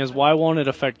my thing. Is why won't it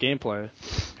affect gameplay?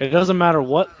 It doesn't matter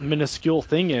what minuscule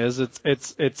thing is.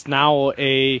 It's now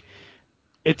a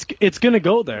it's gonna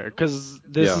go there because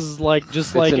this Yeah. is like just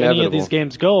It's like any of these inevitable.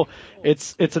 games go.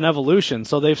 It's an evolution.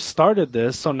 So they've started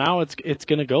this. So now it's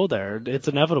gonna go there. It's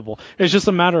inevitable. It's just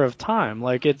a matter of time.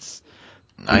 Like it's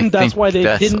I think that's a That's why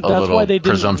little they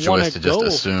didn't want to presumptuous to just go.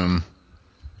 assume.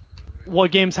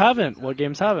 What games haven't? What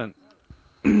games haven't?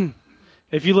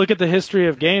 If you look at the history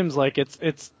of games, like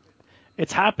it's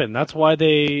happened. That's why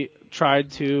they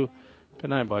tried to. Good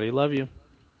night, buddy. Love you.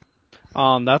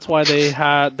 That's why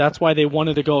they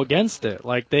wanted to go against it.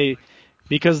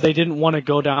 Because they didn't want to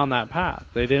go down that path.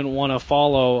 They didn't want to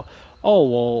follow, oh,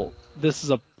 well, this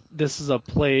is a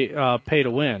pay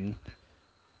to win.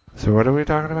 So what are we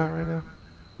talking about right now?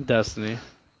 Destiny.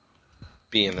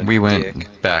 Being a We dick.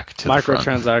 went back to the front.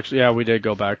 Microtransaction. Yeah, we did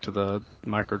go back to the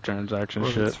microtransaction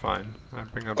Well, that's shit. fine. I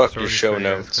bring up Fuck your stories show so you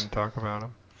guys notes. can talk about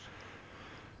them.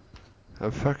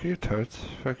 Fuck you, totes.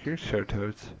 Fuck you, show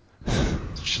totes.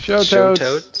 Show Show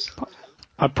totes. totes?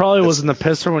 I probably was That's- in the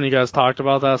pisser when you guys talked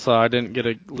about that, so I didn't get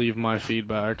to leave my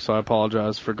feedback. So I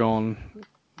apologize for going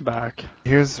back.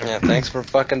 Here's Yeah, thanks for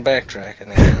fucking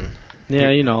backtracking again.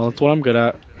 Yeah, that's what I'm good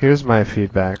at. here's my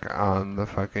feedback on the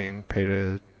fucking pay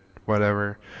to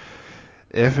whatever.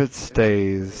 If it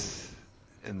stays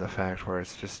in the fact where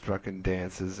it's just fucking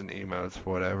dances and emotes,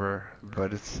 whatever,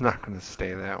 but it's not gonna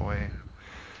stay that way.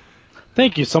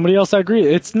 Thank you. Somebody else agreed.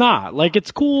 It's not. Like,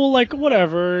 it's cool, like,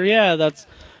 whatever. Yeah, that's,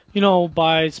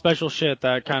 buy special shit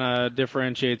that kind of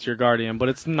differentiates your Guardian, but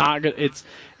it's not good.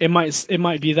 It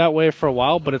might be that way for a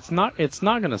while, but it's not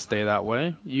going to stay that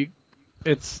way.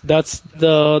 That's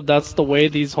the way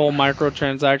these whole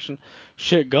microtransaction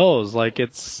shit goes. Like,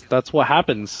 that's what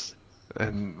happens.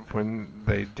 And when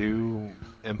they do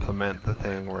implement the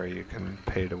thing where you can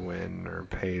pay to win or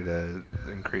pay to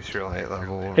increase your light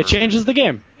level, It changes the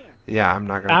game. yeah, I'm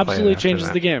not gonna play it Absolutely after changes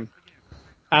that. the game.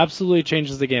 Absolutely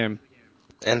changes the game.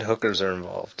 And hookers are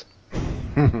involved.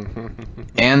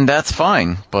 And that's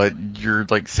fine, but you're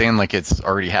like saying like it's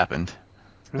already happened.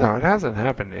 No, it hasn't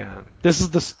happened yet. This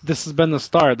has been the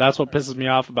start. That's what pisses me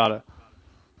off about it.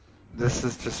 This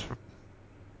is just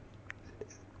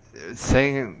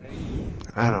saying,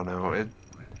 I don't know.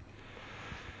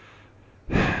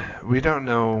 We don't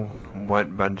know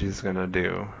what Bungie's gonna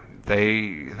do.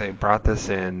 They brought this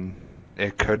in.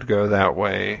 It could go that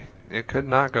way. It could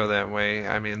not go that way.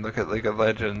 I mean, look at League of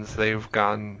Legends. They've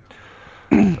gone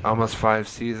almost 5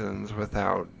 seasons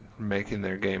without making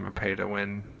their game a pay to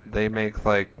win. They make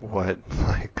like what,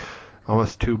 like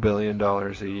almost $2 billion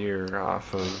a year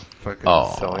off of fucking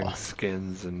selling Oh,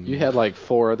 skins and. You had like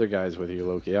 4 other guys with you,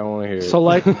 Loki. I don't want to hear it. So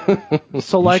like you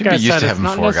should be I used said, to having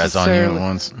 4 guys on you at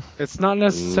once. it's not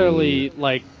necessarily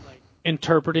like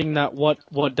interpreting that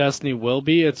what Destiny will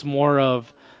be. It's more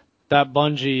of that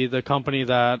Bungie, the company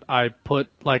that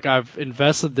I've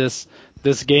invested this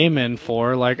game in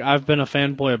for. Like, I've been a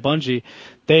fanboy of Bungie.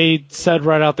 They said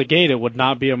right out the gate it would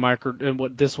not be a micro.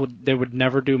 They would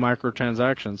never do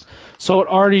microtransactions. So it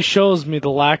already shows me the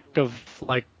lack of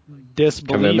like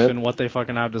disbelief Commitment? in what they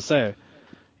fucking have to say.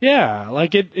 Yeah,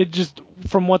 like it just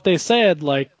from what they said,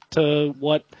 like to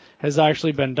what has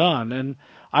actually been done, and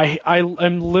I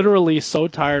am literally so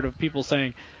tired of people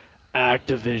saying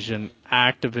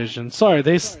Activision. Sorry,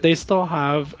 they still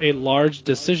have a large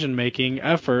decision making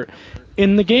effort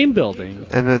in the game building.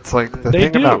 And it's like They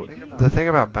do. the thing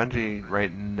about Bungie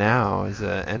right now as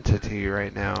an entity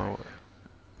right now.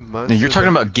 No, you're talking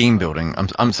about game building.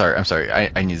 I'm sorry.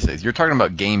 I need to say this. You're talking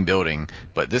about game building,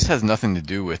 but this has nothing to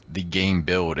do with the game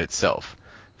build itself.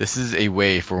 This is a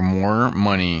way for more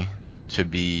money to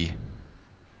be,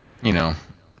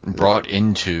 brought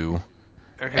into,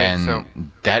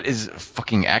 and that is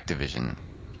fucking Activision.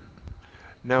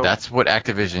 No, That's what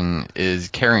Activision is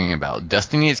caring about.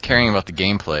 Destiny is caring about the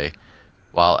gameplay,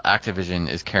 while Activision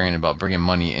is caring about bringing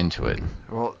money into it.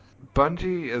 well,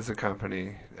 Bungie is a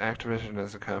company. Activision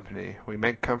is a company. We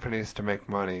make companies to make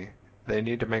money. They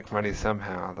need to make money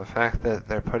somehow. The fact that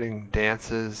they're putting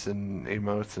dances and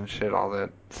emotes and shit, all that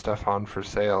stuff on for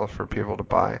sale for people to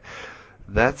buy,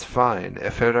 that's fine.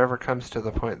 If it ever comes to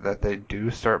the point that they do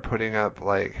start putting up,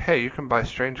 like, hey, you can buy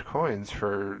strange coins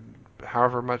for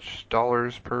however much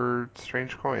dollars per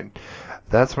strange coin,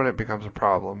 that's when it becomes a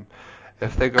problem.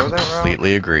 If they go that route,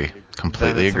 Completely agree. then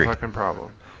Completely it's a agree. fucking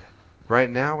problem. Right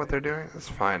now, what they're doing is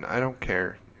fine. I don't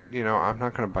care. I'm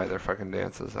not gonna buy their fucking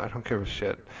dances. I don't give a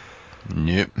shit.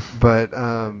 Nope. But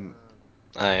I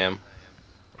am.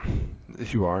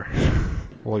 you are.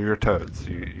 Well, you're toads.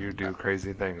 You do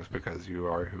crazy things because you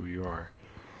are who you are.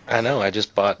 I know. I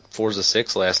just bought Forza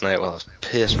 6 last night while I was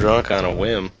pissed drunk on a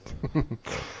whim.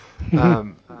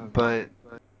 But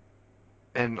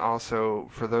and also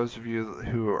for those of you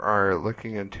who are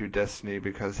looking into Destiny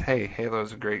because hey,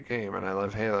 Halo's a great game and I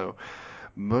love Halo.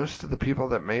 Most of the people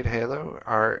that made Halo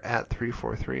are at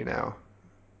 343 now.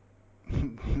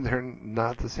 They're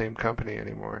not the same company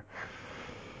anymore.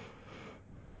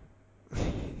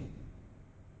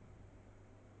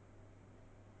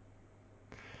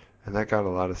 And that got a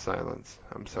lot of silence.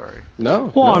 I'm sorry.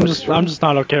 No. Well, no, I'm it's just true. I'm just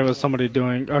not okay with somebody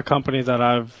doing a company that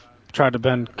I've tried to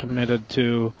been committed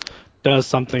to does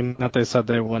something that they said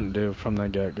they wouldn't do from the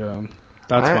get-go.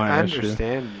 That's I my issue.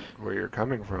 understand where you're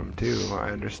coming from too. I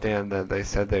understand that they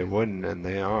said they wouldn't and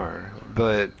they are.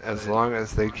 But as long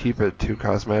as they keep it to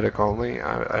cosmetic only,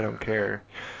 I don't care.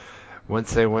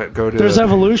 Once they go to There's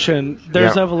evolution.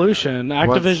 There's yeah, evolution.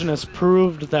 once Activision has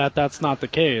proved that that's not the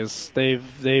case. They've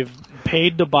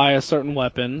paid to buy a certain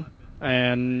weapon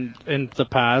and in the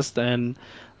past, and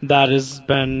that has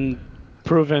been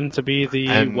proven to be the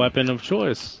and weapon of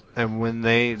choice.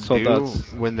 and So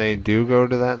that's when they do go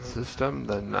to that system,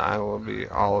 then I will be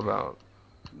all about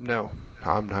no.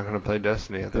 I'm not going to play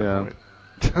Destiny at that yeah. point.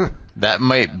 That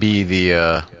might be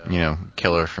the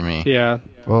killer for me. Yeah.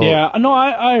 Well, Yeah. No,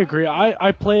 I agree.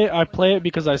 I play it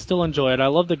because I still enjoy it. I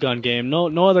love the gun game.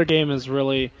 No other game is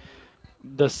really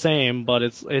the same, but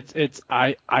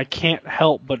I can't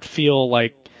help but feel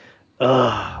like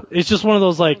it's just one of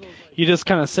those like you just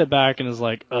kind of sit back and is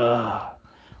like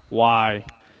why?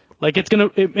 Like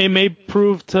it may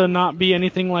prove to not be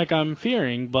anything like I'm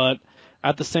fearing, but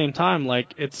at the same time,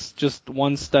 like it's just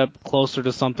one step closer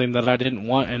to something that I didn't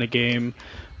want in a game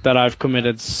that I've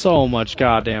committed so much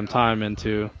goddamn time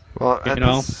into. well, You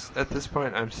know? at this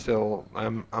point,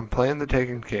 I'm playing the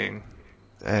Taken King,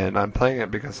 and I'm playing it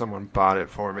because someone bought it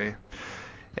for me,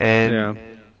 Yeah.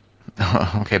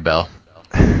 and Okay, Bell.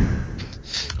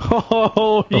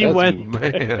 Oh, he That's went man,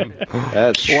 there.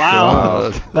 That's Wow.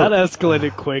 God. That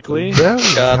escalated quickly. That was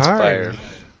Shots harsh. fired.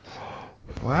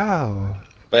 Wow.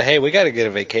 But hey, we got to get a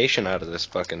vacation out of this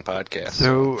fucking podcast.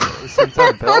 So since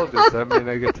I'm Belle, does that mean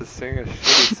I get to sing a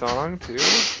shitty song too?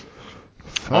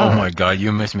 Fuck. Oh my god, you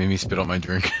almost made me spit out my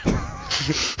drink.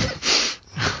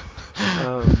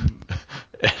 Um,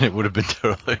 And it would have been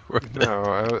totally worth it.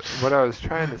 no, what I was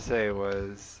trying to say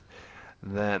was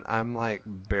that I'm like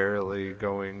barely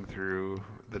going through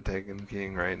the Taken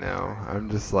King right now.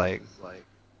 I'm just like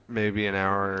maybe an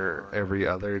hour every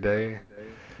other day.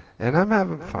 And I'm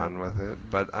having fun with it,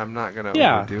 but I'm not gonna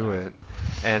Yeah. overdo it.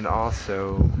 And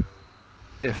also,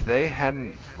 if they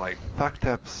hadn't like fucked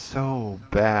up so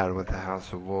bad with the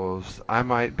House of Wolves, I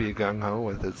might be gung ho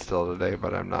with it still today,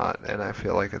 but I'm not, and I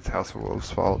feel like it's House of Wolves'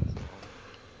 fault.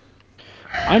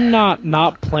 I'm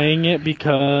not playing it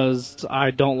because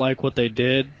I don't like what they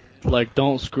did. Like,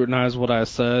 don't scrutinize what I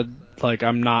said. Like,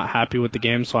 I'm not happy with the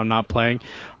game, so I'm not playing.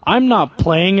 I'm not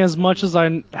playing as much as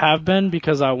I have been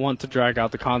because I want to drag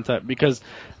out the content. Because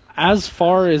as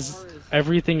far as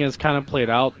everything is kind of played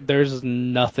out, there's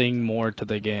nothing more to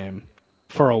the game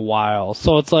for a while.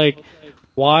 So it's like,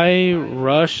 why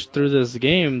rush through this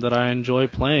game that I enjoy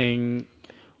playing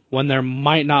when there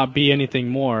might not be anything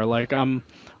more? Like, I'm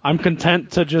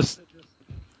content to just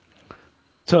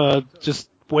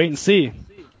wait and see.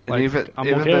 And Like I'm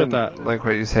even okay with that. then, like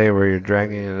what you say, where you're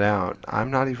dragging it out, I'm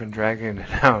not even dragging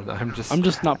it out. I'm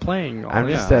just not playing. I'm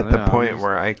just Yeah, at the yeah. point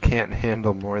where I can't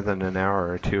handle more than an hour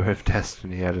or two of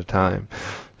Destiny at a time.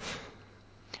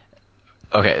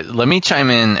 Okay, let me chime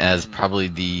in as probably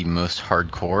the most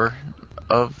hardcore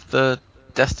of the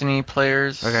Destiny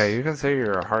players. Okay, you can say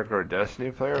you're a hardcore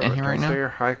Destiny player, In but here don't right say now? you're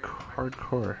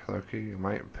hardcore, Loki. You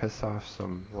might piss off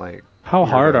some, like, How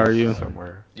hard are weirdos you?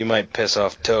 somewhere. You might piss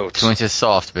off Totes. 2 inches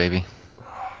soft, baby.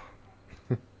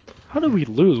 How did we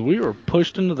lose? We were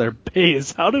pushed into their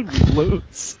base. How did we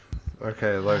lose?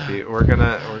 Okay, Loki, we're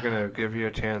gonna give you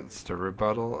a chance to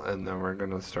rebuttal, and then we're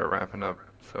gonna start wrapping up.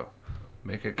 So,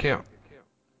 make it count.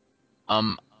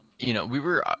 We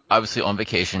were obviously on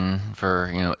vacation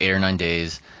for 8 or 9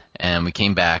 days, and we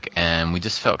came back and we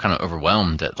just felt kind of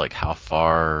overwhelmed at like how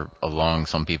far along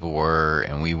some people were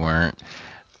and we weren't.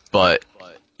 But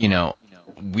you know,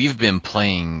 we've been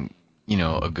playing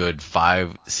a good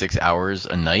 5-6 hours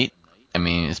a night. I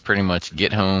mean, it's pretty much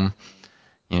get home,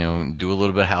 do a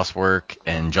little bit of housework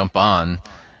and jump on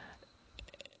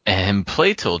and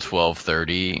play till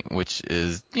 12:30, which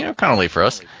is kind of late for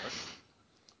us.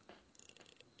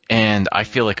 And I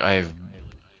feel like I've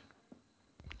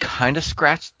kind of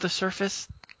scratched the surface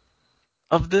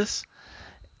of this,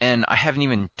 and I haven't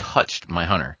even touched my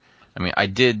hunter. I mean, I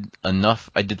did enough.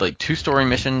 I did like 2 story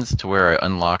missions to where I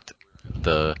unlocked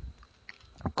the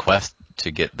quest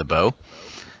to get the bow,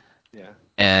 Yeah.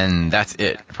 and that's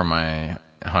it for my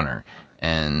hunter.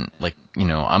 And like,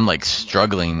 I'm like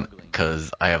struggling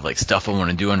because I have like stuff I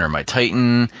want to do under my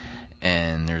Titan,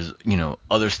 and there's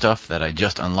other stuff that I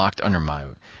just unlocked under my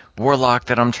Warlock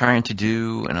that I'm trying to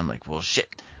do, and I'm like, well,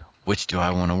 shit, which do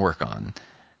I want to work on?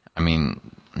 I mean,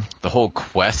 the whole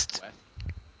quest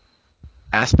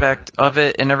aspect of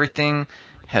it and everything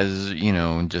has,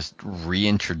 just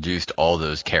reintroduced all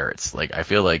those carrots. Like, I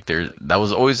feel like that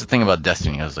was always the thing about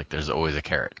Destiny. I was like, there's always a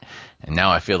carrot. And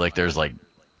now I feel like there's like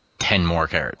 10 more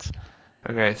carrots.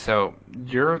 Okay, so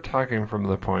you're talking from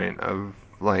the point of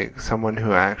like someone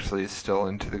who actually is still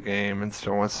into the game and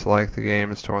still wants to like the game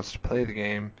and still wants to play the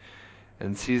game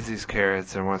and sees these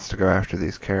carrots and wants to go after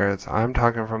these carrots. I'm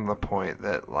talking from the point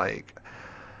that like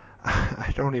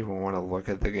I don't even want to look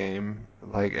at the game.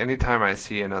 Like anytime I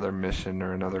see another mission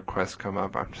or another quest come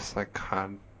up, I'm just like,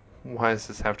 God, why does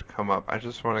this have to come up? I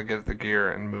just want to get the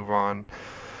gear and move on.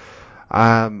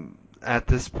 At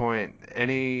this point,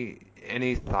 any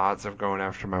thoughts of going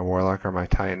after my Warlock or my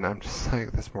Titan, I'm just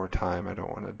like, there's more time I don't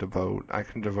want to devote. I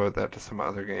can devote that to some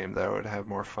other game that I would have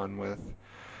more fun with.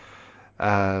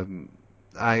 Um,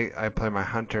 I play my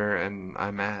Hunter and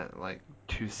I'm at like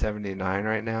 279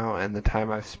 right now, and the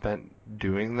time I've spent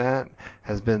doing that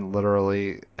has been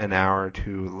literally an hour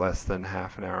to less than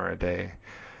half an hour a day.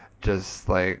 Just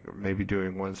like maybe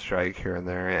doing one strike here and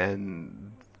there,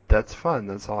 and that's fun.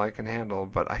 That's all I can handle,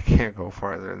 but I can't go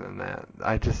farther than that.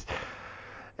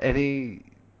 Any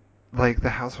like the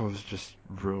House of Wolves just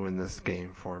ruined this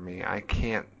game for me. I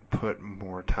can't put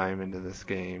more time into this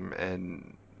game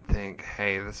and think,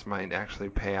 hey, this might actually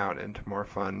pay out into more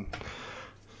fun.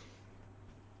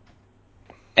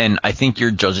 And I think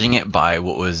you're judging it by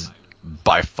what was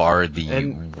by far the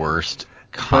And worst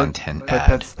but content but ad.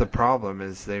 that's the problem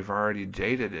is they've already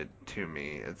jaded it to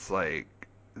me. It's like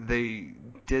they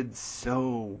did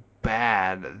so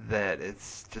bad that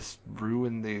it's just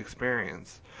ruined the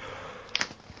experience.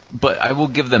 But I will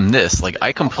give them this. Like,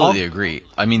 I completely agree.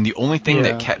 I mean, the only thing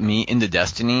that Yeah. kept me into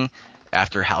Destiny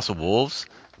after House of Wolves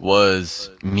was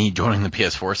me joining the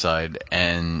PS4 side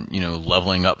and,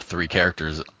 leveling up 3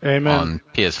 characters Amen. on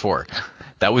PS4.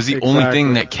 That was the only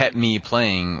thing Exactly. that kept me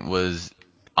playing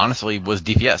honestly, was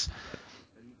DPS.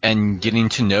 And getting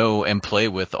to know and play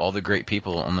with all the great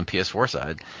people on the PS4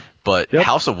 side. But Yep.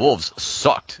 House of Wolves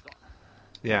sucked.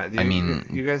 Yeah, I you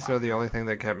mean, guys know the only thing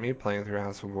that kept me playing through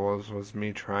House of Wolves was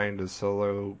me trying to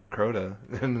solo Crota,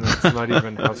 and that's not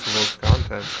even House of Wolves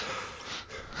content.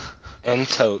 And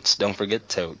Totes. Don't forget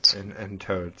Totes. And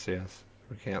Toads, yes.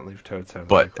 We can't leave Toads out of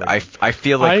the but equation. I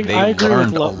feel like they I agree with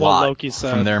learned a what lot Loki from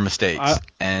said. their mistakes,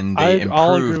 and they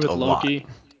I'll agree improved with a lot. Loki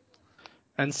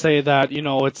and say that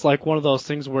it's like one of those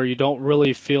things where you don't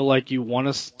really feel like you want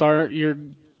to start your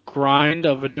grind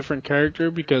of a different character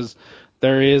because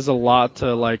there is a lot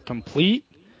to like complete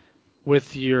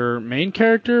with your main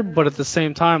character, but at the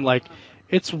same time, like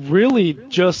it's really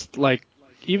just like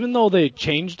even though they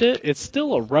changed it, it's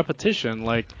still a repetition.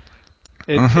 Like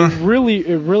it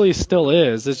really still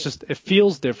is. It's just it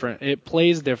feels different. It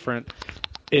plays different.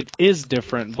 It is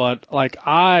different. But like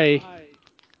I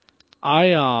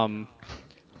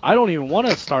I don't even want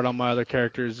to start on my other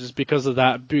characters just because of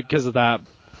that. Because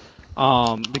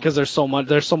there's so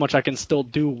much I can still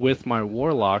do with my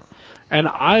Warlock, and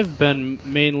I've been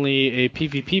mainly a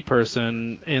PvP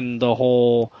person in the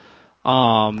whole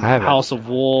I haven't. House of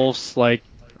Wolves. Like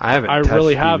I haven't I touched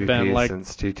really have PvP been. Like,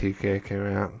 since GTK came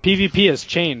out. PvP has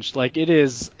changed. Like, it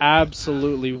is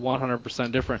absolutely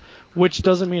 100% different, which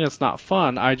doesn't mean it's not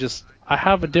fun. I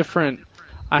have a different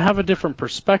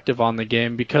perspective on the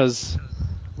game because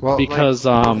Well, like because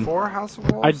before House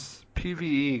of I Wolves,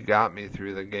 PvE got me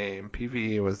through the game.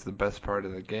 PvE was the best part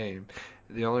of the game.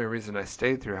 The only reason I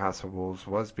stayed through House of Wolves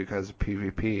was because of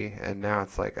PvP, and now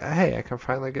it's like, hey, I can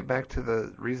finally get back to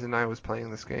the reason I was playing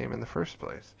this game in the first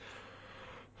place.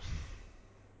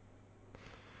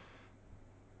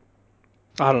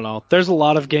 I don't know. There's a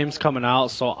lot of games coming out,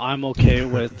 so I'm okay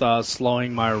with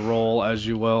slowing my roll, as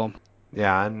you will.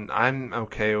 Yeah, I'm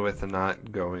okay with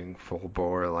not going full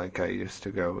bore like I used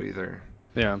to go either.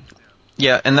 Yeah.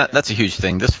 Yeah, and that's a huge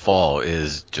thing. This fall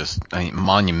is just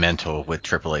monumental with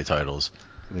AAA titles.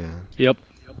 Yeah. Yep.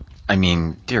 I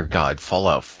mean, dear God,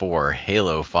 Fallout 4,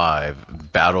 Halo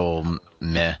 5, Battle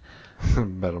Meh.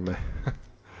 Battle May.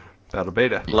 Battle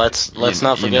Beta. Let's You,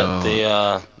 not you forget know,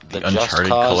 the the Just Uncharted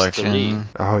Cause 3. collection.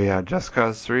 Oh yeah, Just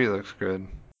Cause 3 looks good.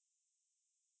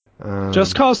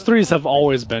 Just Cause 3s have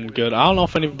always been good. I don't know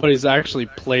if anybody's actually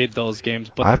played those games,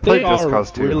 but I they played Just are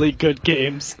Cause 2. really good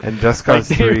games. And Just Like, Cause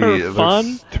they are 3 fun.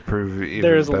 looks to prove even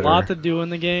There's a better. lot to do in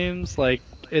the games. Like,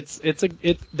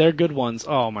 they're good ones.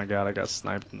 Oh my god, I got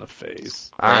sniped in the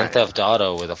face. Grand Theft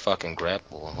Auto with a fucking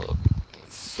grapple hook.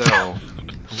 So,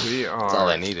 we That's all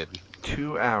I are needed.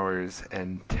 2 hours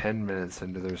and 10 minutes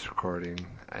into this recording.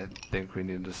 I think we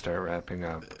need to start wrapping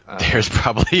up. There's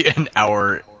probably an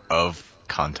hour of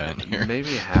content here.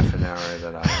 Maybe half an hour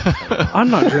that I'll cut off. I'm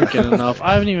not drinking enough.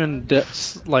 I haven't even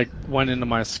went into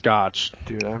my scotch.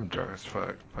 Dude, I'm drunk as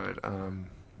fuck, but I'm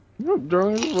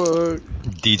drunk as fuck.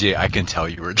 DJ, I can tell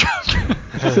you were drunk.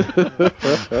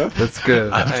 that's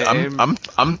good.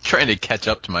 I'm trying to catch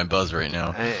up to my buzz right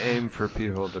now. I aim for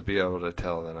people to be able to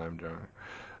tell that I'm drunk.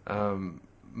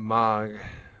 Mog,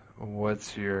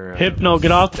 what's your Hypno,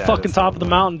 get off the status fucking top of the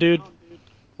online? mountain, dude.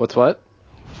 What's what?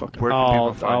 Fucking, Where can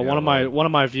people find you one online?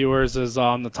 of my viewers is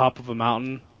on the top of a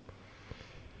mountain,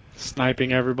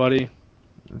 sniping everybody.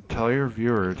 Tell your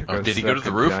viewer to go did he go to suck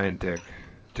the a roof? giant dick.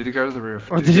 Did he go to the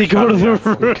roof? Or did he get shot go to in the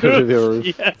asshole? roof? Go to the roof.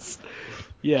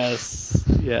 Yes.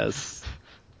 Did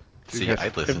he See, get-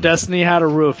 I'd listen. If Destiny had a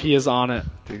roof, he is on it.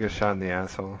 Did he get shot in the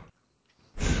asshole?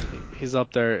 He's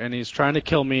up there, and he's trying to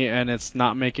kill me, and it's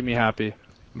not making me happy.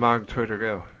 Mog, Twitter,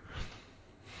 go.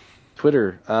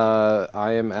 Twitter.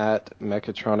 I am at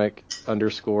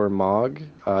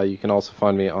mechatronic_mog. You can also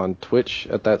find me on Twitch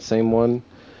at that same one.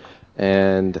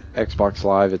 And Xbox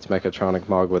Live, it's Mechatronic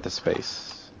Mog with a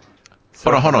space.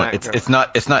 Hold on. Matt, go. It's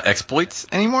not exploits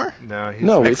anymore. No, he's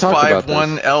No, we talked about this.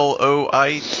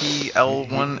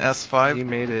 X51LOITL1S5. He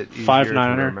made it easier Five to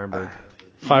niner. remember.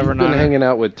 Five or You've been nine. hanging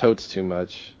out with totes too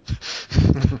much.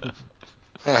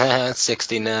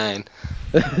 69.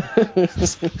 Wait,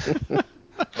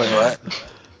 what?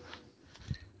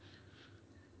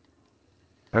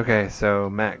 Okay, so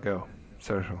Matt, go.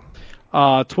 Social.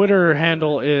 Twitter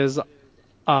handle is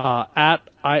at IA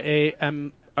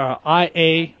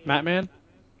Mattman.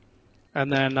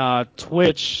 And then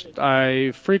Twitch,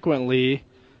 I frequently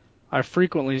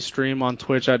stream on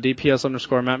Twitch at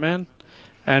DPS_Mattman.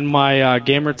 And my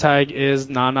gamer tag is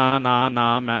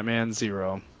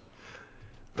Mattman0.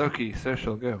 Loki,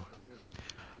 social, go.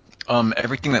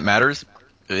 Everything that matters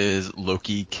is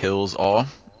Loki kills all,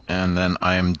 and then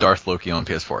I am Darth Loki on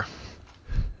PS4.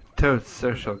 Toads,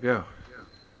 social, go.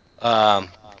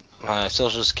 My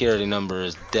social security number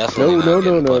is definitely No. not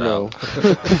getting put out.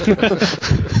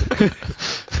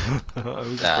 I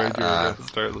was afraid you were going to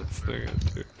start listing it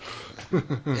too.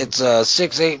 It's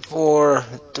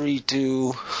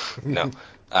 68432. No,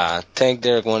 Tank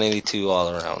Derek 182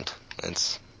 all around.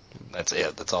 That's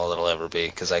it. That's all it'll ever be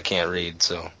because I can't read.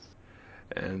 So.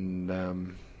 And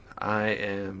I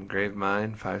am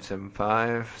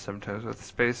Gravemind575, sometimes with a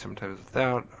space, sometimes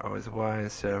without, always a Y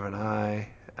instead of an I.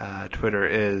 Twitter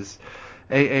is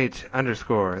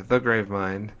AH_the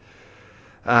Gravemind.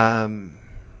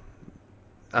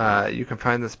 You can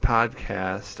find this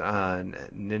podcast on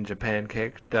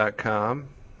ninjapancake.com.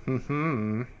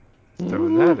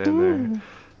 Throwing that in there.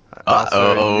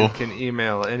 Also, you can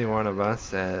email any one of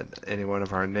us at any one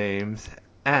of our names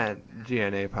at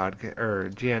G.N.A. podcast or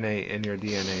G.N.A. in your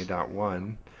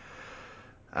DNA.1.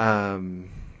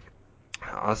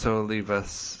 Also, leave us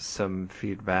some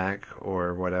feedback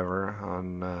or whatever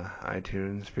on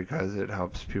iTunes because it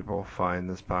helps people find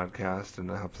this podcast and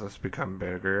it helps us become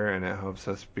bigger and it helps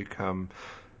us become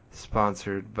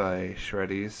sponsored by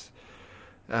Shreddies.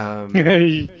 And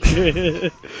we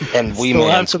Still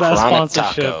man's after that chronic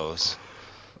sponsorship. tacos.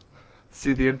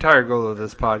 See, the entire goal of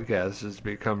this podcast is to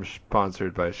become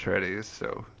sponsored by Shreddies.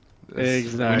 So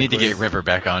Exactly. We need to get River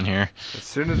back on here. as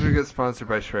soon as we get sponsored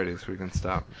by Shreddies, we can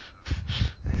stop.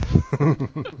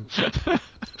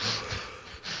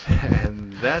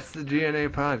 And that's the G.N.A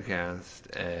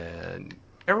podcast. And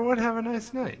everyone have a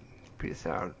nice night. Peace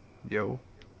out. Yo.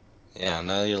 Yeah,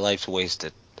 now your life's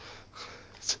wasted.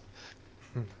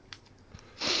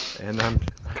 And I'm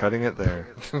cutting it there.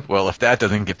 Well, if that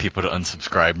doesn't get people to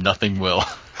unsubscribe, nothing will.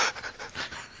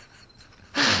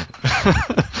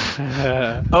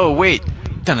 Oh wait.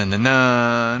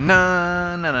 Da-na-na-na,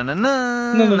 na-na-na-na,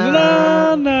 Na na na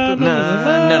na na na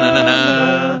na-na-na-na-na.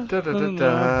 na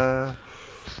Da-da-da-da. Ba-dum-bum.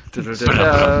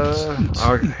 Da-da-da-da.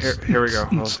 Oh, here we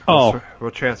go. Oh.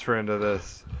 We'll transfer into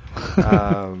this.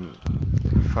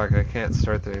 Fuck, I can't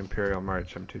start the Imperial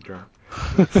March. I'm too drunk.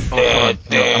 Hold on.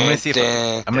 No, I'm gonna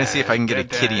see if I can get a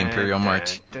kitty Imperial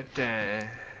March.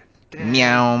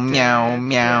 Meow meow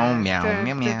meow meow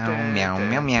meow meow meow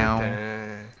meow meow.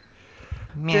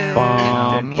 Meow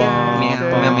meow Bum meow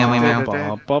bum meow meow meow bum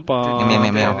meow. bum bum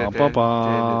Meow meow bum meow. bum bum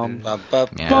bum. Ba ba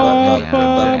Meow ba Ba ba meow ba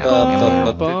ba meow ba meow ba meow meow.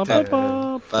 ba ba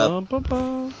ba ba ba.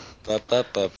 ba ba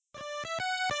ba